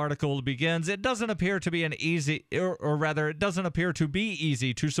 The article begins, it doesn't appear to be it doesn't appear to be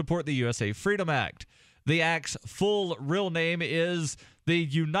easy to support the USA Freedom Act. The act's full real name is the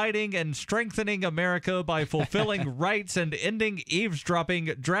Uniting and Strengthening America by Fulfilling Rights and Ending Eavesdropping,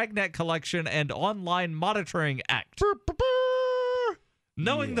 Dragnet Collection, and Online Monitoring Act.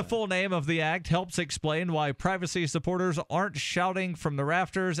 Knowing the full name of the act helps explain why privacy supporters aren't shouting from the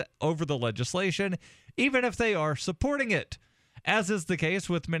rafters over the legislation, even if they are supporting it. As is the case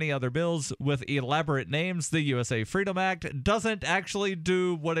with many other bills with elaborate names, the USA Freedom Act doesn't actually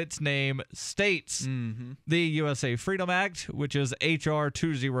do what its name states. The USA Freedom Act, which is H.R.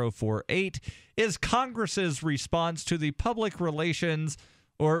 2048, is Congress's response to the public relations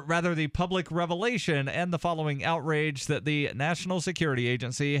or rather the public revelation and the following outrage that the National Security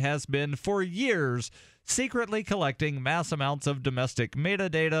Agency has been for years secretly collecting mass amounts of domestic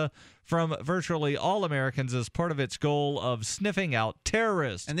metadata from virtually all Americans as part of its goal of sniffing out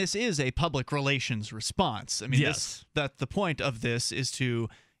terrorists. And this is a public relations response. I mean, yes. That the point of this is to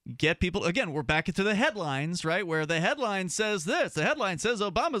get people, again, we're back into the headlines, right, where the headline says this. The headline says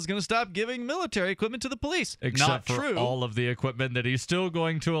Obama's going to stop giving military equipment to the police. Except Not for true. all of the equipment that he's still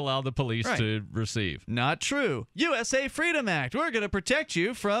going to allow the police Right. to receive. Not true. USA Freedom Act. We're going to protect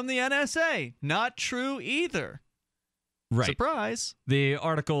you from the NSA. Not true either. Right. Surprise. The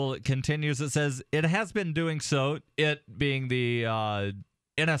article continues. It says it has been doing so, it being the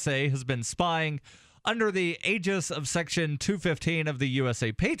NSA, has been spying under the aegis of Section 215 of the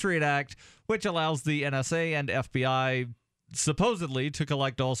USA Patriot Act, which allows the NSA and FBI supposedly to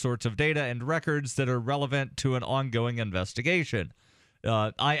collect all sorts of data and records that are relevant to an ongoing investigation.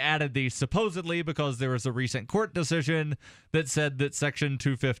 I added the supposedly because there was a recent court decision that said that Section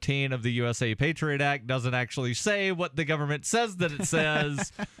 215 of the USA Patriot Act doesn't actually say what the government says that it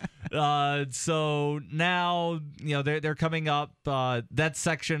says. So now, they're coming up. That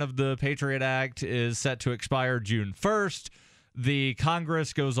section of the Patriot Act is set to expire June 1st. The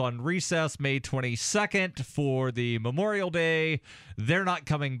Congress goes on recess May 22nd for the Memorial Day. They're not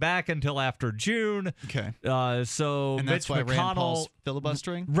coming back until after June. Okay. So And that's Mitch why McConnell, Rand Paul's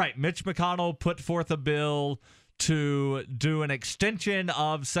filibustering? Right. Mitch McConnell put forth a bill to do an extension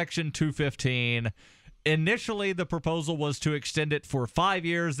of Section 215. Initially, the proposal was to extend it for 5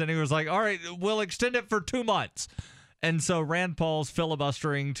 years. Then he was like, all right, we'll extend it for 2 months. And so Rand Paul's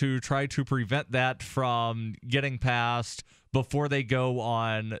filibustering to try to prevent that from getting passed before they go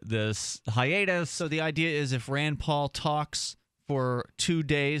on this hiatus. So the idea is if Rand Paul talks for 2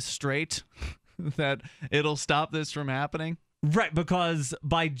 days straight, that it'll stop this from happening? Right, because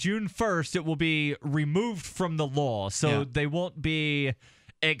by June 1st, it will be removed from the law. So they won't be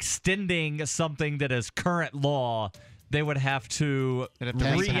extending something that is current law. They would have to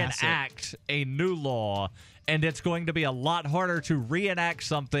reenact a new law. And it's going to be a lot harder to reenact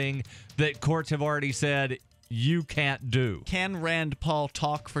something that courts have already said you can't do. Can Rand Paul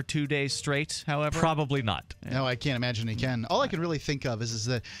talk for 2 days straight, however? Probably not. No, I can't imagine he can. All I can really think of is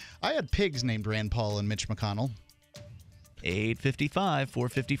that I had pigs named Rand Paul and Mitch McConnell. 855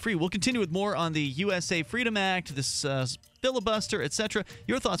 450 free. We'll continue with more on the USA Freedom Act, this filibuster, etc.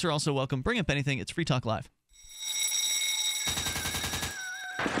 Your thoughts are also welcome. Bring up anything. It's Free Talk Live.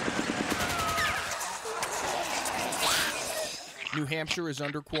 New Hampshire is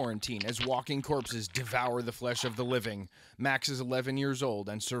under quarantine as walking corpses devour the flesh of the living. Max is 11 years old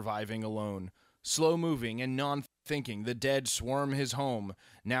and surviving alone. Slow-moving and non-thinking, the dead swarm his home.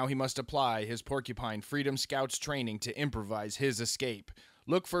 Now he must apply his Porcupine Freedom Scouts training to improvise his escape.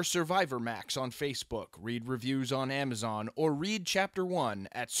 Look for Survivor Max on Facebook, read reviews on Amazon, or read Chapter 1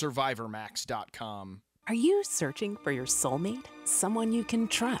 at survivormax.com. Are you searching for your soulmate? Someone you can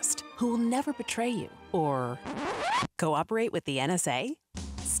trust, who will never betray you? Or cooperate with the NSA?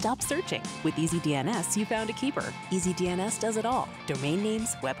 Stop searching. With EasyDNS, you found a keeper. EasyDNS does it all. Domain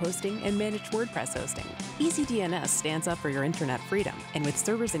names, web hosting, and managed WordPress hosting. EasyDNS stands up for your internet freedom. And with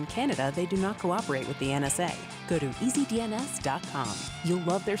servers in Canada, they do not cooperate with the NSA. Go to EasyDNS.com. You'll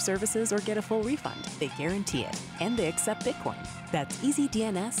love their services or get a full refund. They guarantee it. And they accept Bitcoin. That's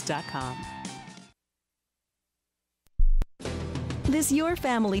EasyDNS.com. This Your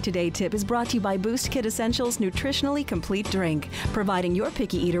Family Today tip is brought to you by Boost Kid Essentials Nutritionally Complete Drink, providing your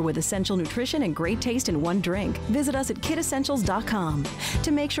picky eater with essential nutrition and great taste in one drink. Visit us at kidessentials.com.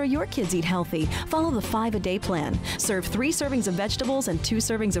 To make sure your kids eat healthy, follow the 5-a-day plan. Serve 3 servings of vegetables and 2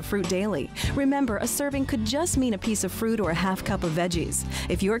 servings of fruit daily. Remember, a serving could just mean a piece of fruit or a half cup of veggies.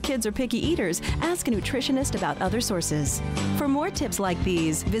 If your kids are picky eaters, ask a nutritionist about other sources. For more tips like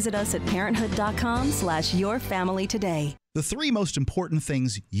these, visit us at parenthood.com/yourfamilytoday. The 3 most important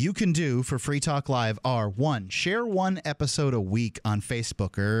things you can do for Free Talk Live are 1. Share 1 episode a week on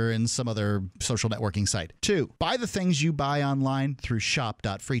Facebook or in some other social networking site. 2. Buy the things you buy online through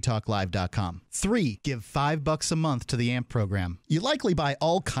shop.freetalklive.com. 3. Give $5 a month to the AMP program. You likely buy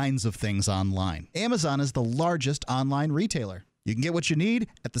all kinds of things online. Amazon is the largest online retailer. You can get what you need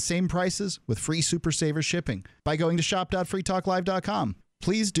at the same prices with free Super Saver shipping by going to shop.freetalklive.com.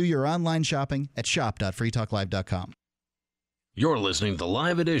 Please do your online shopping at shop.freetalklive.com. You're listening to the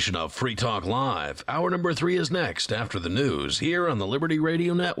live edition of Free Talk Live. Hour number 3 is next after the news here on the Liberty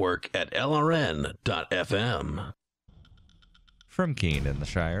Radio Network at LRN.FM. From Keene in the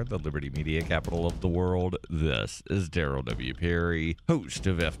Shire, the Liberty Media capital of the world, this is Daryl W. Perry, host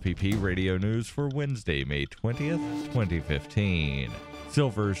of FPP Radio News for Wednesday, May 20th, 2015.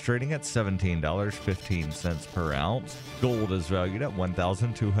 Silver is trading at $17.15 per ounce. Gold is valued at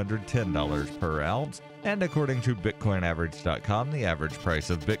 $1,210 per ounce. And according to BitcoinAverage.com, the average price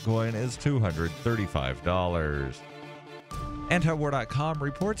of Bitcoin is $235. Antiwar.com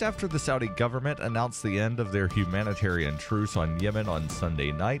reports after the Saudi government announced the end of their humanitarian truce on Yemen on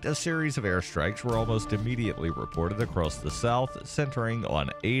Sunday night, a series of airstrikes were almost immediately reported across the south, centering on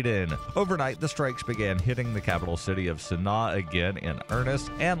Aden. Overnight, the strikes began hitting the capital city of Sana'a again in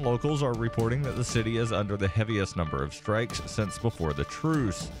earnest, and locals are reporting that the city is under the heaviest number of strikes since before the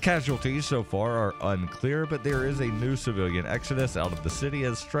truce. Casualties so far are unclear, but there is a new civilian exodus out of the city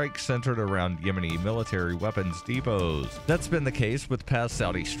as strikes centered around Yemeni military weapons depots. That's been the case with past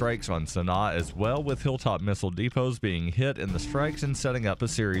Saudi strikes on Sana'a as well, with Hilltop missile depots being hit in the strikes and setting up a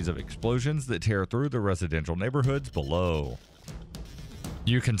series of explosions that tear through the residential neighborhoods below.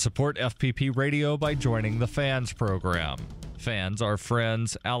 You can support FPP Radio by joining the Fans program. Fans are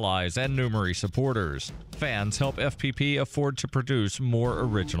friends, allies, and Numery supporters. Fans help FPP afford to produce more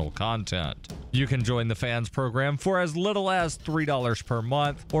original content. You can join the Fans program for as little as $3 per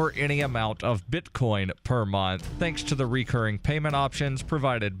month or any amount of Bitcoin per month, thanks to the recurring payment options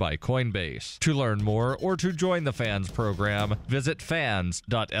provided by Coinbase. To learn more or to join the Fans program, visit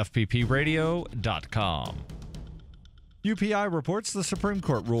fans.fppradio.com. UPI reports the Supreme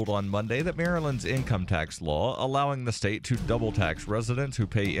Court ruled on Monday that Maryland's income tax law, allowing the state to double tax residents who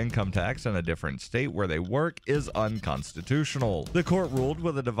pay income tax in a different state where they work, is unconstitutional. The court ruled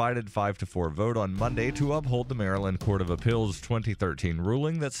with a divided 5-4 vote on Monday to uphold the Maryland Court of Appeals' 2013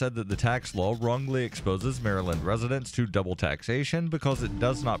 ruling that said that the tax law wrongly exposes Maryland residents to double taxation because it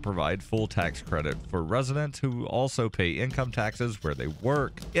does not provide full tax credit for residents who also pay income taxes where they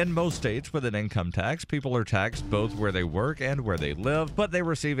work. In most states with an income tax, people are taxed both where they work and where they live, but they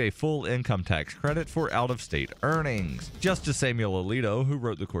receive a full income tax credit for out-of-state earnings. Justice Samuel Alito, who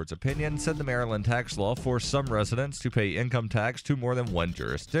wrote the court's opinion, said the Maryland tax law forced some residents to pay income tax to more than one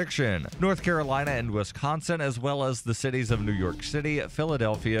jurisdiction. North Carolina and Wisconsin, as well as the cities of New York City,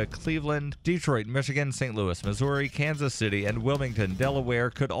 Philadelphia, Cleveland, Detroit, Michigan, St. Louis, Missouri, Kansas City, and Wilmington, Delaware,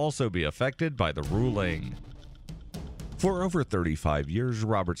 could also be affected by the ruling. For over 35 years,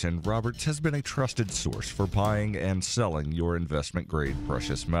 Robertson Roberts has been a trusted source for buying and selling your investment-grade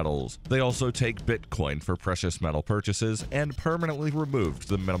precious metals. They also take Bitcoin for precious metal purchases and permanently removed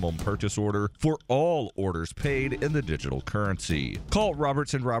the minimum purchase order for all orders paid in the digital currency. Call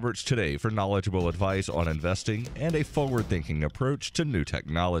Robertson Roberts today for knowledgeable advice on investing and a forward-thinking approach to new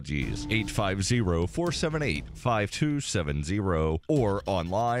technologies. 850-478-5270 or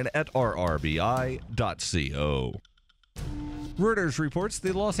online at rrbi.co. Reuters reports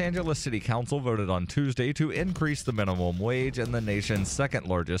the Los Angeles City Council voted on Tuesday to increase the minimum wage in the nation's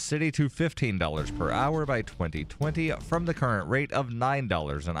second-largest city to $15 per hour by 2020 from the current rate of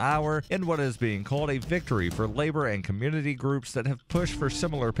 $9 an hour in what is being called a victory for labor and community groups that have pushed for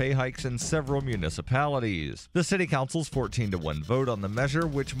similar pay hikes in several municipalities. The City Council's 14-1 vote on the measure,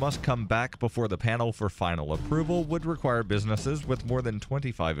 which must come back before the panel for final approval, would require businesses with more than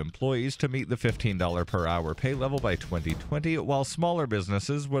 25 employees to meet the $15 per hour pay level by 2020, while smaller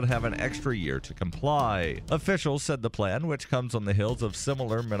businesses would have an extra year to comply. Officials said the plan, which comes on the heels of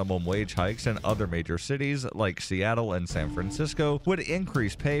similar minimum wage hikes in other major cities like Seattle and San Francisco, would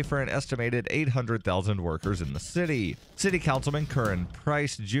increase pay for an estimated 800,000 workers in the city. City Councilman Curran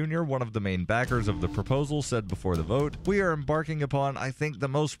Price Jr., one of the main backers of the proposal, said before the vote, "We are embarking upon, I think, the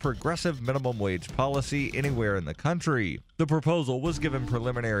most progressive minimum wage policy anywhere in the country." The proposal was given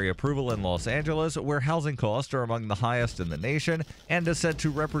preliminary approval in Los Angeles, where housing costs are among the highest in the nation, and is said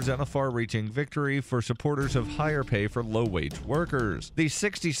to represent a far-reaching victory for supporters of higher pay for low-wage workers. The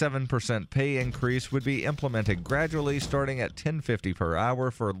 67% pay increase would be implemented gradually, starting at $10.50 per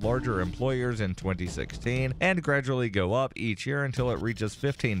hour for larger employers in 2016, and gradually go up each year until it reaches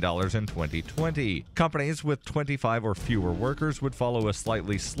 $15 in 2020. Companies with 25 or fewer workers would follow a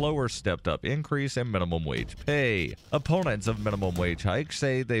slightly slower stepped-up increase in minimum wage pay. Opponents of minimum wage hikes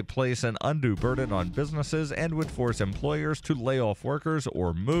say they place an undue burden on businesses and would force employers to lay off workers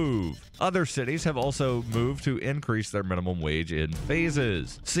or move. Other cities have also moved to increase their minimum wage in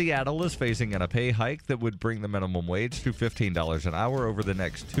phases. Seattle is facing a pay hike that would bring the minimum wage to $15 an hour over the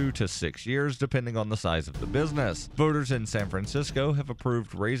next 2 to 6 years, depending on the size of the business. Voters in San Francisco have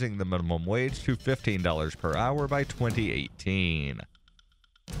approved raising the minimum wage to $15 per hour by 2018.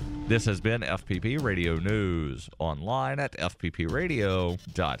 This has been FPP Radio News, online at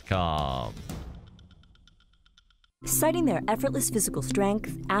fppradio.com. Citing their effortless physical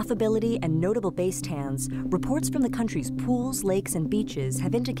strength, affability, and notable base tans, reports from the country's pools, lakes, and beaches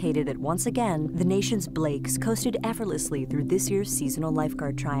have indicated that once again, the nation's Blakes coasted effortlessly through this year's seasonal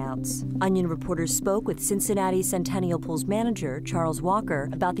lifeguard tryouts. Onion reporters spoke with Cincinnati Centennial Pool's manager, Charles Walker,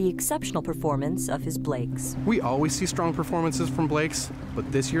 about the exceptional performance of his Blakes. We always see strong performances from Blakes,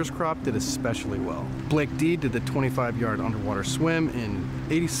 but this year's crop did especially well. Blake D did the 25-yard underwater swim in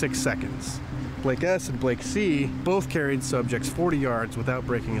 86 seconds. Blake S and Blake C both carried subjects 40 yards without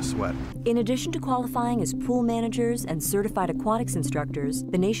breaking a sweat. In addition to qualifying as pool managers and certified aquatics instructors,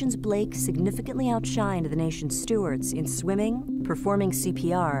 the nation's Blakes significantly outshined the nation's stewards in swimming, performing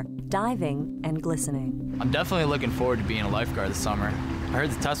CPR, diving, and glistening. I'm definitely looking forward to being a lifeguard this summer. I heard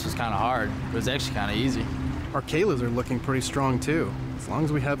the test was kind of hard, but it was actually kind of easy. Our Kaylas are looking pretty strong too. As long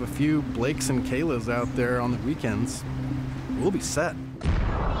as we have a few Blakes and Kaylas out there on the weekends, we'll be set.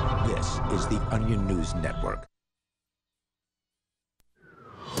 This is the Onion News Network.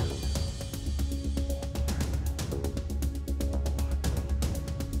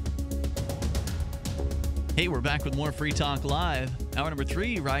 Hey, we're back with more Free Talk Live. Hour number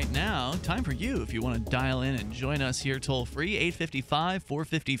 3 right now. Time for you if you want to dial in and join us here toll free.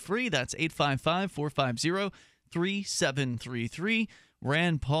 855-450-FREE. That's 855-450-3733.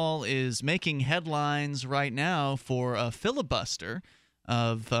 Rand Paul is making headlines right now for a filibuster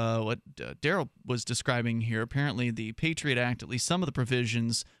of what Daryl was describing here. Apparently, the Patriot Act, at least some of the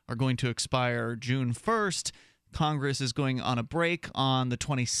provisions, are going to expire June 1st. Congress is going on a break on the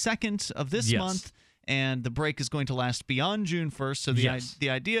 22nd of this month, and the break is going to last beyond June 1st. So the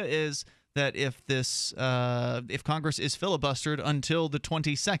idea is that if Congress is filibustered until the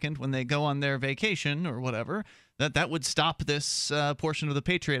 22nd, when they go on their vacation or whatever, that would stop this portion of the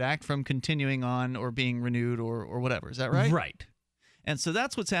Patriot Act from continuing on or being renewed or whatever. Is that right? Right. And so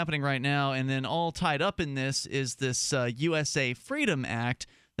that's what's happening right now. And then all tied up in this is this USA Freedom Act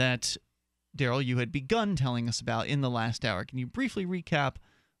that, Daryl, you had begun telling us about in the last hour. Can you briefly recap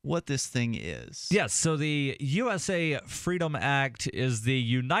what this thing is? Yes, so the USA Freedom Act is the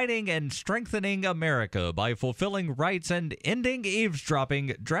Uniting and Strengthening America by Fulfilling Rights and Ending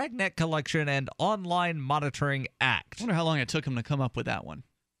Eavesdropping, Dragnet Collection, and Online Monitoring Act. I wonder how long it took him to come up with that one.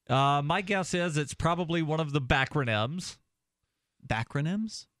 My guess is it's probably one of the backronyms.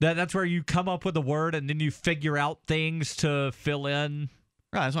 Backronyms? That's where you come up with a word and then you figure out things to fill in.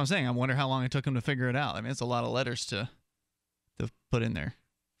 Right, that's what I'm saying. I wonder how long it took him to figure it out. I mean, it's a lot of letters to put in there.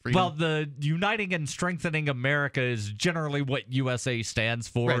 Freedom. Well, the Uniting and Strengthening America is generally what USA stands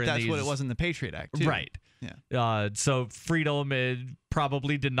for. Right, that's what it was in the Patriot Act, too. Right. Yeah. So freedom, it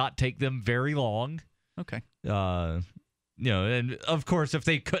probably did not take them very long. Okay. And of course, if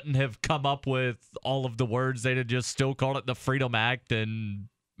they couldn't have come up with all of the words, they'd have just still called it the Freedom Act and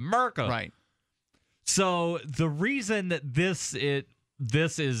America. Right. So the reason that this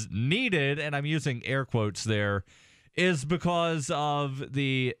is needed, and I'm using air quotes there, is because of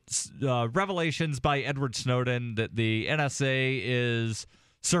the revelations by Edward Snowden that the NSA is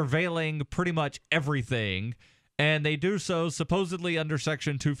surveilling pretty much everything, and they do so supposedly under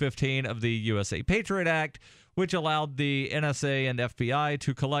Section 215 of the USA Patriot Act, which allowed the NSA and FBI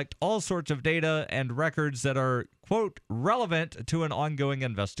to collect all sorts of data and records that are, quote, relevant to an ongoing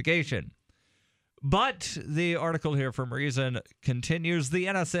investigation. But the article here from Reason continues, the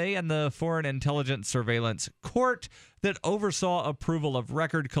NSA and the Foreign Intelligence Surveillance Court that oversaw approval of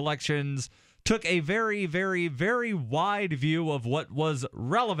record collections took a very, very, very wide view of what was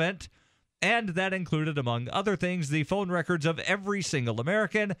relevant, and that included, among other things, the phone records of every single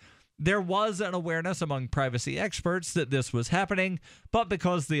American. There was an awareness among privacy experts that this was happening, but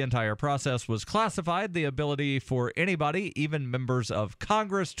because the entire process was classified, the ability for anybody, even members of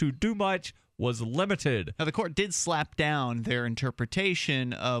Congress, to do much was limited. Now, the court did slap down their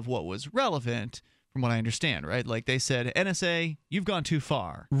interpretation of what was relevant, from what I understand, right? Like they said, NSA, you've gone too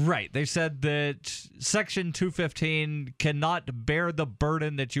far. Right. They said that Section 215 cannot bear the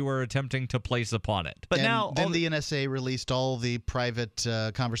burden that you are attempting to place upon it. But then the NSA released all the private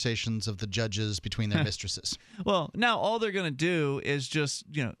conversations of the judges between their mistresses. Well, now all they're going to do is just,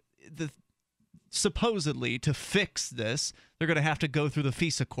 supposedly to fix this, they're going to have to go through the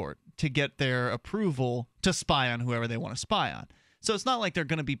FISA court to get their approval to spy on whoever they want to spy on. So it's not like they're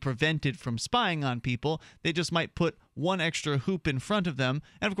going to be prevented from spying on people. They just might put one extra hoop in front of them.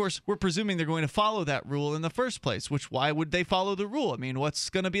 And, of course, we're presuming they're going to follow that rule in the first place, which why would they follow the rule? I mean,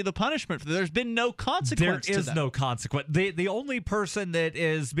 what's going to be the punishment for that? There's been no consequence to that. There is no consequence. The only person that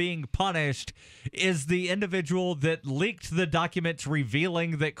is being punished is the individual that leaked the documents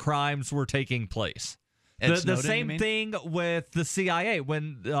revealing that crimes were taking place. The same thing with the CIA.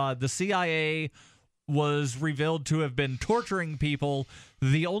 When the CIA was revealed to have been torturing people.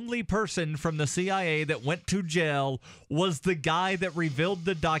 The only person from the CIA that went to jail was the guy that revealed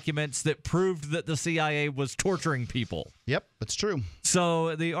the documents that proved that the CIA was torturing people. Yep, that's true.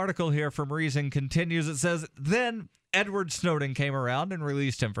 So the article here from Reason continues. It says, then Edward Snowden came around and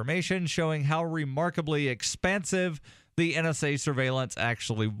released information showing how remarkably expansive the NSA surveillance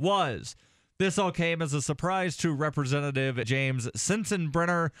actually was. This all came as a surprise to Representative James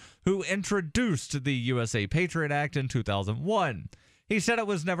Sensenbrenner, who introduced the USA Patriot Act in 2001. He said it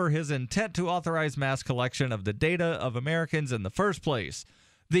was never his intent to authorize mass collection of the data of Americans in the first place.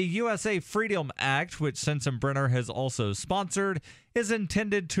 The USA Freedom Act, which Sensenbrenner has also sponsored, is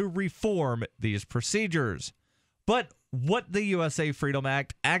intended to reform these procedures. But what the USA Freedom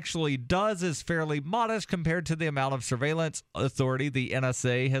Act actually does is fairly modest compared to the amount of surveillance authority the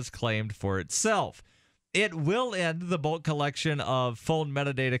NSA has claimed for itself. It will end the bulk collection of phone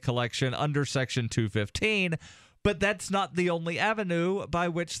metadata collection under Section 215, but that's not the only avenue by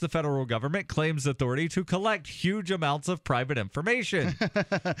which the federal government claims authority to collect huge amounts of private information.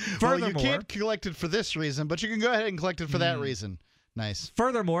 Well, you can't collect it for this reason, but you can go ahead and collect it for that reason. Nice.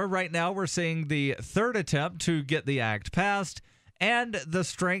 Furthermore, right now we're seeing the third attempt to get the act passed, and the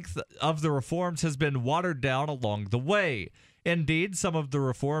strength of the reforms has been watered down along the way. Indeed, some of the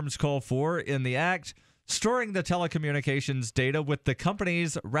reforms call for, in the act, storing the telecommunications data with the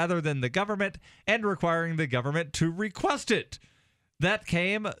companies rather than the government and requiring the government to request it. That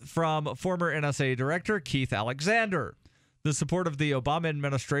came from former NSA Director Keith Alexander. The support of the Obama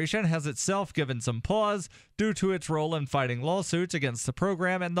administration has itself given some pause due to its role in fighting lawsuits against the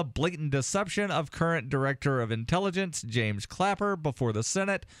program and the blatant deception of current Director of Intelligence James Clapper before the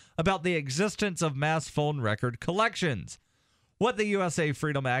Senate about the existence of mass phone record collections. What the USA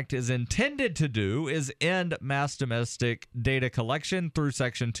Freedom Act is intended to do is end mass domestic data collection through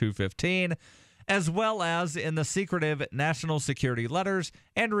Section 215, as well as in the secretive national security letters,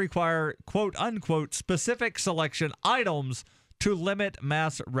 and require quote-unquote specific selection items to limit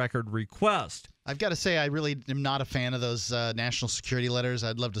mass record request. I've got to say, I really am not a fan of those national security letters.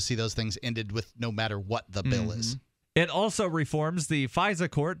 I'd love to see those things ended with no matter what the bill is. It also reforms the FISA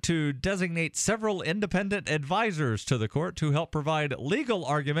court to designate several independent advisors to the court to help provide legal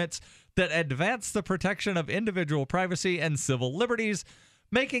arguments that advance the protection of individual privacy and civil liberties,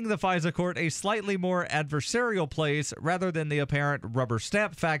 making the FISA court a slightly more adversarial place rather than the apparent rubber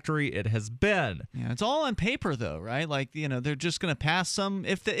stamp factory it has been. Yeah, it's all on paper, though, right? Like, you know, they're just going to pass some.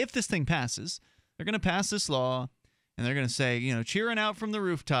 If this thing passes, they're going to pass this law, and they're going to say, you know, cheering out from the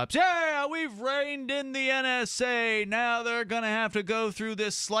rooftops, yeah, we've reined in the NSA. Now they're going to have to go through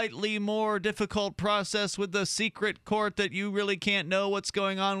this slightly more difficult process with the secret court that you really can't know what's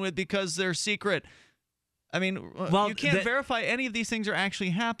going on with because they're secret. I mean, well, you can't verify any of these things are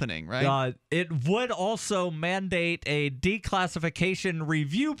actually happening, right? It would also mandate a declassification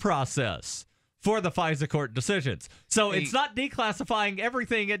review process for the FISA court decisions. So it's not declassifying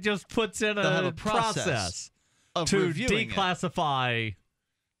everything. It just puts in a process to declassify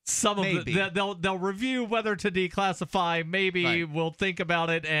some of the. They'll review whether to declassify. Maybe we'll think about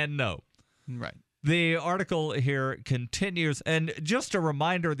it and no. Right. The article here continues, and just a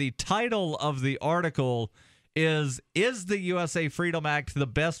reminder, the title of the article is the USA Freedom Act the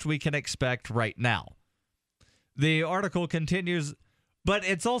best we can expect right now? The article continues, but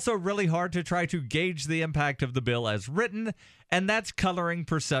it's also really hard to try to gauge the impact of the bill as written, and that's coloring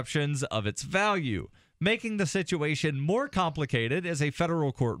perceptions of its value. Making the situation more complicated is a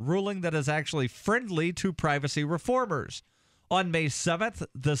federal court ruling that is actually friendly to privacy reformers. On May 7th,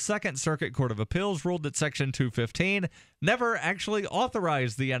 the Second Circuit Court of Appeals ruled that Section 215 never actually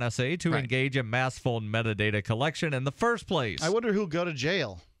authorized the NSA to engage in mass phone metadata collection in the first place. I wonder who'll go to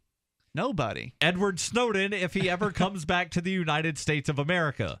jail. Nobody. Edward Snowden, if he ever comes back to the United States of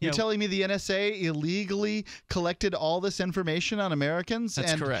America. You're telling me the NSA illegally collected all this information on Americans?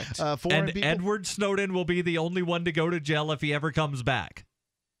 That's correct. Foreign people? Edward Snowden will be the only one to go to jail if he ever comes back.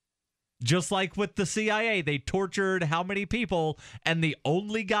 Just like with the CIA, they tortured how many people, and the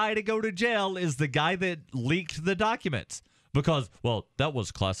only guy to go to jail is the guy that leaked the documents. Because, well, that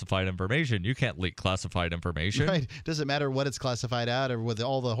was classified information. You can't leak classified information. Right. Doesn't matter what it's classified out or with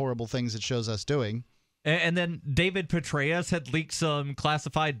all the horrible things it shows us doing. And then David Petraeus had leaked some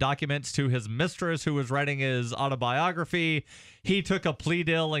classified documents to his mistress who was writing his autobiography. He took a plea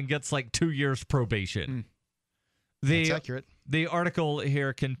deal and gets like 2 years probation. That's accurate. The article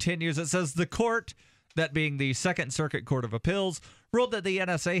here continues. It says the court, that being the Second Circuit Court of Appeals, ruled that the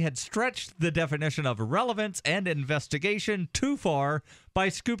NSA had stretched the definition of relevance and investigation too far by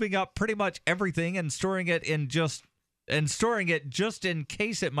scooping up pretty much everything and storing it just in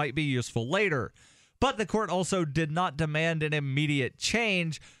case it might be useful later. But the court also did not demand an immediate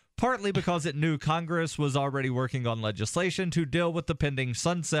change, partly because it knew Congress was already working on legislation to deal with the pending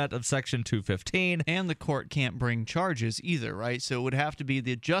sunset of Section 215. And the court can't bring charges either, right? So it would have to be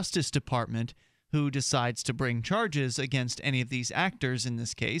the Justice Department who decides to bring charges against any of these actors in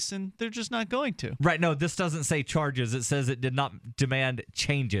this case, and they're just not going to. Right, no, this doesn't say charges. It says it did not demand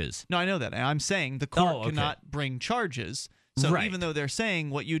changes. No, I know that. I'm saying the court cannot bring charges. So even though they're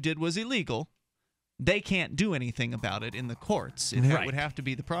saying what you did was illegal, they can't do anything about it in the courts. It would have to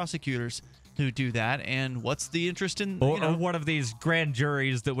be the prosecutors who do that. And what's the interest in... Or one of these grand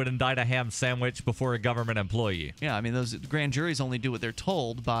juries that would indict a ham sandwich before a government employee. Yeah, I mean, those grand juries only do what they're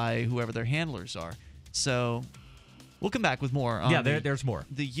told by whoever their handlers are. So we'll come back with more on there's more.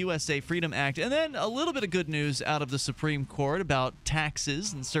 The USA Freedom Act. And then a little bit of good news out of the Supreme Court about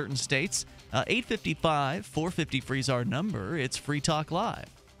taxes in certain states. 855-450-FREE is our number. It's Free Talk Live.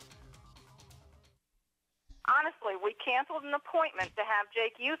 Honestly, we canceled an appointment to have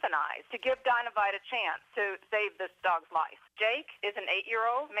Jake euthanized to give Dynavite a chance to save this dog's life. Jake is an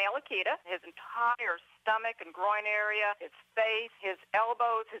 8-year-old male Akita. His entire stomach and groin area, his face, his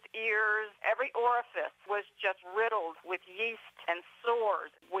elbows, his ears, every orifice was just riddled with yeast and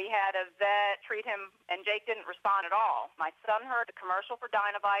sores. We had a vet treat him, and Jake didn't respond at all. My son heard the commercial for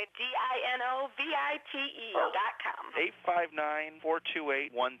Dynavite, DINOVITE.com.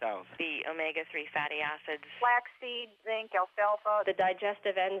 859-428-1000. The omega-3 fatty acids, flaxseed, zinc, alfalfa, the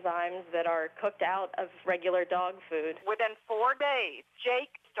digestive enzymes that are cooked out of regular dog food. Within 4 days,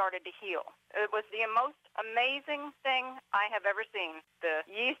 Jake started to heal. It was the most amazing thing I have ever seen. The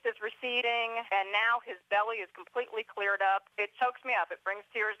yeast is receding, and now his belly is completely cleared up. It chokes me up. It brings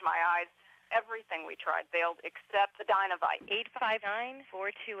tears to my eyes. Everything we tried failed except the Dynavite.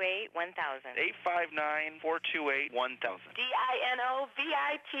 859-428-1000. 859-428-1000.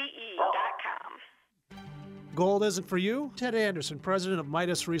 DINOVITE.com. Gold isn't for you? Ted Anderson, president of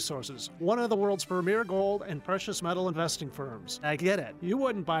Midas Resources, one of the world's premier gold and precious metal investing firms. I get it. You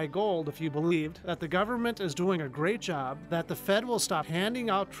wouldn't buy gold if you believed that the government is doing a great job, that the Fed will stop handing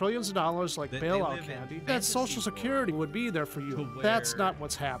out trillions of dollars like bailout candy, that Social Security would be there for you. That's not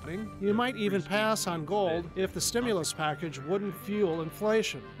what's happening. You might even pass on gold if the stimulus package wouldn't fuel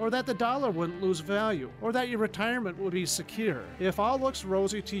inflation, or that the dollar wouldn't lose value, or that your retirement would be secure. If all looks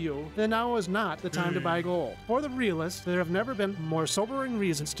rosy to you, then now is not the time to buy gold. For the realist, there have never been more sobering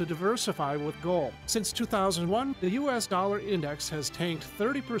reasons to diversify with gold. Since 2001, the U.S. dollar index has tanked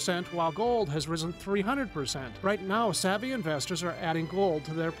 30% while gold has risen 300%. Right now, savvy investors are adding gold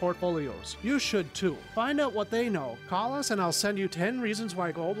to their portfolios. You should too. Find out what they know. Call us and I'll send you 10 reasons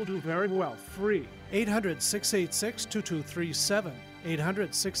why gold will do very well, free. 800-686-2237.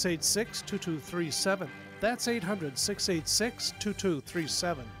 800-686-2237. That's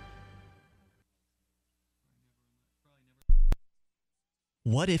 800-686-2237.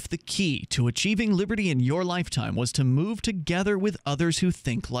 What if the key to achieving liberty in your lifetime was to move together with others who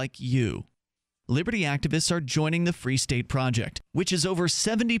think like you? Liberty activists are joining the Free State Project, which is over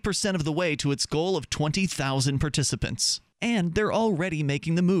 70% of the way to its goal of 20,000 participants. And they're already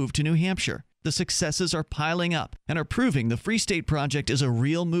making the move to New Hampshire. The successes are piling up and are proving the Free State Project is a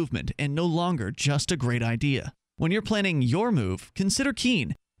real movement and no longer just a great idea. When you're planning your move, consider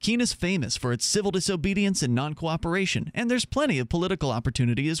Keene. Keene is famous for its civil disobedience and non-cooperation, and there's plenty of political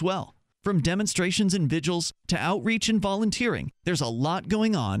opportunity as well. From demonstrations and vigils to outreach and volunteering, there's a lot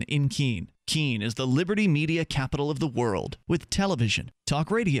going on in Keene. Keene is the liberty media capital of the world, with television,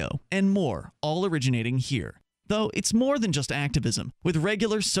 talk radio, and more, all originating here. Though it's more than just activism, with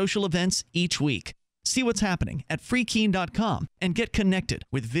regular social events each week. See what's happening at freekeene.com and get connected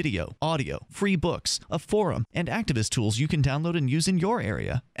with video, audio, free books, a forum, and activist tools you can download and use in your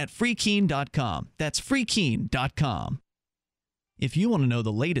area at freekeene.com. That's freekeene.com. If you want to know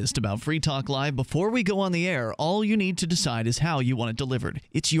the latest about Free Talk Live before we go on the air, all you need to decide is how you want it delivered.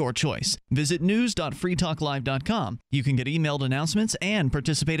 It's your choice. Visit news.freetalklive.com. You can get emailed announcements and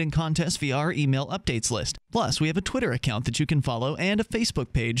participate in contests via our email updates list. Plus, we have a Twitter account that you can follow and a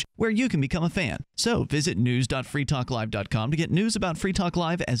Facebook page where you can become a fan. So visit news.freetalklive.com to get news about Free Talk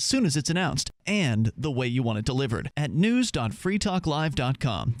Live as soon as it's announced and the way you want it delivered at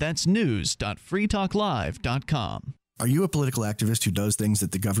news.freetalklive.com. That's news.freetalklive.com. Are you a political activist who does things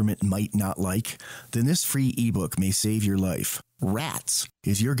that the government might not like? Then this free ebook may save your life. Rats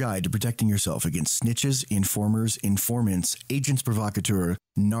is your guide to protecting yourself against snitches, informers, informants, agents provocateurs,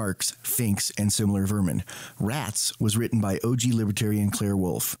 narcs, finks, and similar vermin. Rats was written by OG libertarian Claire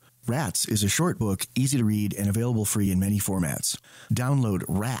Wolfe. Rats is a short book, easy to read, and available free in many formats. Download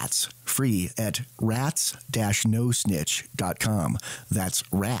Rats free at rats-nosnitch.com. That's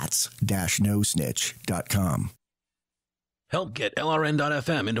rats-nosnitch.com. Help get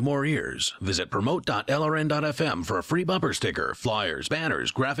LRN.FM into more ears. Visit promote.lrn.fm for a free bumper sticker, flyers,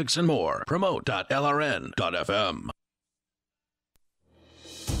 banners, graphics, and more. Promote.lrn.fm.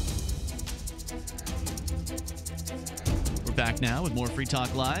 We're back now with more Free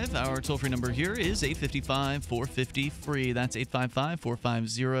Talk Live. Our toll-free number here is 855-450-FREE. That's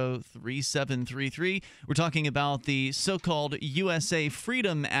 855-450-3733. We're talking about the so-called USA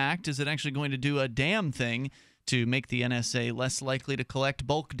Freedom Act. Is it actually going to do a damn thing to make the NSA less likely to collect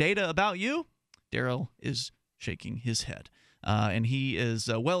bulk data about you? Daryl is shaking his head. And he is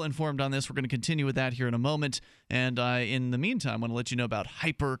well informed on this. We're going to continue with that here in a moment. And in the meantime, I want to let you know about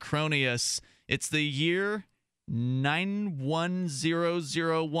Hypercronius. It's the year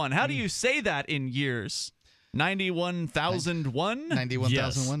 91001. How do you say that in years? 91,001?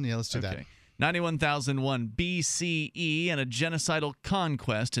 91,001? Yeah, let's do that. 91,001 BCE, and a genocidal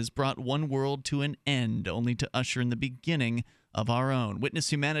conquest has brought one world to an end, only to usher in the beginning of our own.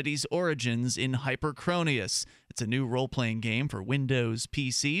 Witness humanity's origins in Hypercronius. It's a new role-playing game for Windows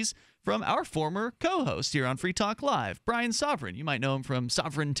PCs from our former co-host here on Free Talk Live, Brian Sovereign. You might know him from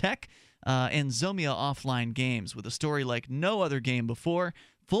Sovereign Tech and Zomia Offline Games, with a story like no other game before.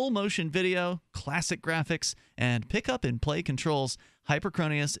 Full motion video, classic graphics, and pick-up-and-play controls.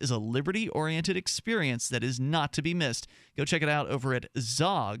 Hypercronius is a liberty-oriented experience that is not to be missed. Go check it out over at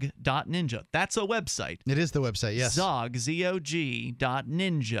zog.ninja. That's a website. It is the website, yes. Zog,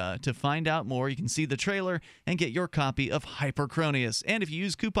 ZOG.ninja. To find out more, you can see the trailer and get your copy of Hypercronius. And if you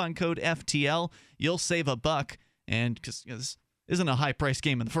use coupon code FTL, you'll save $1. And because this isn't a high-priced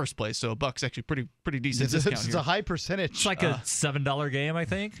game in the first place, so $1's actually pretty decent discount here. It's a high percentage. It's like a $7 game, I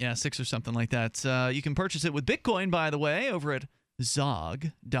think. Yeah, 6 or something like that. You can purchase it with Bitcoin, by the way, over at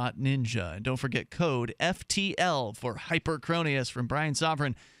zog.ninja. And don't forget code FTL for Hypercronius from Brian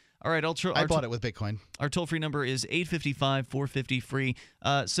Sovereign. All right, I bought it with Bitcoin. Our toll-free number is 855-450-FREE.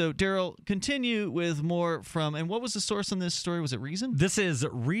 So, Daryl, continue with more from, and what was the source on this story? Was it Reason? This is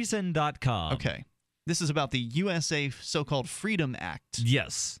Reason.com. Okay. This is about the USA so-called Freedom Act.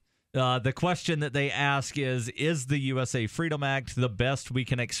 Yes. The question that they ask is the USA Freedom Act the best we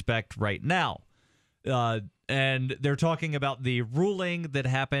can expect right now? And they're talking about the ruling that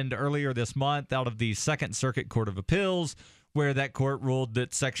happened earlier this month out of the Second Circuit Court of Appeals, where that court ruled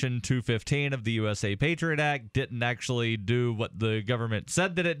that Section 215 of the USA Patriot Act didn't actually do what the government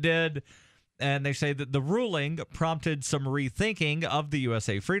said that it did. And they say that the ruling prompted some rethinking of the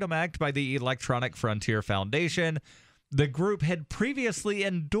USA Freedom Act by the Electronic Frontier Foundation. The group had previously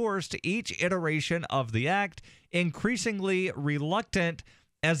endorsed each iteration of the act, increasingly reluctant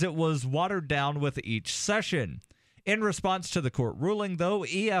as it was watered down with each session. In response to the court ruling, though,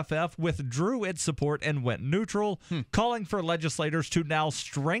 EFF withdrew its support and went neutral, calling for legislators to now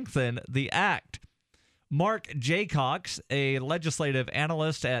strengthen the act. Mark Jaycox, a legislative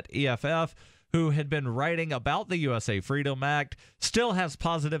analyst at EFF, who had been writing about the USA Freedom Act, still has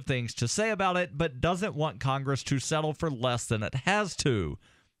positive things to say about it, but doesn't want Congress to settle for less than it has to.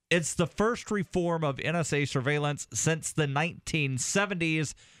 It's the first reform of NSA surveillance since the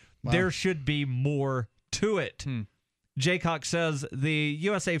 1970s. Wow. There should be more to it. Jaycox says the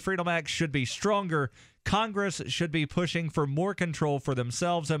USA Freedom Act should be stronger. Congress should be pushing for more control for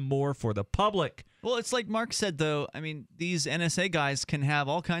themselves and more for the public. Well, it's like Mark said, though. I mean, these NSA guys can have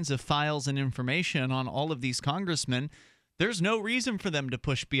all kinds of files and information on all of these congressmen. There's no reason for them to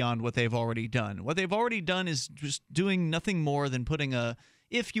push beyond what they've already done. What they've already done is just doing nothing more than putting a,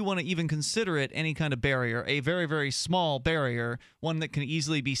 if you want to even consider it any kind of barrier, a very, very small barrier, one that can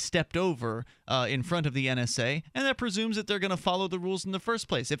easily be stepped over in front of the NSA, and that presumes that they're going to follow the rules in the first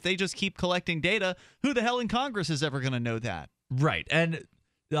place. If they just keep collecting data, who the hell in Congress is ever going to know that? Right, and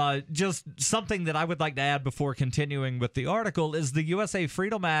just something that I would like to add before continuing with the article is the USA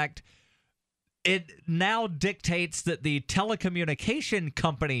Freedom Act. It now dictates that the telecommunication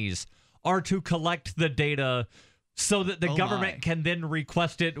companies are to collect the data so that the government can then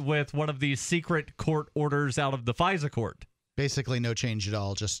request it with one of these secret court orders out of the FISA court. Basically no change at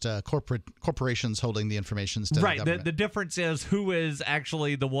all, just corporations holding the information instead of the government. The difference is who is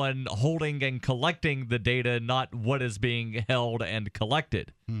actually the one holding and collecting the data, not what is being held and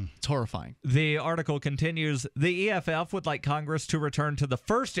collected. It's horrifying. The article continues, the EFF would like Congress to return to the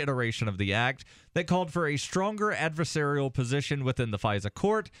first iteration of the act that called for a stronger adversarial position within the FISA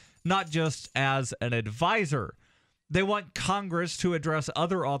court, not just as an advisor. They want Congress to address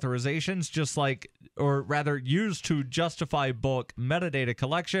other authorizations, or rather used to justify bulk metadata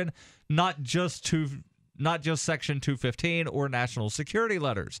collection, not just Section 215 or national security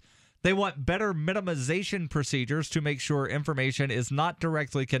letters. They want better minimization procedures to make sure information is not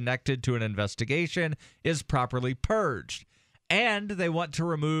directly connected to an investigation is properly purged. And they want to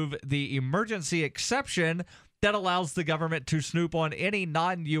remove the emergency exception that allows the government to snoop on any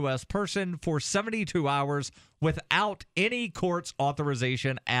non-U.S. person for 72 hours without any court's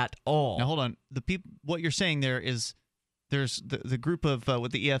authorization at all. Now, hold on. What you're saying there is there's the group of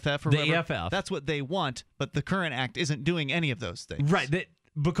with the EFF or whatever. EFF. That's what they want, but the current act isn't doing any of those things. Right.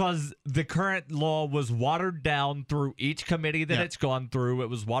 Because the current law was watered down through each committee that it's gone through. It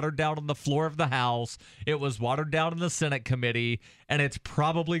was watered down on the floor of the House. It was watered down in the Senate committee. And it's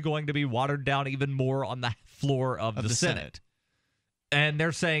probably going to be watered down even more on the floor of the Senate. And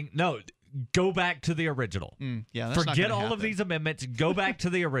they're saying, no, go back to the original. That's not Forget gonna all happen. of these amendments. Go back to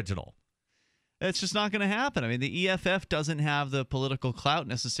the original. It's just not going to happen. I mean, the EFF doesn't have the political clout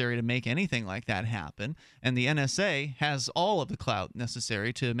necessary to make anything like that happen, and the NSA has all of the clout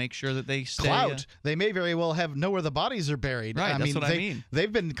necessary to make sure that they stay. Clout. They may very well know where the bodies are buried. Right, that's what I mean.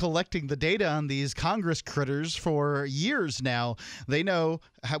 They've been collecting the data on these Congress critters for years now. They know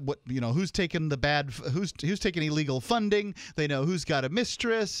who's taken who's taken illegal funding. They know who's got a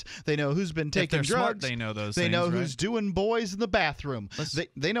mistress. They know who's been taking if they're drugs. Smart, they know those. They things, know right? who's doing boys in the bathroom.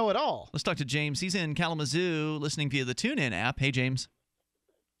 They know it all. Let's talk to James. He's in Kalamazoo, listening via the TuneIn app. Hey, James.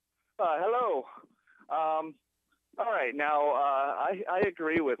 Hello. All right. Now, I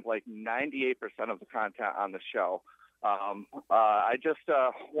agree with like 98% of the content on the show. I just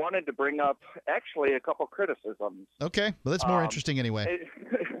wanted to bring up actually a couple criticisms. Okay, well, that's more interesting anyway.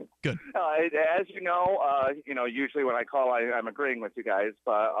 Good. As you know, usually when I call, I'm agreeing with you guys,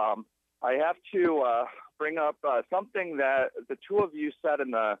 but I have to bring up something that the two of you said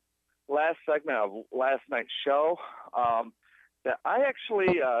in the last segment of last night's show. That I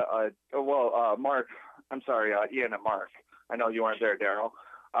actually, Mark, I'm sorry, Ian and Mark. I know you weren't there, Daryl.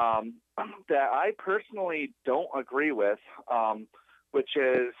 That I personally don't agree with, which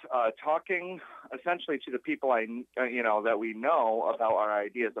is talking essentially to the people that we know about our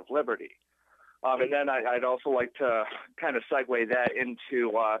ideas of liberty. And then I'd also like to kind of segue that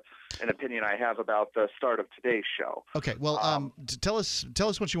into an opinion I have about the start of today's show. Okay, well, tell us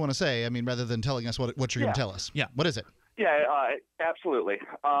what you want to say. I mean, rather than telling us what you're going to tell us. Yeah. What is it? Yeah, absolutely.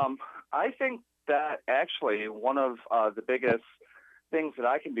 I think that actually one of the biggest things that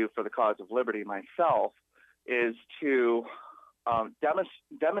I can do for the cause of liberty myself is to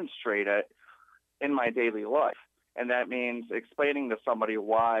demonstrate it in my daily life. And that means explaining to somebody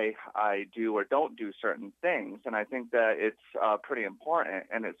why I do or don't do certain things. And I think that it's pretty important.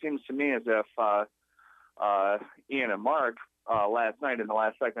 And it seems to me as if Ian and Mark last night in the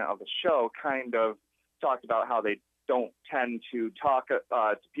last segment of the show kind of talked about how they don't tend to talk to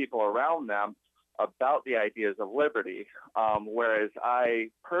people around them about the ideas of liberty, whereas I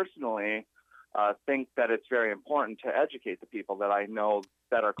personally think that it's very important to educate the people that I know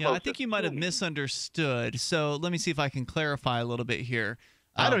that are closest. Yeah, I think you might have misunderstood. So let me see if I can clarify a little bit here.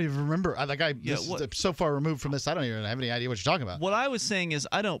 I don't even remember. So far removed from this, I don't even have any idea what you're talking about. What I was saying is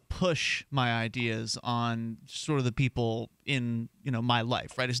I don't push my ideas on sort of the people in my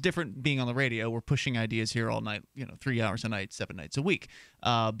life, right? It's different being on the radio. We're pushing ideas here all night, 3 hours a night, 7 nights a week.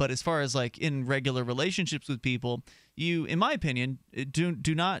 But as far as like in regular relationships with people, you, in my opinion, do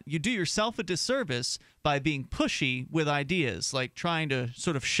yourself a disservice by being pushy with ideas, like trying to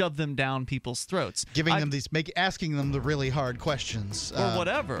sort of shove them down people's throats, asking them the really hard questions, or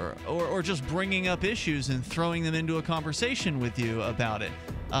whatever, or just bringing up issues and throwing them into a conversation with you about it.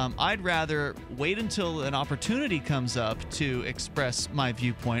 I'd rather wait until an opportunity comes up to express my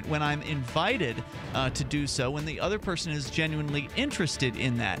viewpoint when I'm invited to do so, when the other person is genuinely interested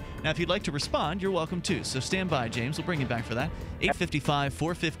in that. Now, if you'd like to respond, you're welcome to. So stand by, James. We'll bring you back for that.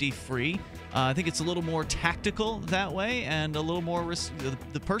 855-450-FREE. I think it's a little more tactical that way, and a little more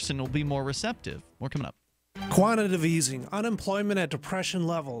the person will be more receptive. More coming up. Quantitative easing, unemployment at depression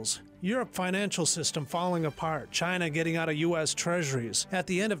levels, Europe financial system falling apart, China getting out of U.S. treasuries. At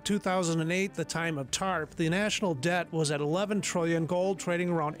the end of 2008, the time of TARP, the national debt was at $11 trillion, gold trading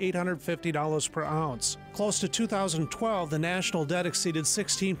around $850 per ounce. Close to 2012, the national debt exceeded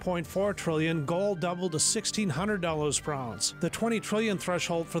 $16.4 trillion, gold doubled to $1,600 per ounce. The $20 trillion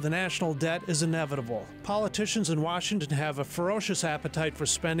threshold for the national debt is inevitable. Politicians in Washington have a ferocious appetite for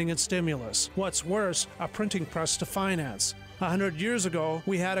spending and stimulus. What's worse, a printing press to finance. 100 years ago,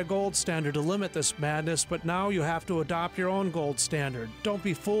 we had a gold standard to limit this madness, but now you have to adopt your own gold standard. Don't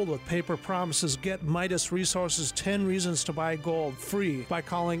be fooled with paper promises. Get Midas Resources 10 Reasons to Buy Gold free by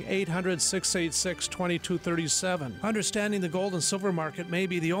calling 800-686-2237. Understanding the gold and silver market may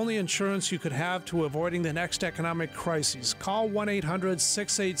be the only insurance you could have to avoiding the next economic crises. Call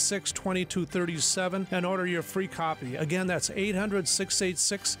 1-800-686-2237 and order your free copy. Again, that's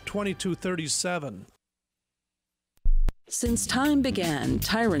 800-686-2237. Since time began,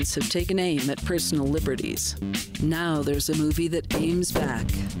 tyrants have taken aim at personal liberties. Now there's a movie that aims back.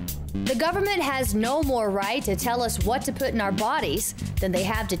 The government has no more right to tell us what to put in our bodies than they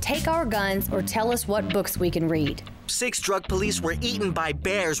have to take our guns or tell us what books we can read. 6 drug police were eaten by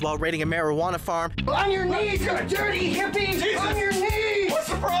bears while raiding a marijuana farm. On your knees, you dirty hippies! Jesus. On your knees! What's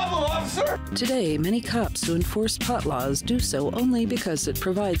the problem, officer? Today, many cops who enforce pot laws do so only because it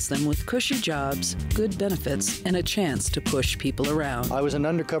provides them with cushy jobs, good benefits, and a chance to push people around. I was an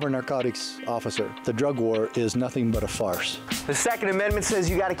undercover narcotics officer. The drug war is nothing but a farce. The Second Amendment says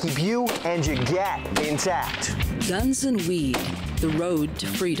you gotta keep you and your gat intact. Guns and Weed, The Road to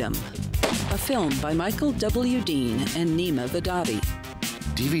Freedom. A film by Michael W. Dean and Nima Vadadi.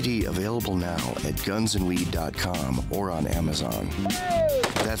 DVD available now at gunsandweed.com or on Amazon.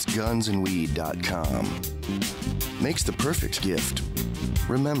 That's gunsandweed.com. Makes the perfect gift.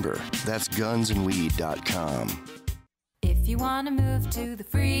 Remember, that's gunsandweed.com. If you want to move to the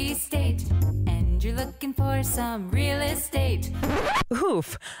Free State and you're looking for some real estate.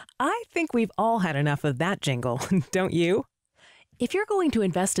 Oof, I think we've all had enough of that jingle, don't you? If you're going to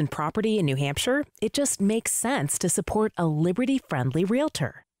invest in property in New Hampshire, it just makes sense to support a Liberty-friendly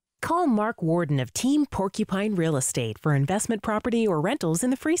realtor. Call Mark Warden of Team Porcupine Real Estate for investment property or rentals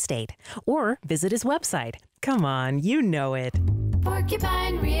in the Free State. Or visit his website. Come on, you know it.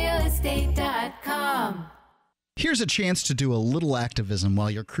 PorcupineRealEstate.com. Here's a chance to do a little activism while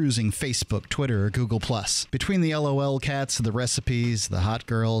you're cruising Facebook, Twitter, or Google+. Between the LOL cats, the recipes, the hot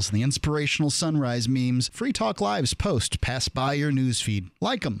girls, and the inspirational sunrise memes, Free Talk Live's post pass by your newsfeed.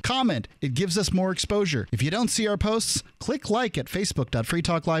 Like them, comment. It gives us more exposure. If you don't see our posts, click like at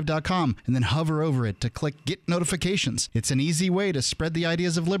facebook.freetalklive.com and then hover over it to click Get Notifications. It's an easy way to spread the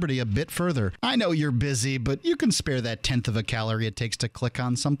ideas of liberty a bit further. I know you're busy, but you can spare that 1/10 of a calorie it takes to click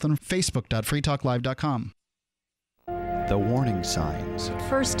on something. facebook.freetalklive.com. The warning signs. At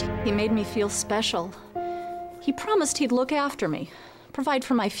first, he made me feel special. He promised he'd look after me, provide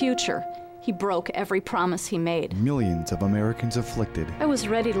for my future. He broke every promise he made. Millions of Americans afflicted. I was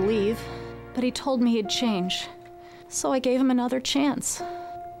ready to leave, but he told me he'd change. So I gave him another chance.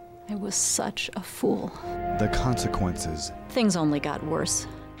 I was such a fool. The consequences. Things only got worse.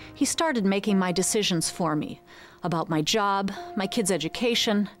 He started making my decisions for me about my job, my kids'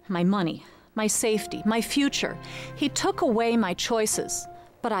 education, my money, my safety, my future. He took away my choices,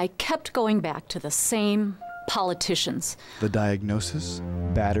 but I kept going back to the same politicians. The diagnosis?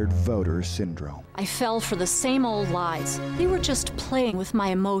 Battered voter syndrome. I fell for the same old lies. They were just playing with my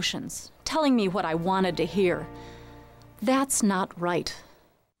emotions, telling me what I wanted to hear. That's not right.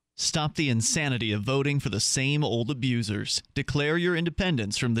 Stop the insanity of voting for the same old abusers. Declare your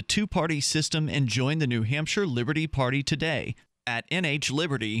independence from the two-party system and join the New Hampshire Liberty Party today at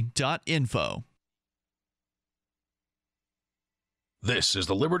nhliberty.info. This is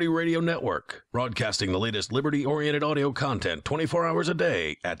the Liberty Radio Network, broadcasting the latest liberty-oriented audio content 24 hours a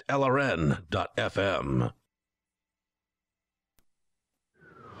day at LRN.FM.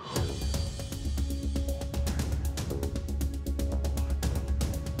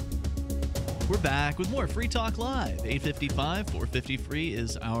 We're back with more Free Talk Live. 855-450-FREE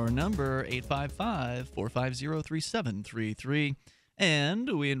is our number, 855-450-3733.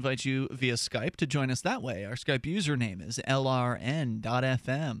 And we invite you via Skype to join us that way. Our Skype username is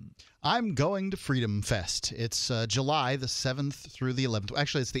LRN.FM. I'm going to Freedom Fest. It's July the 7th through the 11th.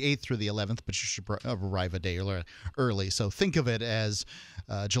 Actually, it's the 8th through the 11th, but you should arrive a day early. So think of it as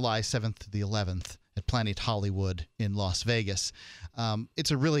July 7th to the 11th at Planet Hollywood in Las Vegas.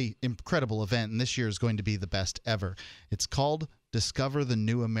 It's a really incredible event, and this year is going to be the best ever. It's called Discover the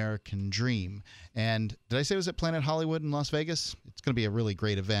New American Dream. And did I say it was at Planet Hollywood in Las Vegas? It's going to be a really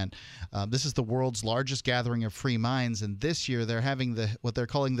great event. This is the world's largest gathering of free minds, and this year they're having what they're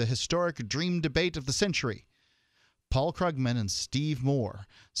calling the historic dream debate of the century. Paul Krugman and Steve Moore.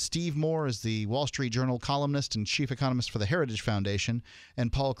 Steve Moore is the Wall Street Journal columnist and chief economist for the Heritage Foundation,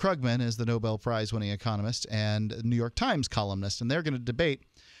 and Paul Krugman is the Nobel Prize-winning economist and New York Times columnist, and they're going to debate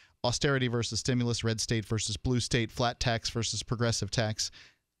austerity versus stimulus, red state versus blue state, flat tax versus progressive tax.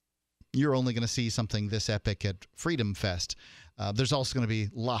 you're only going to see something this epic at Freedom Fest. There's also going to be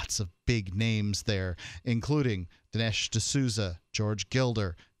lots of big names there, including Dinesh D'Souza, George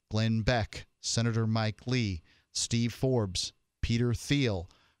Gilder, Glenn Beck, Senator Mike Lee, Steve Forbes, Peter Thiel,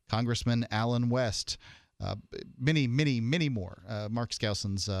 Congressman Alan West, many, many, many more. Mark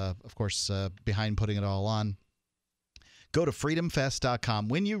Skousen's, of course, behind putting it all on. Go to freedomfest.com.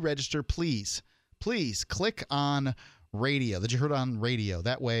 When you register, please click on radio, that you heard on radio.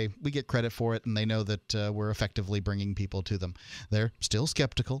 That way we get credit for it, and they know that we're effectively bringing people to them. They're still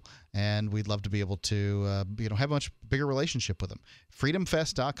skeptical, and we'd love to be able to have a much bigger relationship with them.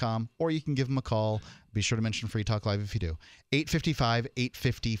 freedomfest.com, or you can give them a call. Be sure to mention Free Talk Live if you do.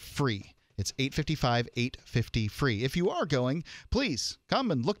 855-850-FREE. It's 855-850-FREE. If you are going, please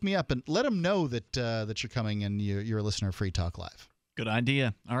come and look me up and let them know that you're coming and you're a listener of Free Talk Live. Good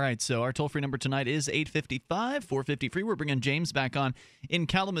idea. All right, so our toll-free number tonight is 855-450-FREE. We're bringing James back on in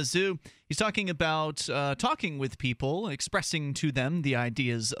Kalamazoo. He's talking about talking with people, expressing to them the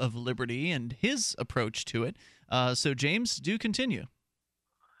ideas of liberty and his approach to it. So, James, do continue.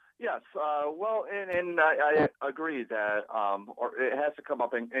 Yes, well, and I agree that it has to come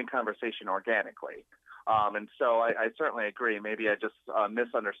up in conversation organically. And so I certainly agree. Maybe I just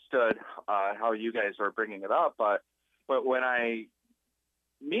misunderstood how you guys were bringing it up. But when I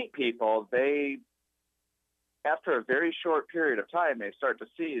meet people, after a very short period of time, they start to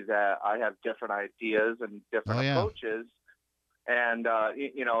see that I have different ideas and different approaches. And,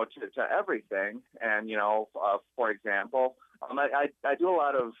 to everything. And, for example, I do a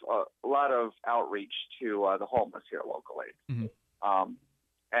lot of outreach to the homeless here locally. Mm-hmm.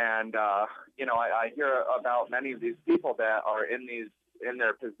 I hear about many of these people that are in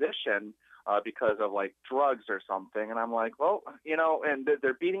their position because of like drugs or something. And I'm like, well, and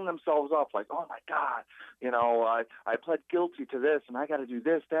they're beating themselves up like, oh my God, I pled guilty to this and I got to do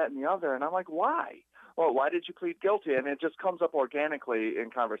this, that, and the other. And I'm like, why? Well, why did you plead guilty? And it just comes up organically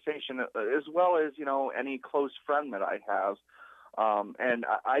in conversation, as well as, any close friend that I have. And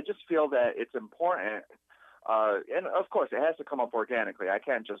I just feel that it's important. And, of course, it has to come up organically. I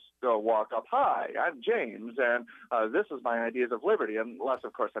can't just go walk up, hi, I'm James, and this is my ideas of liberty, unless,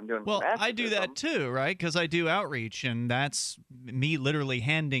 of course, I'm doing some activism. I do that too, right? Because I do outreach, and that's me literally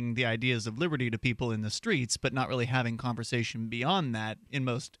handing the ideas of liberty to people in the streets, but not really having conversation beyond that in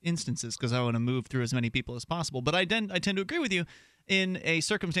most instances, because I want to move through as many people as possible. But I tend to agree with you. In a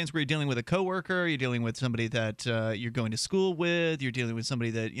circumstance where you're dealing with a coworker, you're dealing with somebody that you're going to school with, you're dealing with somebody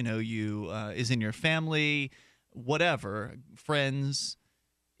that is in your family, whatever, friends,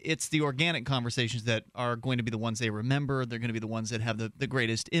 it's the organic conversations that are going to be the ones they remember. They're going to be the ones that have the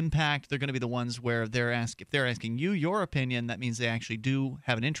greatest impact. They're going to be the ones where if they're asking you your opinion, that means they actually do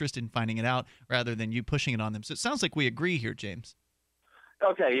have an interest in finding it out rather than you pushing it on them. So it sounds like we agree here, James.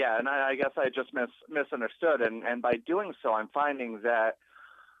 Okay, yeah, and I guess I just misunderstood, and by doing so, I'm finding that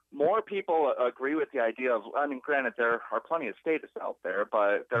more people agree with the idea of, granted, there are plenty of statists out there,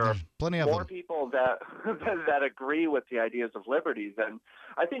 but there are more people that that agree with the ideas of liberties, and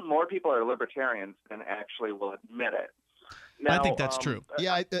I think more people are libertarians than actually will admit it. Now, I think that's true.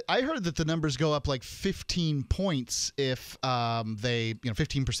 Yeah, I heard that the numbers go up like 15 points if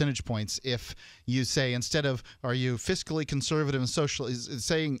 15 percentage points if you say, instead of are you fiscally conservative and socially,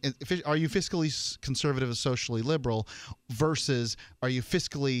 saying are you fiscally conservative and socially liberal versus are you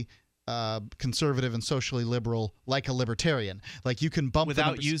fiscally conservative and socially liberal like a libertarian. Like you can bump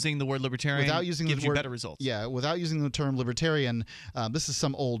without using the word libertarian. Without using gives the word, you better results. Yeah, without using the term libertarian. This is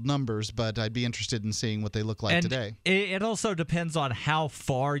some old numbers, but I'd be interested in seeing what they look like today. It also depends on how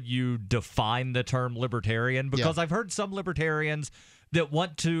far you define the term libertarian, because I've heard some libertarians that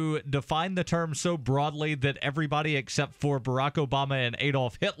want to define the term so broadly that everybody except for Barack Obama and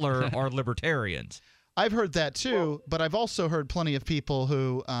Adolf Hitler are libertarians. I've heard that too, but I've also heard plenty of people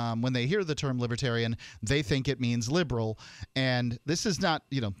who, when they hear the term libertarian, they think it means liberal. And this is not,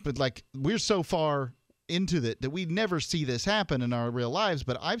 but like we're so far into that we never see this happen in our real lives,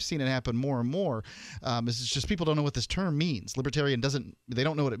 but I've seen it happen more and more. It's just people don't know what this term means. Libertarian they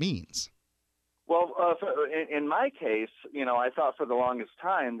don't know what it means. Well, in my case, I thought for the longest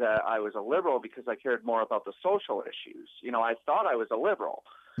time that I was a liberal because I cared more about the social issues. I thought I was a liberal.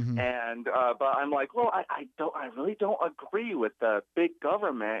 Mm-hmm. And but I'm like, well, I really don't agree with the big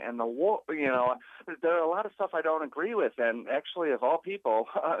government and the war. There are a lot of stuff I don't agree with. And actually, of all people,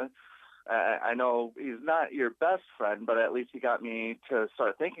 I know he's not your best friend, but at least he got me to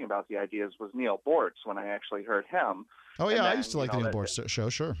start thinking about the ideas. Was Neil Bortz when I actually heard him. Oh yeah, And I then, used to like the Neil Boortz show.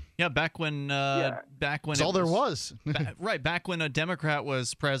 Sure. Yeah, back when That's all there was. Right, back when a Democrat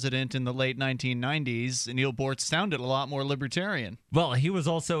was president in the late 1990s, Neil Boortz sounded a lot more libertarian. Well, he was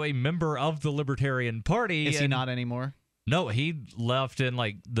also a member of the Libertarian Party. Is he not anymore? No, he left in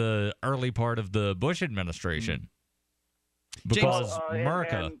like the early part of the Bush administration because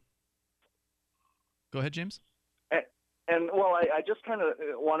America. Go ahead, James. And well, I just kind of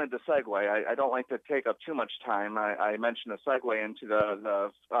wanted to segue. I don't like to take up too much time. I mentioned a segue into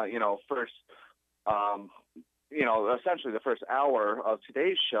the first, essentially the first hour of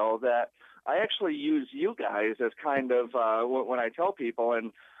today's show, that I actually use you guys as kind of when I tell people,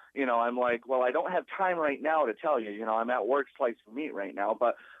 and I'm like, well, I don't have time right now to tell you. I'm at work slicing meat right now,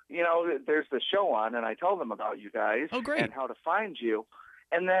 but there's the show on, and I tell them about you guys and how to find you,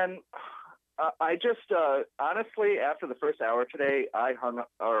 and then. I just honestly, after the first hour today, I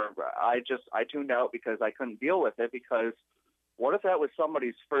tuned out because I couldn't deal with it. Because what if that was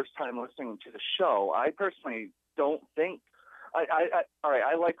somebody's first time listening to the show? I personally don't think. All right,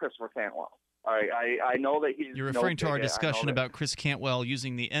 I like Christopher Cantwell. All right, I know that he's. You're referring to our discussion about Chris Cantwell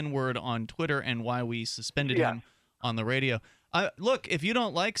using the N-word on Twitter and why we suspended him on the radio. Look, if you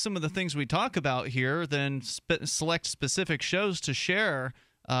don't like some of the things we talk about here, then select specific shows to share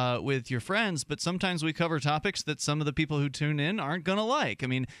with your friends, but sometimes we cover topics that some of the people who tune in aren't going to like. I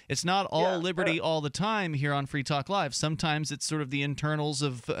mean, it's not all liberty all the time here on Free Talk Live. Sometimes it's sort of the internals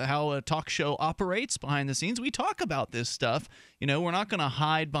of how a talk show operates behind the scenes. We talk about this stuff. We're not going to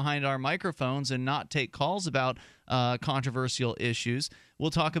hide behind our microphones and not take calls about controversial issues. We'll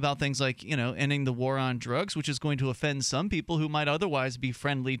talk about things like, ending the war on drugs, which is going to offend some people who might otherwise be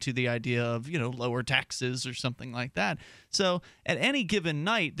friendly to the idea of, lower taxes or something like that. So at any given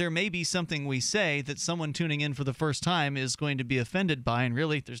night, there may be something we say that someone tuning in for the first time is going to be offended by, and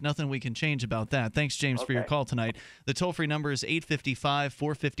really, there's nothing we can change about that. Thanks, James, for your call tonight. The toll-free number is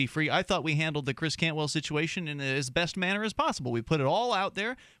 855-450-FREE. I thought we handled the Chris Cantwell situation in as best manner as possible. We put it all out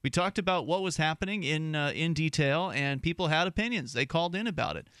there. We talked about what was happening in detail, and people had opinions. They called in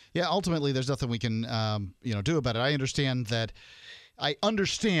about it. Yeah, ultimately, there's nothing we can do about it. I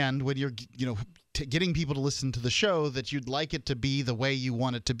understand when you're getting people to listen to the show that you'd like it to be the way you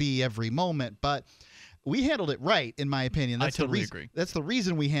want it to be every moment, but we handled it right, in my opinion. That's I totally agree. That's the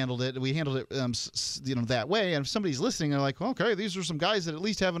reason we handled it. We handled it, that way. And if somebody's listening, they're like, okay, these are some guys that at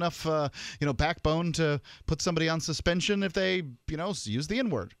least have enough, backbone to put somebody on suspension if they, use the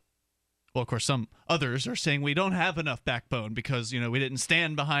N-word. Well, of course, some others are saying we don't have enough backbone because, we didn't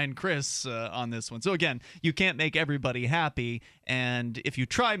stand behind Chris on this one. So, again, you can't make everybody happy. And if you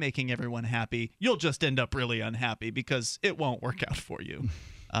try making everyone happy, you'll just end up really unhappy because it won't work out for you.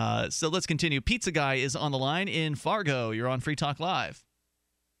 So let's continue. Pizza Guy is on the line in Fargo. You're on Free Talk Live.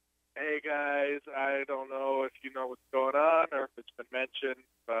 Hey, guys. I don't know if you know what's going on or if it's been mentioned,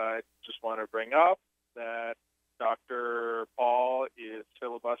 but I just want to bring up that Dr. Paul is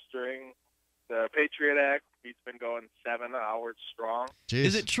filibustering the Patriot Act. He's been going 7 hours strong. Jeez.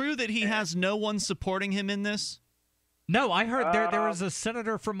 Is it true that he has no one supporting him in this? No, I heard there was a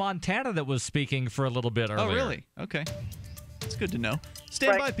senator from Montana that was speaking for a little bit earlier. Oh, really? Okay. That's good to know.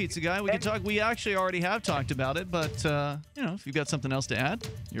 Stand by, Pizza Guy. We can talk. We actually already have talked about it, but, if you've got something else to add,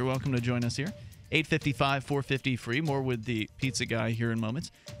 you're welcome to join us here. 855-450-FREE. More with the Pizza Guy here in moments.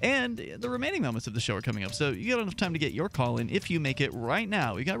 And the remaining moments of the show are coming up. So you got enough time to get your call in if you make it right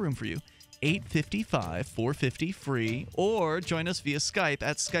now. We got room for you. 855-450-FREE. Or join us via Skype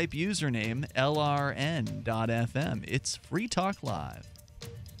at Skype username LRN.FM. It's Free Talk Live.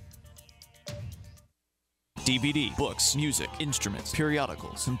 DVD, books, music, instruments,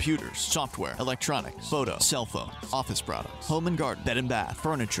 periodicals, computers, software, electronics, photo, cell phones, office products, home and garden, bed and bath,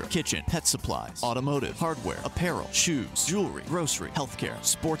 furniture, kitchen, pet supplies, automotive, hardware, apparel, shoes, jewelry, grocery, healthcare,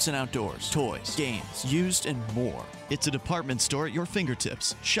 sports and outdoors, toys, games, used, and more. It's a department store at your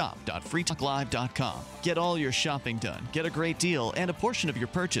fingertips. Shop.freetalklive.com. Get all your shopping done, get a great deal, and a portion of your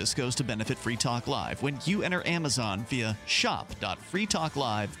purchase goes to benefit Free Talk Live when you enter Amazon via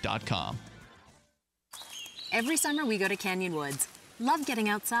shop.freetalklive.com. Every summer we go to Canyon Woods. Love getting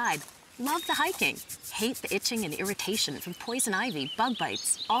outside. Love the hiking. Hate the itching and irritation from poison ivy, bug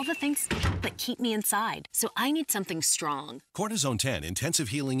bites, all the things that keep me inside. So I need something strong. Cortisone 10 Intensive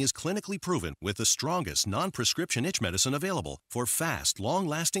Healing is clinically proven with the strongest non-prescription itch medicine available for fast,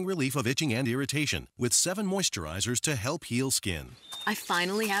 long-lasting relief of itching and irritation with 7 moisturizers to help heal skin. I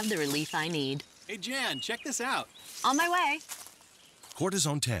finally have the relief I need. Hey, Jan, check this out. On my way.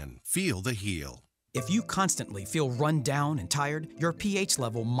 Cortisone 10. Feel the heal. If you constantly feel run down and tired, your pH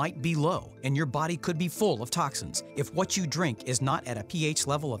level might be low and your body could be full of toxins. If what you drink is not at a pH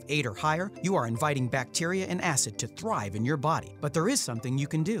level of 8 or higher, you are inviting bacteria and acid to thrive in your body. But there is something you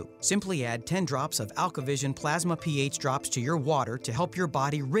can do. Simply add 10 drops of AlkaVision Plasma pH drops to your water to help your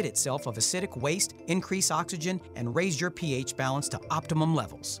body rid itself of acidic waste, increase oxygen, and raise your pH balance to optimum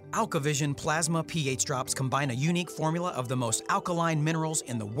levels. AlkaVision Plasma pH drops combine a unique formula of the most alkaline minerals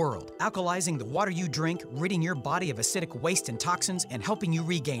in the world, alkalizing the water you drink, ridding your body of acidic waste and toxins, and helping you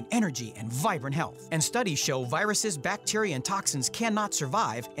regain energy and vibrant health. And studies show viruses, bacteria, and toxins cannot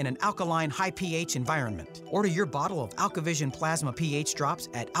survive in an alkaline, high pH environment. Order your bottle of AlkaVision Plasma pH drops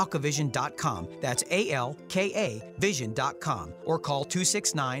at alkavision.com. That's ALKA Vision.com. Or call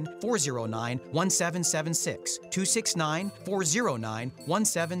 269-409-1776.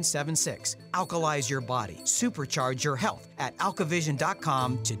 269-409-1776. Alkalize your body. Supercharge your health at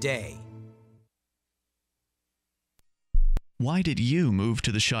alkavision.com today. Why did you move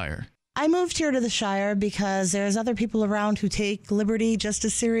to the Shire? I moved here to the Shire because there's other people around who take liberty just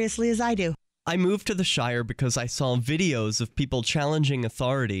as seriously as I do. I moved to the Shire because I saw videos of people challenging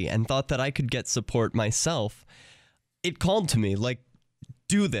authority and thought that I could get support myself. It called to me, like,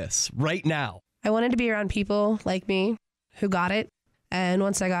 do this right now. I wanted to be around people like me who got it, and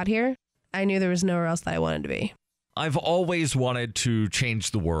once I got here, I knew there was nowhere else that I wanted to be. I've always wanted to change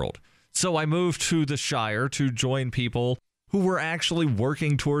the world, so I moved to the Shire to join people who were actually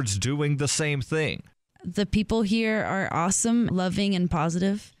working towards doing the same thing. The people here are awesome, loving, and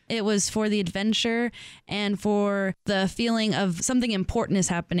positive. It was for the adventure and for the feeling of something important is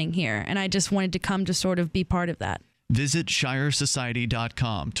happening here, and I just wanted to come to sort of be part of that. Visit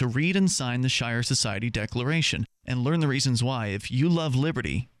ShireSociety.com to read and sign the Shire Society Declaration and learn the reasons why, if you love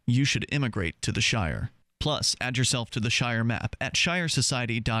liberty, you should immigrate to the Shire. Plus, add yourself to the Shire map at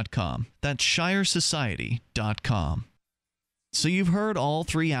ShireSociety.com. That's ShireSociety.com. So you've heard all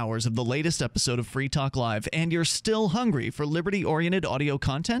 3 hours of the latest episode of Free Talk Live, and you're still hungry for liberty-oriented audio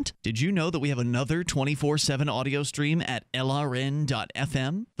content? Did you know that we have another 24/7 audio stream at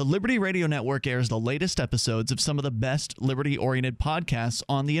LRN.FM? The Liberty Radio Network airs the latest episodes of some of the best liberty-oriented podcasts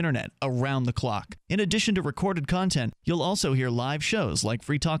on the internet around the clock. In addition to recorded content, you'll also hear live shows like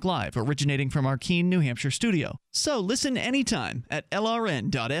Free Talk Live, originating from our Keene, New Hampshire studio. So listen anytime at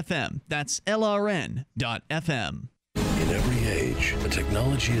LRN.FM. That's LRN.FM. In every age, a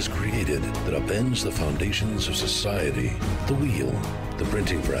technology is created that upends the foundations of society. The wheel, the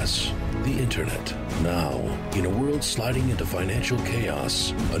printing press, the internet. Now, in a world sliding into financial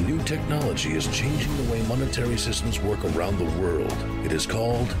chaos, a new technology is changing the way monetary systems work around the world. It is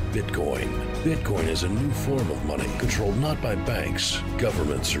called Bitcoin. Bitcoin is a new form of money controlled not by banks,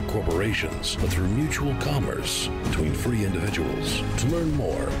 governments, or corporations, but through mutual commerce between free individuals. To learn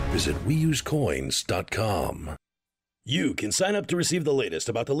more, visit WeUseCoins.com. You can sign up to receive the latest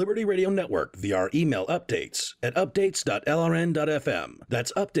about the Liberty Radio Network via our email updates at updates.lrn.fm.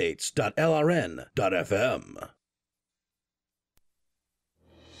 That's updates.lrn.fm.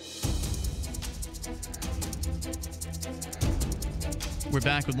 We're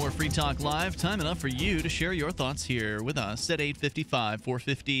back with more Free Talk Live. Time enough for you to share your thoughts here with us at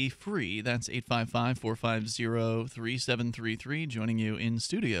 855-450-FREE. That's 855-450-3733. Joining you in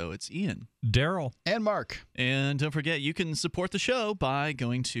studio, it's Ian, Daryl, and Mark. And don't forget, you can support the show by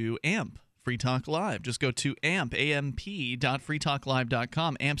going to AMP, Free Talk Live. Just go to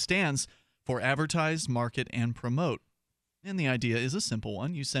amp.freetalklive.com. AMP stands for Advertise, Market, and Promote. And the idea is a simple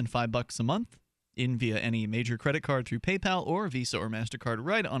one. You send $5 a month in via any major credit card through PayPal or Visa or MasterCard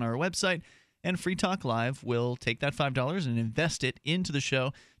right on our website, and Free Talk Live will take that $5 and invest it into the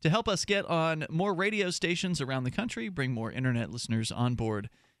show to help us get on more radio stations around the country, bring more internet listeners on board,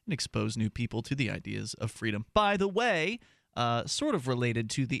 and expose new people to the ideas of freedom. By the way, sort of related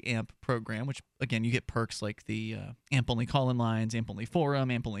to the AMP program, which, again, you get perks like the AMP-only call-in lines, AMP-only forum,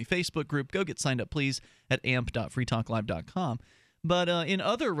 AMP-only Facebook group. Go get signed up, please, at amp.freetalklive.com. But in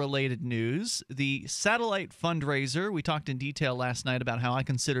other related news, the satellite fundraiser, we talked in detail last night about how I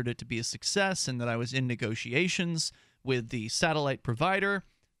considered it to be a success and that I was in negotiations with the satellite provider.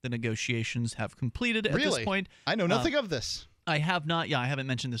 The negotiations have completed at this point. I know nothing of this. I have not. Yeah, I haven't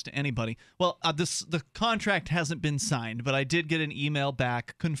mentioned this to anybody. Well, the contract hasn't been signed, but I did get an email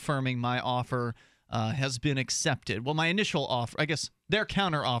back confirming my offer has been accepted. Well, my initial offer, I guess their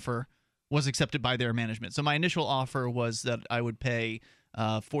counter offer was accepted by their management. So my initial offer was that I would pay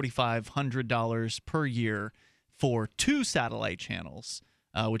 $4,500 per year for 2 satellite channels,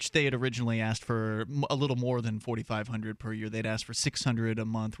 which they had originally asked for a little more than $4,500 per year. They'd asked for $600 a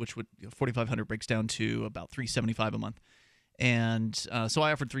month, which would $4,500 breaks down to about $375 a month. And so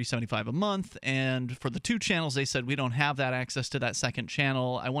I offered $375 a month, and for the 2 channels, they said we don't have that access to that second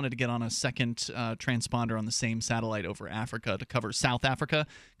channel. I wanted to get on a second transponder on the same satellite over Africa to cover South Africa,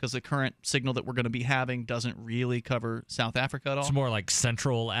 because the current signal that we're going to be having doesn't really cover South Africa at all. It's more like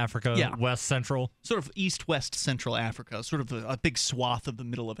Central Africa, West Central. Sort of East-West Central Africa, sort of a big swath of the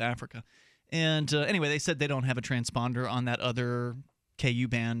middle of Africa. And anyway, they said they don't have a transponder on that other KU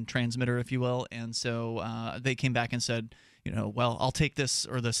band transmitter, if you will, and so they came back and said, well, I'll take this,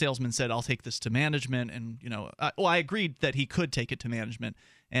 or the salesman said, I'll take this to management, and, I agreed that he could take it to management,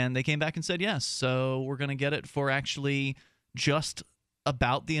 and they came back and said, yes, so we're going to get it for actually just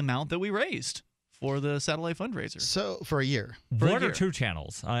about the amount that we raised for the satellite fundraiser. So, for a year. One or 2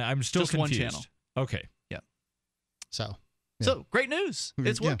 channels? I'm still just confused. 1 channel. Okay. Yeah. So, great news.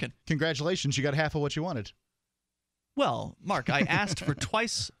 It's working. Congratulations. You got half of what you wanted. Well, Mark, I asked for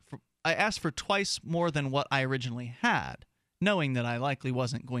twice more than what I originally had, knowing that I likely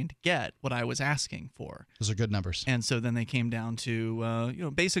wasn't going to get what I was asking for. Those are good numbers. And so then they came down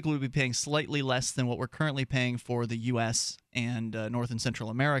to, basically we'll be paying slightly less than what we're currently paying for the U.S. and North and Central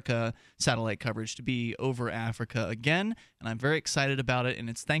America satellite coverage to be over Africa again. And I'm very excited about it. And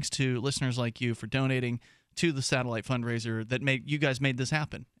it's thanks to listeners like you for donating to the satellite fundraiser that you guys made this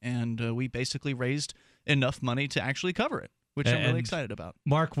happen. And we basically raised enough money to actually cover it, which I'm really excited about.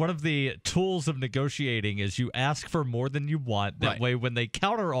 Mark, one of the tools of negotiating is you ask for more than you want. That way, when they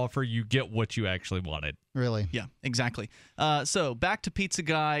counteroffer, you get what you actually wanted. Really? Yeah, exactly. So back to Pizza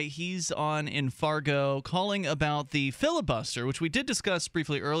Guy. He's on in Fargo calling about the filibuster, which we did discuss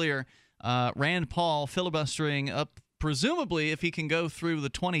briefly earlier. Rand Paul filibustering up, presumably, if he can go through the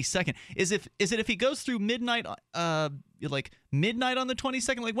 22nd. Is it if he goes through midnight, like midnight on the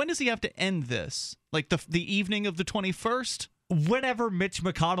 22nd? Like, when does he have to end this? Like the evening of the 21st? Whenever Mitch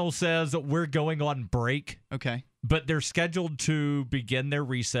McConnell says we're going on break. Okay. But they're scheduled to begin their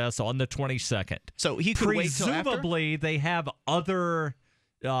recess on the 22nd. So he could wait till after? Presumably, they have other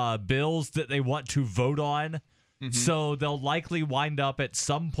bills that they want to vote on. Mm-hmm. So they'll likely wind up at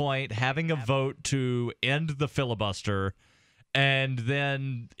some point having a vote to end the filibuster, and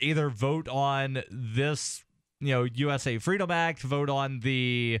then either vote on this, USA Freedom Act, vote on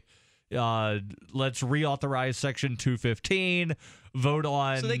the let's reauthorize Section 215, vote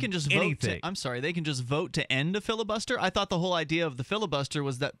on so they can just anything. They can just vote to end a filibuster? I thought the whole idea of the filibuster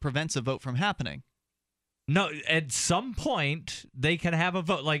was that prevents a vote from happening. No, at some point they can have a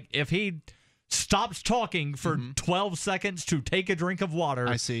vote. Like if he stops talking for 12 seconds to take a drink of water,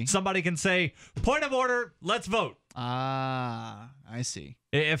 I see. Somebody can say, point of order, let's vote. Ah, I see.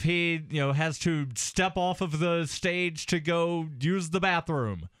 If he, has to step off of the stage to go use the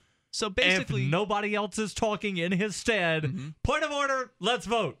bathroom. So basically, if nobody else is talking in his stead, point of order, let's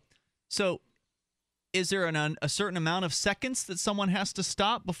vote. So is there a certain amount of seconds that someone has to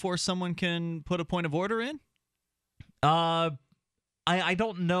stop before someone can put a point of order in? I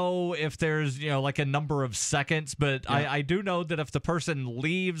don't know if there's, like a number of seconds, but yeah. I do know that if the person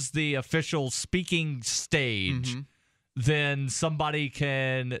leaves the official speaking stage, then somebody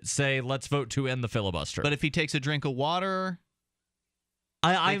can say, let's vote to end the filibuster. But if he takes a drink of water...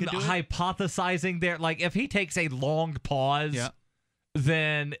 I'm hypothesizing there, like if he takes a long pause,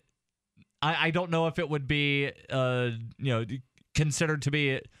 then I don't know if it would be, considered to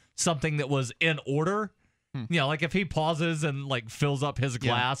be something that was in order. Like if he pauses and like fills up his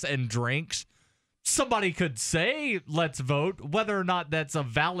glass and drinks, somebody could say, let's vote. Whether or not that's a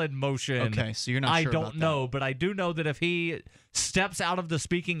valid motion, okay, so you're not I sure don't about know, that. But I do know that if he steps out of the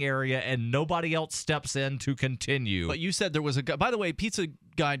speaking area and nobody else steps in to continue. But you said there was a guy. By the way, Pizza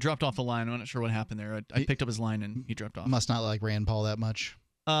Guy dropped off the line. I'm not sure what happened there. I picked up his line and he dropped off. Must not like Rand Paul that much.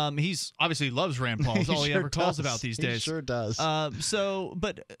 He's obviously loves Rand Paul. That's all he ever calls about these days. He sure does. So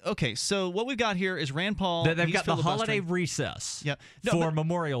what we've got here is Rand Paul. They've got the holiday recess for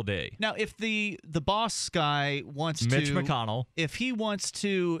Memorial Day. Now, if the boss guy wants Mitch to... McConnell. If he wants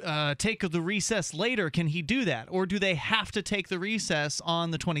to take the recess later, can he do that? Or do they have to take the recess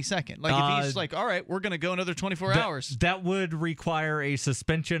on the 22nd? Like, if he's like, all right, we're going to go another 24 hours. That would require a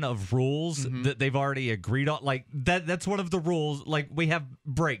suspension of rules that they've already agreed on. Like, that's one of the rules. Like, we have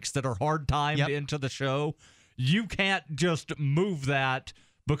breaks that are hard timed into the show. You can't just move that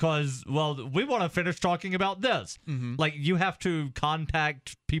because, well, we want to finish talking about this. Like, you have to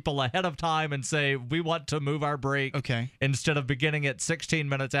contact people ahead of time and say, we want to move our break instead of beginning at 16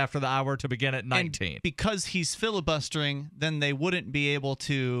 minutes after the hour to begin at 19. And because he's filibustering, then they wouldn't be able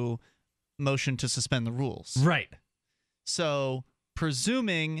to motion to suspend the rules. Right. So,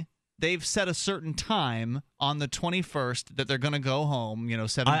 presuming they've set a certain time on the 21st that they're going to go home, 7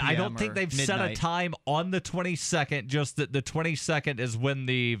 p.m. I don't think they've set a midnight. time on the 22nd, just that the 22nd is when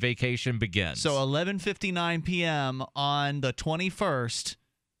the vacation begins. So 11:59 p.m. on the 21st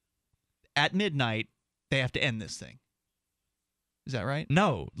at midnight, they have to end this thing. Is that right?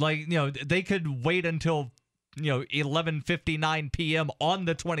 No, they could wait until 11:59 p.m. on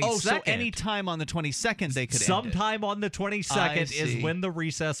the 22nd. Oh, so any time on the 22nd they could end it. Sometime on the 22nd is see. when the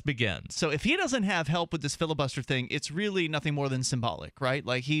recess begins. So if he doesn't have help with this filibuster thing, it's really nothing more than symbolic, right?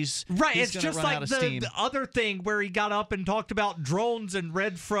 Like he's Right, he's it's gonna just run like out of steam. the other thing where he got up and talked about drones and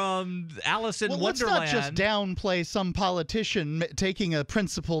read from Alice in Well, Wonderland. let's not just downplay some politician taking a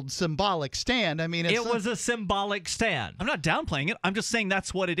principled, symbolic stand. I mean, It was a symbolic stand. I'm not downplaying it. I'm just saying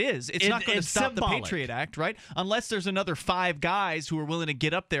that's what it is. It's not going to it's stop the symbolic. Patriot Act, right? Unless there's another 5 guys who are willing to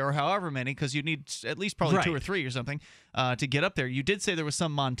get up there, or however many, because you need at least probably 2 or 3 or something to get up there. You did say there was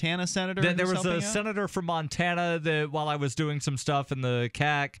some Montana senator. There who's was a helping out? senator from Montana that while I was doing some stuff in the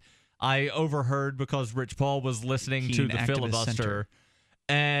CAC, I overheard because Rich Paul was listening to Keen the activist filibuster. center.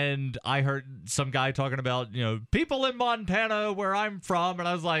 And I heard some guy talking about, people in Montana where I'm from. And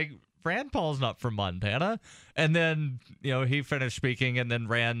I was like, Rand Paul's not from Montana. And then, he finished speaking and then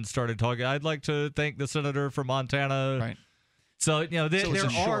Rand started talking. I'd like to thank the senator from Montana. Right. So, So it's there a are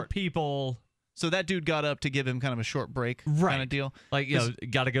short- people. So that dude got up to give him kind of a short break Right. kind of deal. Like,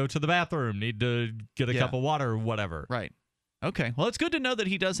 got to go to the bathroom, need to get a cup of water or whatever. Right. Okay. Well, it's good to know that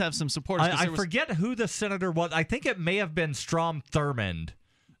he does have some supporters. 'cause I there was- forget who the senator was. I think it may have been Strom Thurmond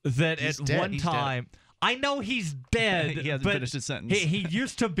that He's at dead. one He's time. I know he's dead. He hasn't but finished his sentence. He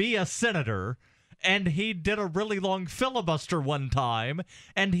used to be a senator. And he did a really long filibuster one time,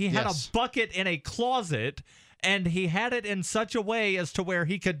 and he had Yes. a bucket in a closet, and he had it in such a way as to where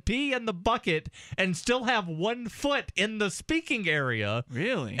he could pee in the bucket and still have 1 foot in the speaking area.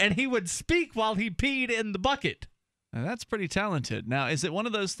 Really? And he would speak while he peed in the bucket. Now, that's pretty talented. Now, is it one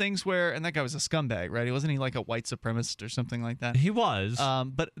of those things where, and that guy was a scumbag, right? Wasn't he like a white supremacist or something like that? He was.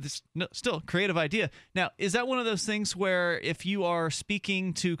 But still, creative idea. Now, is that one of those things where if you are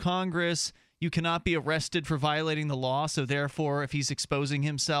speaking to Congress, you cannot be arrested for violating the law, so therefore, if he's exposing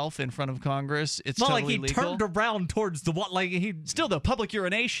himself in front of Congress, it's totally like he legal? turned around towards the what? Like he Still, though, public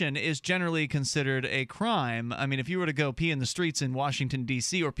urination is generally considered a crime. I mean, if you were to go pee in the streets in Washington,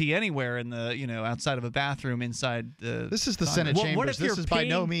 D.C., or pee anywhere in the, outside of a bathroom inside the This is the Congress. Senate What chambers. if This you're is by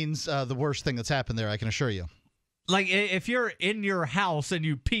no peeing- means the worst thing that's happened there, I can assure you. Like, if you're in your house and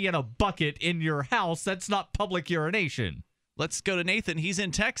you pee in a bucket in your house, that's not public urination. Let's go to Nathan. He's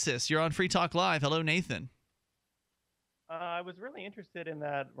in Texas. You're on Free Talk Live. Hello, Nathan. I was really interested in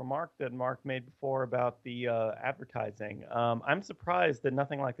that remark that Mark made before about the advertising. I'm surprised that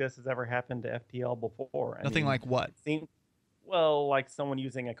nothing like this has ever happened to FTL before. Nothing like what? It seemed, well, like someone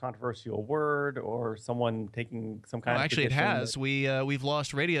using a controversial word or someone taking some kind Well, of actually, it position has. We've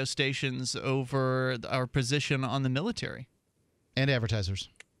lost radio stations over our position on the military. And advertisers.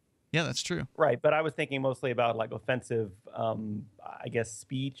 Yeah, that's true. Right, but I was thinking mostly about like offensive, I guess,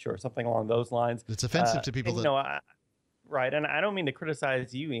 speech or something along those lines. It's offensive to people that... Right, and I don't mean to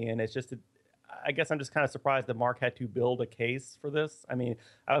criticize you, Ian. It's just, I guess I'm just kind of surprised that Mark had to build a case for this. I mean,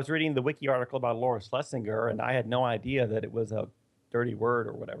 I was reading the wiki article about Laura Schlesinger, and I had no idea that it was a dirty word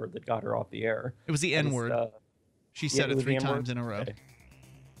or whatever that got her off the air. It was the N-word. She said it was 3 the N-word? times in a row.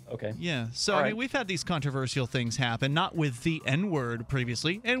 Okay. Yeah. So, All I right. mean, we've had these controversial things happen, not with the N-word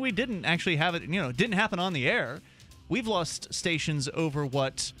previously, and we didn't actually have it, it didn't happen on the air. We've lost stations over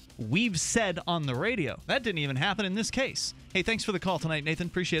what we've said on the radio. That didn't even happen in this case. Hey, thanks for the call tonight, Nathan.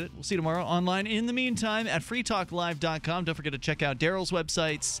 Appreciate it. We'll see you tomorrow online. In the meantime, at freetalklive.com. Don't forget to check out Daryl's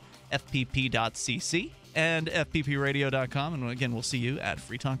websites, fpp.cc and fppradio.com. And again, we'll see you at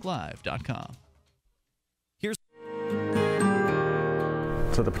freetalklive.com.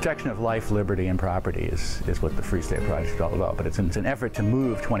 So the protection of life, liberty, and property is what the Free State Project is all about. But it's an effort to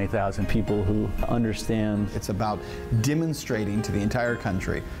move 20,000 people who understand. It's about demonstrating to the entire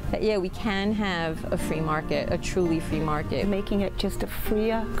country that, yeah, we can have a free market, a truly free market. Making it just a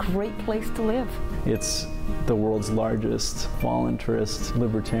freer, great place to live. It's the world's largest voluntarist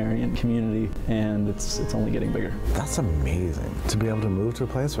libertarian community, and it's only getting bigger. That's amazing, to be able to move to a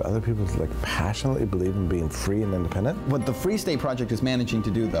place where other people passionately believe in being free and independent. What the Free State Project is managing to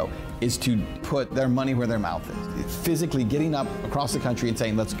do, though, is to put their money where their mouth is. It's physically getting up across the country and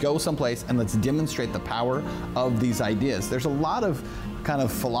saying, let's go someplace and let's demonstrate the power of these ideas. There's a lot of kind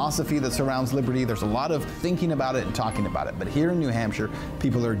of philosophy that surrounds liberty. There's a lot of thinking about it and talking about it. But here in New Hampshire,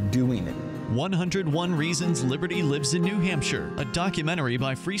 people are doing it. 101 Reasons Liberty Lives in New Hampshire, a documentary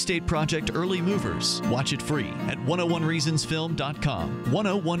by Free State Project Early Movers. Watch it free at 101reasonsfilm.com.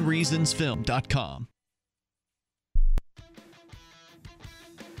 101reasonsfilm.com.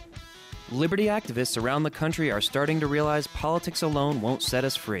 Liberty activists around the country are starting to realize politics alone won't set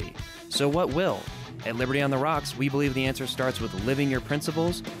us free. So what will? At Liberty on the Rocks, we believe the answer starts with living your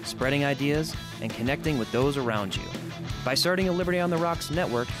principles, spreading ideas, and connecting with those around you. By starting a Liberty on the Rocks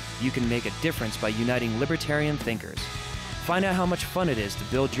network, you can make a difference by uniting libertarian thinkers. Find out how much fun it is to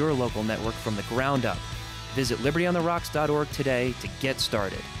build your local network from the ground up. Visit libertyontherocks.org today to get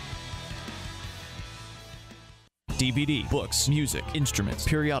started. DVD, books, music, instruments,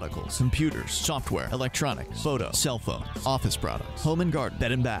 periodicals, computers, software, electronics, photo, cell phone, office products, home and garden,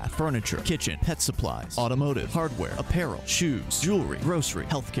 bed and bath, furniture, kitchen, pet supplies, automotive, hardware, apparel, shoes, jewelry, grocery,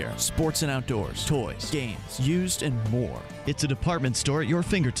 healthcare, sports and outdoors, toys, games, used, and more. It's a department store at your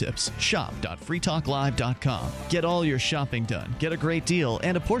fingertips. Shop.freetalklive.com. Get all your shopping done, get a great deal,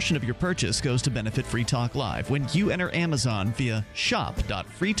 and a portion of your purchase goes to benefit Free Talk Live when you enter Amazon via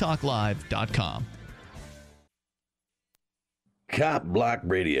shop.freetalklive.com. Cop Block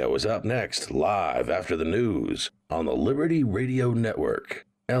Radio is up next, live after the news on the Liberty Radio Network,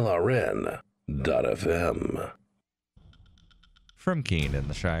 LRN.FM. From Keene in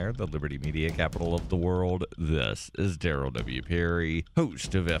the Shire, the Liberty Media capital of the world, this is Daryl W. Perry,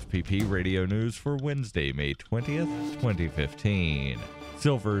 host of FPP Radio News for Wednesday, May 20th, 2015.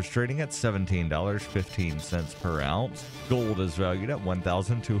 Silver is trading at $17.15 per ounce. Gold is valued at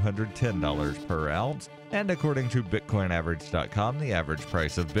 $1,210 per ounce. And according to BitcoinAverage.com, the average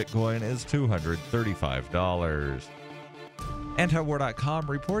price of Bitcoin is $235. Antiwar.com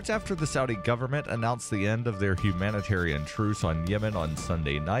reports after the Saudi government announced the end of their humanitarian truce on Yemen on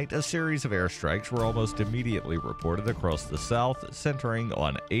Sunday night, a series of airstrikes were almost immediately reported across the south, centering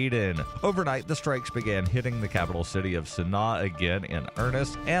on Aden. Overnight, the strikes began hitting the capital city of Sana'a again in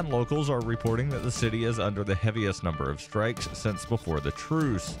earnest, and locals are reporting that the city is under the heaviest number of strikes since before the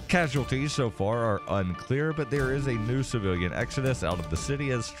truce. Casualties so far are unclear, but there is a new civilian exodus out of the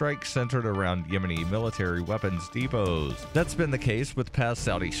city as strikes centered around Yemeni military weapons depots. That's been the case with past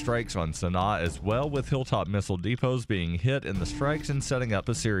Saudi strikes on Sana'a as well, with Hilltop missile depots being hit in the strikes and setting up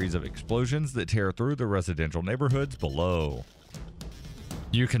a series of explosions that tear through the residential neighborhoods below.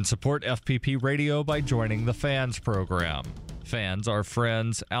 You can support FPP Radio by joining the Fans program. Fans are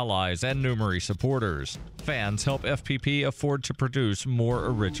friends, allies, and Numery supporters. Fans help FPP afford to produce more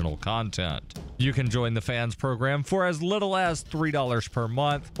original content. You can join the Fans program for as little as $3 per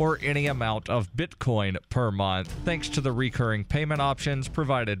month or any amount of Bitcoin per month, thanks to the recurring payment options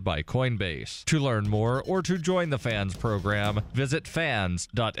provided by Coinbase. To learn more or to join the Fans program, visit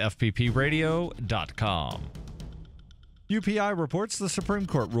fans.fppradio.com. UPI reports the Supreme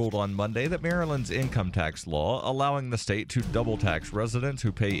Court ruled on Monday that Maryland's income tax law, allowing the state to double tax residents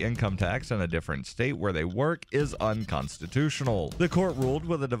who pay income tax in a different state where they work, is unconstitutional. The court ruled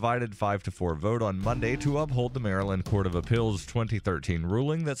with a divided 5-4 vote on Monday to uphold the Maryland Court of Appeals' 2013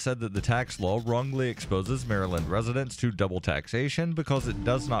 ruling that said that the tax law wrongly exposes Maryland residents to double taxation because it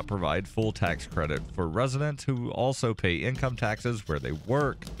does not provide full tax credit for residents who also pay income taxes where they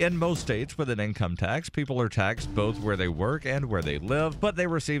work. In most states with an income tax, people are taxed both where they work and where they live, but they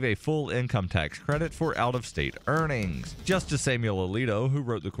receive a full income tax credit for out-of-state earnings. Justice Samuel Alito, who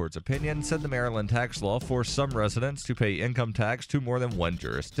wrote the court's opinion, said the Maryland tax law forced some residents to pay income tax to more than one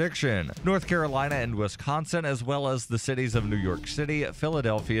jurisdiction. North Carolina and Wisconsin, as well as the cities of New York City,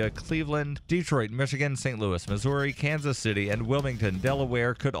 Philadelphia, Cleveland, Detroit, Michigan, St. Louis, Missouri, Kansas City, and Wilmington,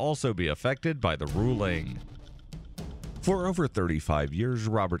 Delaware, could also be affected by the ruling. For over 35 years,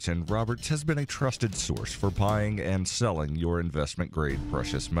 Robertson Roberts has been a trusted source for buying and selling your investment-grade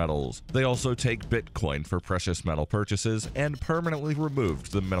precious metals. They also take Bitcoin for precious metal purchases and permanently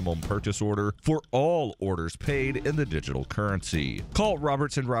removed the minimum purchase order for all orders paid in the digital currency. Call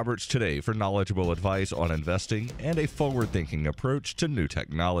Robertson Roberts today for knowledgeable advice on investing and a forward-thinking approach to new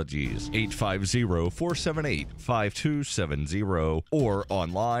technologies. 850-478-5270 or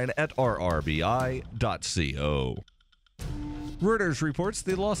online at rrbi.co. Reuters reports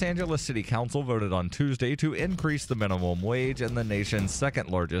the Los Angeles City Council voted on Tuesday to increase the minimum wage in the nation's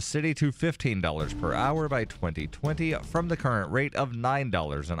second-largest city to $15 per hour by 2020 from the current rate of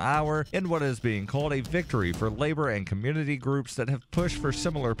 $9 an hour in what is being called a victory for labor and community groups that have pushed for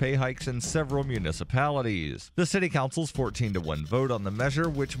similar pay hikes in several municipalities. The City Council's 14-1 vote on the measure,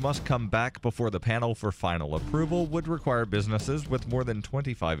 which must come back before the panel for final approval, would require businesses with more than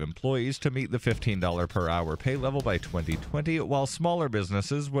 25 employees to meet the $15 per hour pay level by 2020, while smaller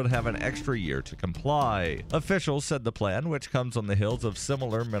businesses would have an extra year to comply. Officials said the plan, which comes on the heels of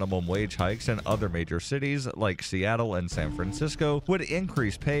similar minimum wage hikes in other major cities like Seattle and San Francisco, would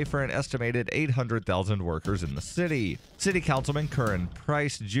increase pay for an estimated 800,000 workers in the city. City Councilman Curran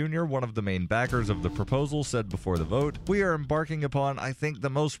Price Jr., one of the main backers of the proposal, said before the vote, "We are embarking upon, I think, the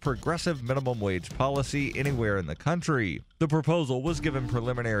most progressive minimum wage policy anywhere in the country." The proposal was given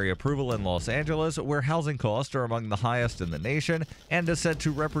preliminary approval in Los Angeles, where housing costs are among the highest in the nation, and is said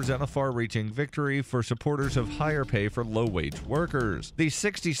to represent a far-reaching victory for supporters of higher pay for low-wage workers. The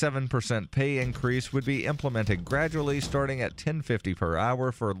 67% pay increase would be implemented gradually, starting at $10.50 per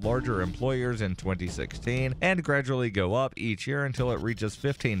hour for larger employers in 2016, and gradually go up each year until it reaches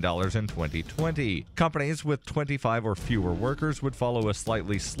 $15 in 2020. Companies with 25 or fewer workers would follow a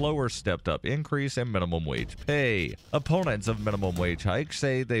slightly slower stepped-up increase in minimum wage pay. Opponents of minimum wage hikes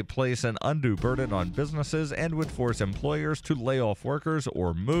say they place an undue burden on businesses and would force employers to lay off workers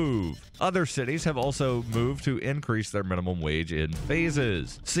or move. Other cities have also moved to increase their minimum wage in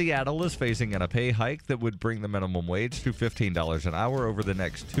phases. Seattle is phasing in a pay hike that would bring the minimum wage to $15 an hour over the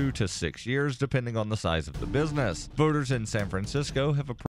next 2 to 6 years, depending on the size of the business. Voters in San Francisco have approved